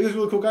 But he was a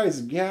really cool guy.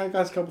 He's like, yeah, I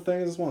got a couple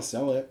things. I just want to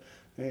sell it.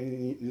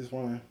 And you just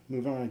want to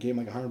move on. I gave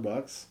him like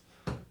 $100.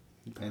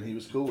 And he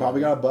was cool.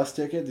 Probably got a bus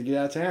ticket to get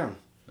out of town.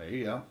 There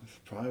you go. That's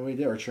probably what he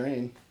did, or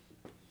train.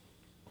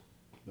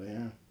 But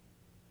yeah.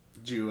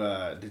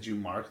 Did you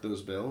mark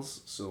those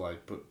bills? So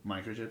like put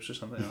microchips or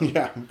something on?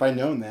 Yeah, if I'd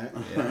known that.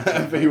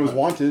 Yeah. If he was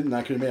wanted and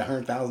I could have made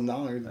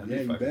 $100,000. That'd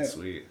be fucking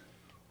sweet.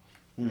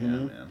 Mm-hmm. Yeah,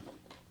 man.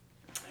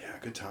 Yeah,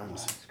 good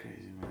times. That's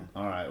crazy, man.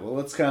 All right, well,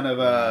 let's kind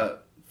of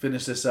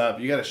finish this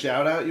up. You got a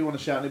shout out? You want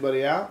to shout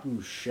anybody out?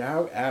 Ooh,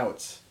 shout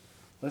out.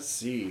 Let's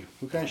see.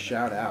 Who can I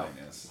shout out?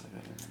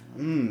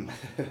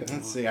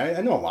 Let's see.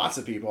 I know lots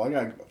of people. I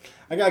got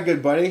a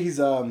good buddy. He's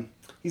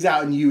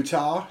out in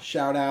Utah.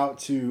 Shout out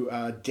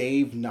to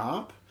Dave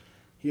Knopp.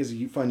 He has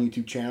a fun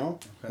YouTube channel.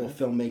 Okay.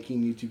 Little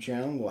filmmaking YouTube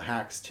channel. Little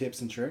hacks, tips,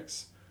 and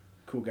tricks.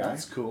 Cool guy.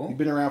 That's cool. He's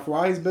been around for a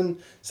while. He's been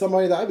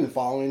somebody that I've been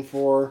following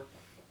for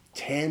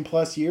 10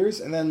 plus years.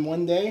 And then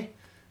one day,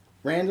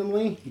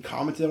 randomly, he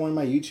commented on one of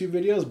my YouTube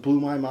videos, blew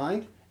my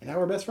mind, and now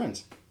we're best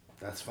friends.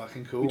 That's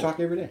fucking cool. We talk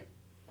every day.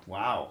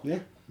 Wow. Yeah.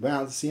 Went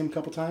out to see him a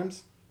couple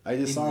times. I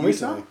just saw him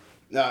recently.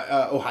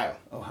 Ohio.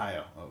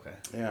 Ohio. Okay.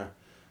 Yeah.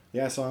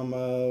 Yeah, I saw him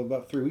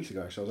about 3 weeks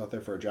ago. Actually, I was out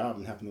there for a job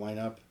and happened to line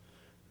up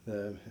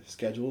the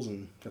schedules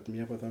and got to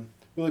meet up with him.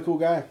 Really cool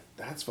guy.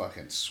 That's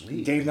fucking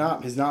sweet. Dave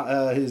Knopp. His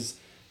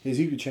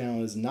YouTube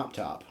channel is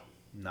Knopptop.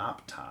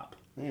 Knopptop.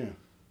 Yeah.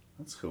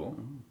 That's cool.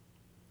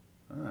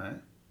 All right.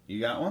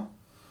 You got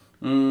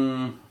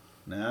one?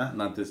 Nah?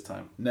 Not this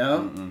time.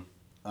 No? Mm-mm.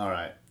 All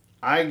right.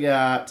 I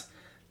got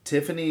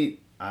Tiffany,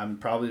 I'm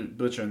probably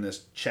butchering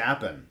this,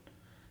 Chapin.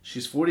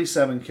 She's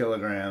 47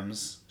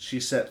 kilograms. She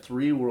set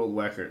 3 world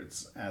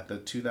records at the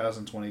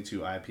 2022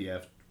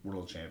 IPF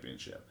World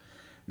Championship.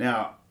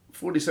 Now,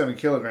 47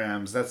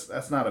 kilograms,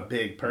 that's not a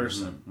big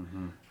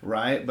person,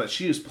 right? But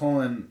she was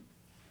pulling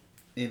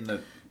in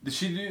the... Did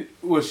she do...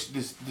 Was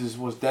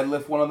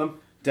deadlift one of them?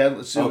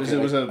 Deadlift. So okay, it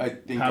was a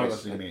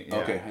powerlifting meet. Yeah.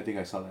 Okay, I think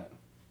I saw that.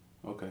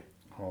 Okay.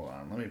 Hold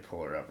on. Let me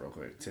pull her up real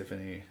quick.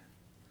 Tiffany...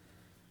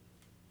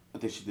 I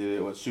think she did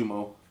it with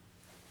sumo.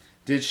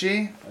 Did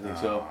she? I think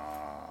so.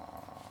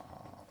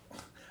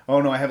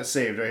 Oh, no, I have it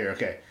saved right here.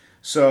 Okay.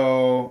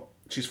 So,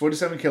 she's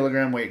 47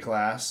 kilogram weight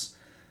class.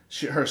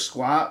 Her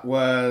squat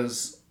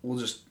was, we'll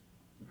just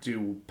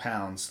do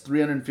pounds,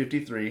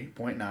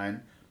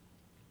 353.9.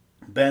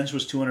 Bench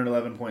was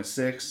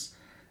 211.6.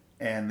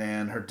 And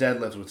then her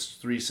deadlift was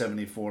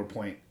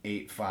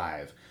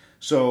 374.85.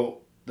 So,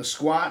 the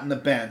squat and the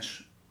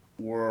bench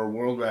were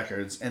world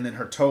records, and then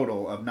her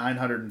total of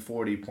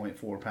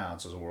 940.4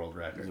 pounds was a world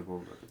record.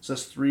 So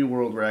that's 3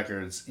 world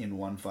records in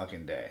one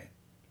fucking day.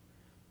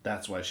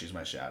 That's why she's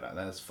my shout out.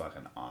 That's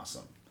fucking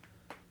awesome.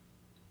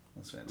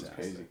 That's fantastic.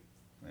 That's crazy.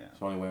 Yeah.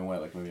 So only weighing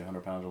what, like maybe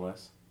 100 pounds or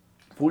less?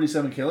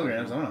 47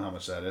 kilograms. I don't know how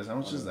much that is. How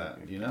much is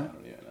that? Do you know?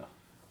 Yeah, no.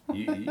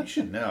 You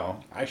should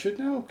know. I should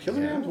know.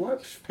 Kilograms? Yeah.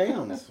 What?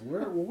 Pounds?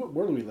 Where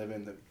do we live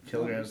in?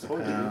 Kilograms to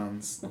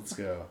pounds. Let's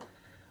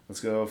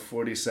go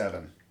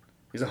 47.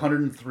 He's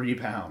 103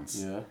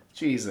 pounds. Yeah.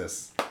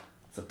 Jesus.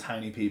 It's a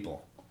tiny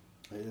people.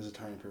 It is a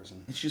tiny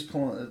person. And she's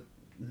pulling a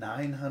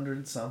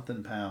 900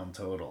 something pound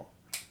total.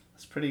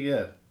 That's pretty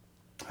good.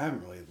 I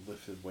haven't really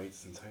lifted weights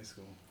since high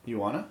school. You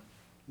wanna?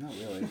 Not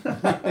really.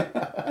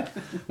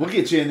 We'll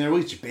get you in there.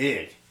 We'll get you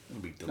big.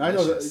 It'll be delicious. I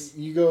know that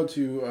you go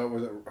to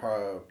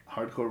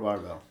Hardcore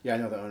Barbell. Yeah, I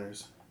know the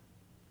owners.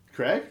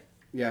 Craig?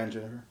 Yeah, and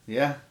Jennifer.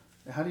 Yeah.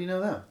 How do you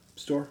know them?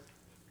 Store.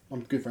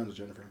 I'm good friends with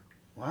Jennifer.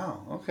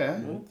 Wow. Okay.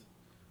 What?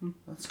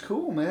 That's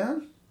cool,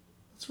 man.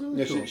 That's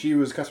really cool. She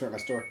was a customer at my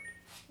store.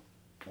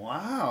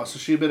 Wow. So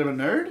she a bit of a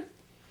nerd?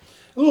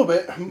 A little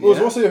bit. It was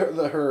mostly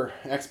her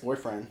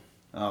ex-boyfriend.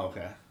 Oh,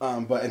 okay.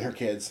 But and her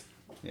kids.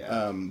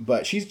 Yeah.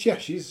 But she's a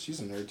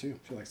nerd too.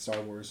 She likes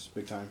Star Wars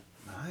big time.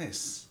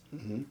 Nice.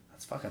 Mm-hmm.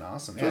 That's fucking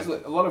awesome. So Yeah.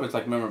 a lot of it's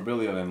like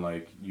memorabilia, and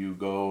like you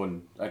go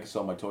and I can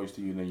sell my toys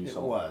to you, and then you It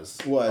sell. was.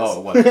 Oh,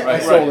 it was. Right, I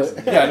sold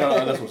it. Yeah, no,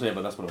 that's what I'm saying,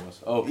 but that's what it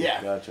was. Oh, okay,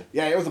 Yeah. gotcha.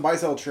 Yeah, it was a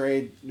buy-sell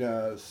trade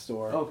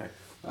store. Okay.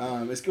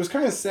 It was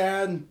kind of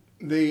sad.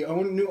 The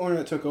new owner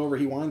that took over,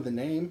 he wanted the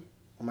name.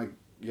 I'm like,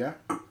 yeah.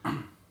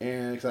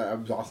 And cause I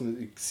was awesome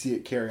to see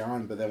it carry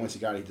on, but then once he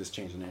got it, he just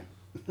changed the name.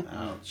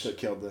 Ouch. So it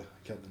killed the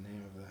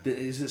name of the...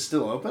 Is it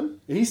still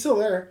open? And he's still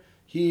there.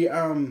 He's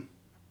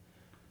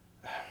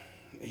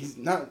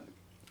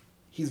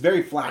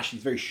very flashy.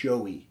 He's very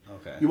showy.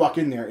 Okay. You walk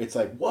in there, it's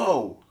like,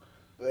 whoa.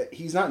 But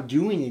he's not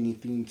doing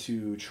anything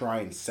to try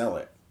and sell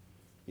it.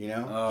 You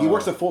know? Oh. He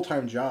works a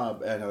full-time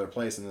job at another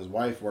place, and his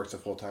wife works a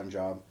full-time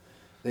job.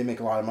 They make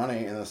a lot of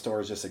money, and the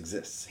store just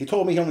exists. He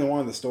told me he only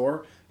wanted the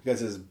store because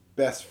his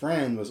best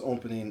friend was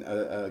opening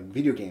a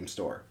video game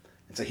store.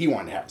 And so he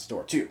wanted to have a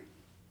store, too.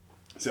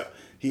 So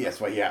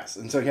that's what he has.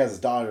 And so he has his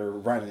daughter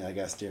running, I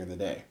guess, during the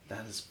day.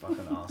 That is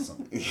fucking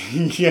awesome.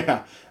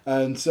 Yeah.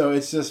 And so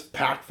it's just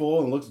packed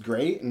full and looks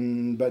great,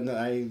 but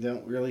I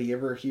don't really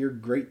ever hear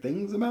great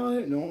things about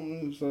it.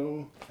 No,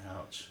 so...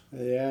 Ouch.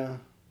 Yeah.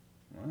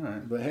 All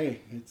right. But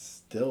hey, it's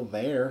still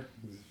there.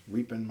 It's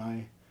reaping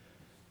my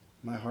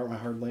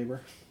hard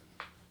labor.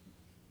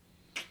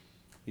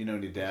 You know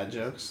any dad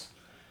jokes?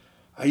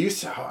 I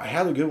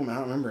had a good one. I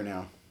don't remember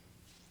now.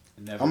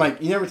 Never. I'm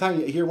like, every time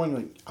you hear one,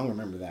 like, I'll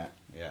remember that.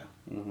 Yeah.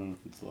 Mm-hmm.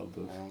 It's love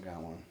those. I don't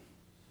got one.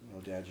 No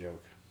dad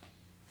joke.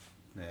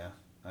 Yeah.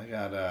 I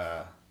got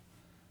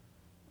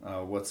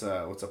what's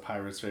a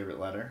pirate's favorite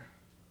letter?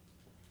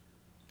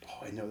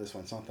 Oh, I know this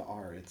one. It's not the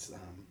R. It's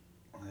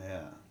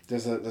Yeah.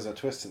 There's a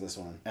twist to this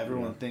one.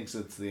 Everyone thinks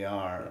it's the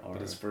R,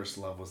 but his first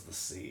love was the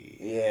C.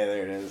 Yeah,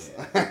 there it is.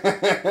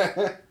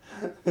 Yeah.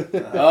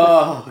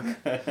 Oh,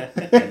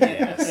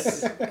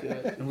 Yes.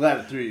 Good. I'm glad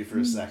it threw you for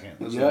a second.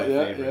 Those yeah, are my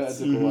yeah.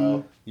 favorites. It took a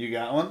while. You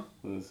got one?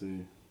 Let's see.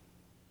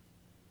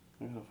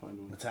 I gotta find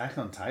one. Attack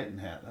on Titan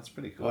hat. That's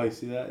pretty cool. Oh, you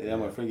see that? Yeah,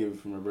 my friend gave it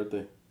for my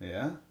birthday.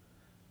 Yeah?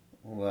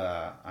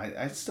 Well,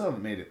 I still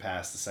haven't made it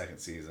past the second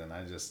season.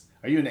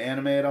 Are you into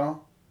anime at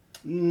all?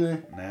 Nah,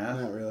 Nah?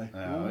 not really.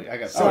 No, I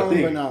got Some,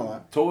 thing. but not a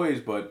lot.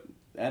 Toys, but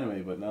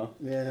anime, but no.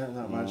 Yeah,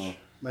 not much. No.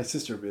 My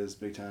sister is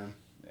big time.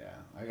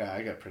 Yeah,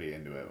 I got pretty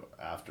into it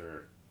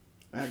after.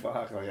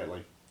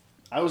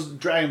 I was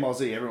Dragon Ball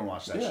Z. Everyone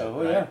watched that Yeah, shit,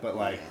 oh, right? yeah. But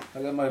like,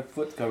 I got my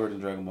foot covered in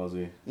Dragon Ball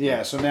Z.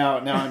 yeah. So now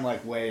I'm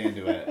like way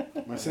into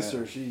it. My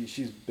sister,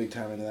 she's big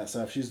time into that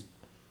stuff. She's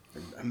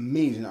an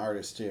amazing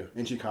artist too,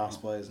 and she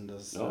cosplays and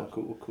does Oh, stuff.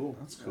 cool.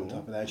 That's On cool.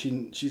 top of that,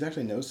 she's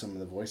actually knows some of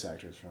the voice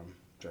actors from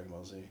Dragon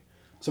Ball Z.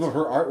 Some of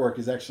her artwork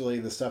is actually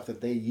the stuff that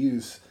they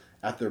use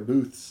at their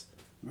booths.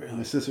 Really?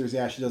 My sister's,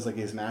 she does like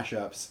these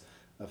mashups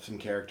of some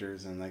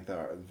characters, and like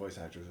the voice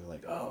actors are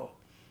like, "Oh,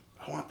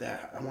 I want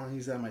that. I want to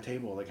use that on my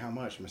table. Like, how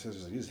much?" My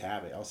sister's like, "You just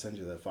have it. I'll send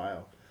you the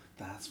file."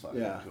 That's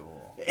fucking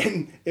cool.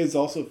 And it's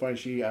also fun.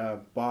 She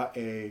bought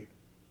a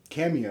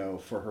cameo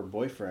for her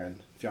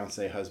boyfriend,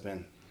 fiance,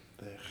 husband.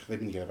 They've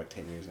been together like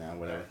 10 years now,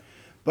 whatever.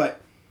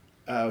 But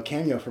a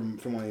cameo from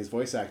one of these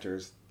voice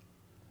actors,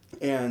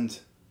 and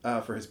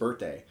for his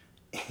birthday.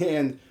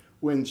 And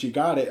when she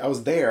got it, I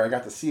was there. I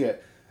got to see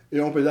it. It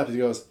opened up and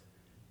he goes,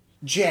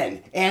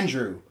 "Jen,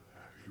 Andrew,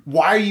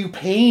 why are you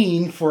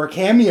paying for a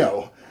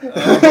cameo?"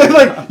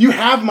 Like, you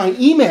have my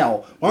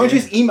email. Why don't you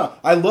just email?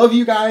 I love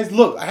you guys.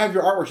 Look, I have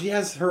your artwork. She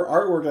has her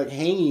artwork like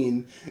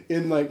hanging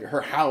in like her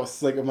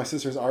house, like of my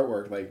sister's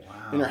artwork, like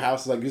in her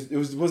house. Like it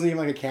wasn't even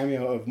like a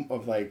cameo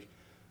of like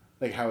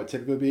how it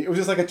typically would be. It was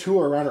just like a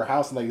tour around her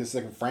house and like this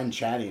like a friend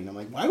chatting. I'm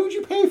like, why would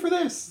you pay for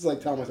this? It's like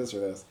telling my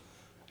sister this.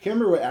 I can't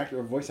remember what actor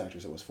or voice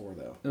actress it was for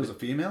though. It was a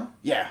female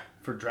Yeah.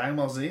 for Dragon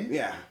Ball Z.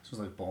 Yeah. She was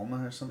like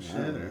Bulma or some shit,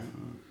 Yeah. or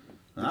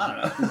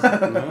I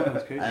don't know. No,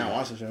 that's crazy. I don't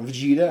watch the show.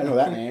 Vegeta, I know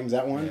that name. Is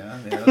that one? Yeah,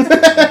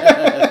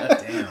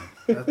 that's damn,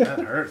 that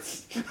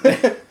hurts.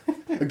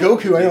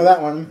 Goku, I know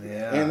that one.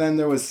 Yeah. And then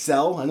there was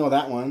Cell, I know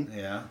that one.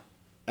 Yeah.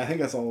 I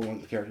think that's all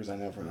the characters I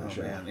know from Oh that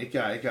show. man, it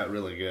got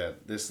really good.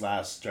 This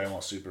last Dragon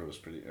Ball Super was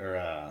pretty,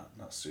 or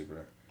not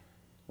Super.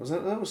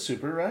 That was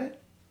Super, right?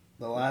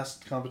 The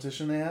last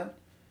competition they had.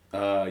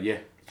 Yeah.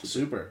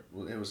 Super.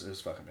 Well, it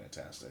was fucking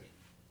fantastic.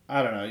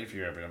 I don't know if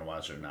you're ever gonna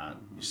watch it or not.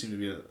 You seem to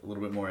be a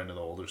little bit more into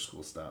the older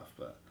school stuff,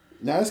 but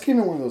Now this came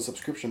in one of those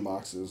subscription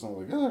boxes. I was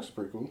like, oh, that's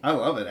pretty cool. I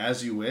love it.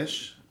 As You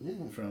Wish Yeah.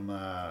 from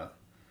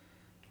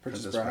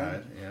Princess Bride.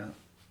 Bride. Yeah.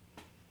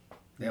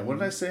 Yeah. What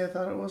did I say? I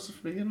thought it was to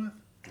begin with.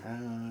 I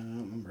don't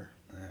remember.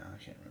 Yeah,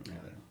 I can't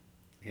remember either.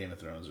 Game of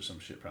Thrones or some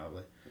shit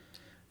probably.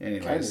 Kind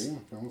Anyways. of, yeah.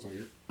 Sounds like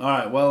it. All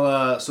right.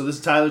 Well, so this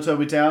is Tyler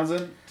Toby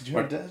Townsend. Did you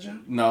hear that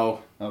joke?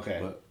 No. Okay.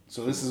 But-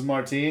 So this is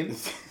Martine.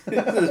 This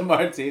is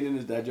Martine and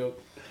his dad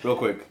joke. Real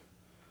quick.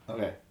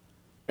 Okay.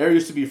 Air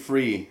used to be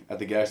free at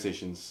the gas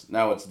stations.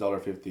 Now it's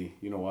 $1.50.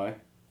 You know why?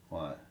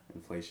 What?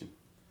 Inflation.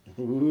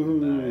 Ooh.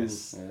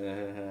 Nice.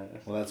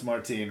 Well, that's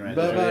Martine right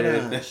Bye-bye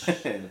there.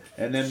 now.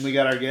 And then we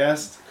got our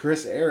guest,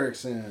 Chris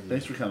Erickson.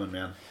 Thanks for coming,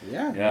 man.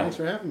 Yeah, Yeah. thanks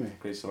for having me.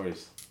 Great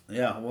stories.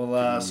 Yeah,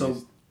 well,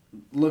 so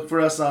look for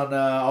us on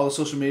all the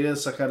social media,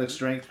 Psychotic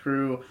Strength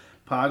Crew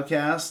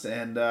podcast,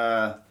 and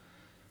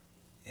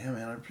yeah,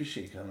 man, I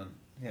appreciate you coming.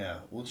 Yeah,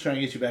 we'll try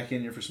and get you back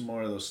in here for some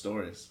more of those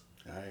stories.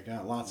 I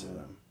got lots of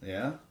them.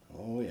 Yeah?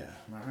 Oh, yeah.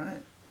 All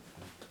right.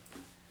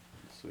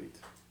 Sweet.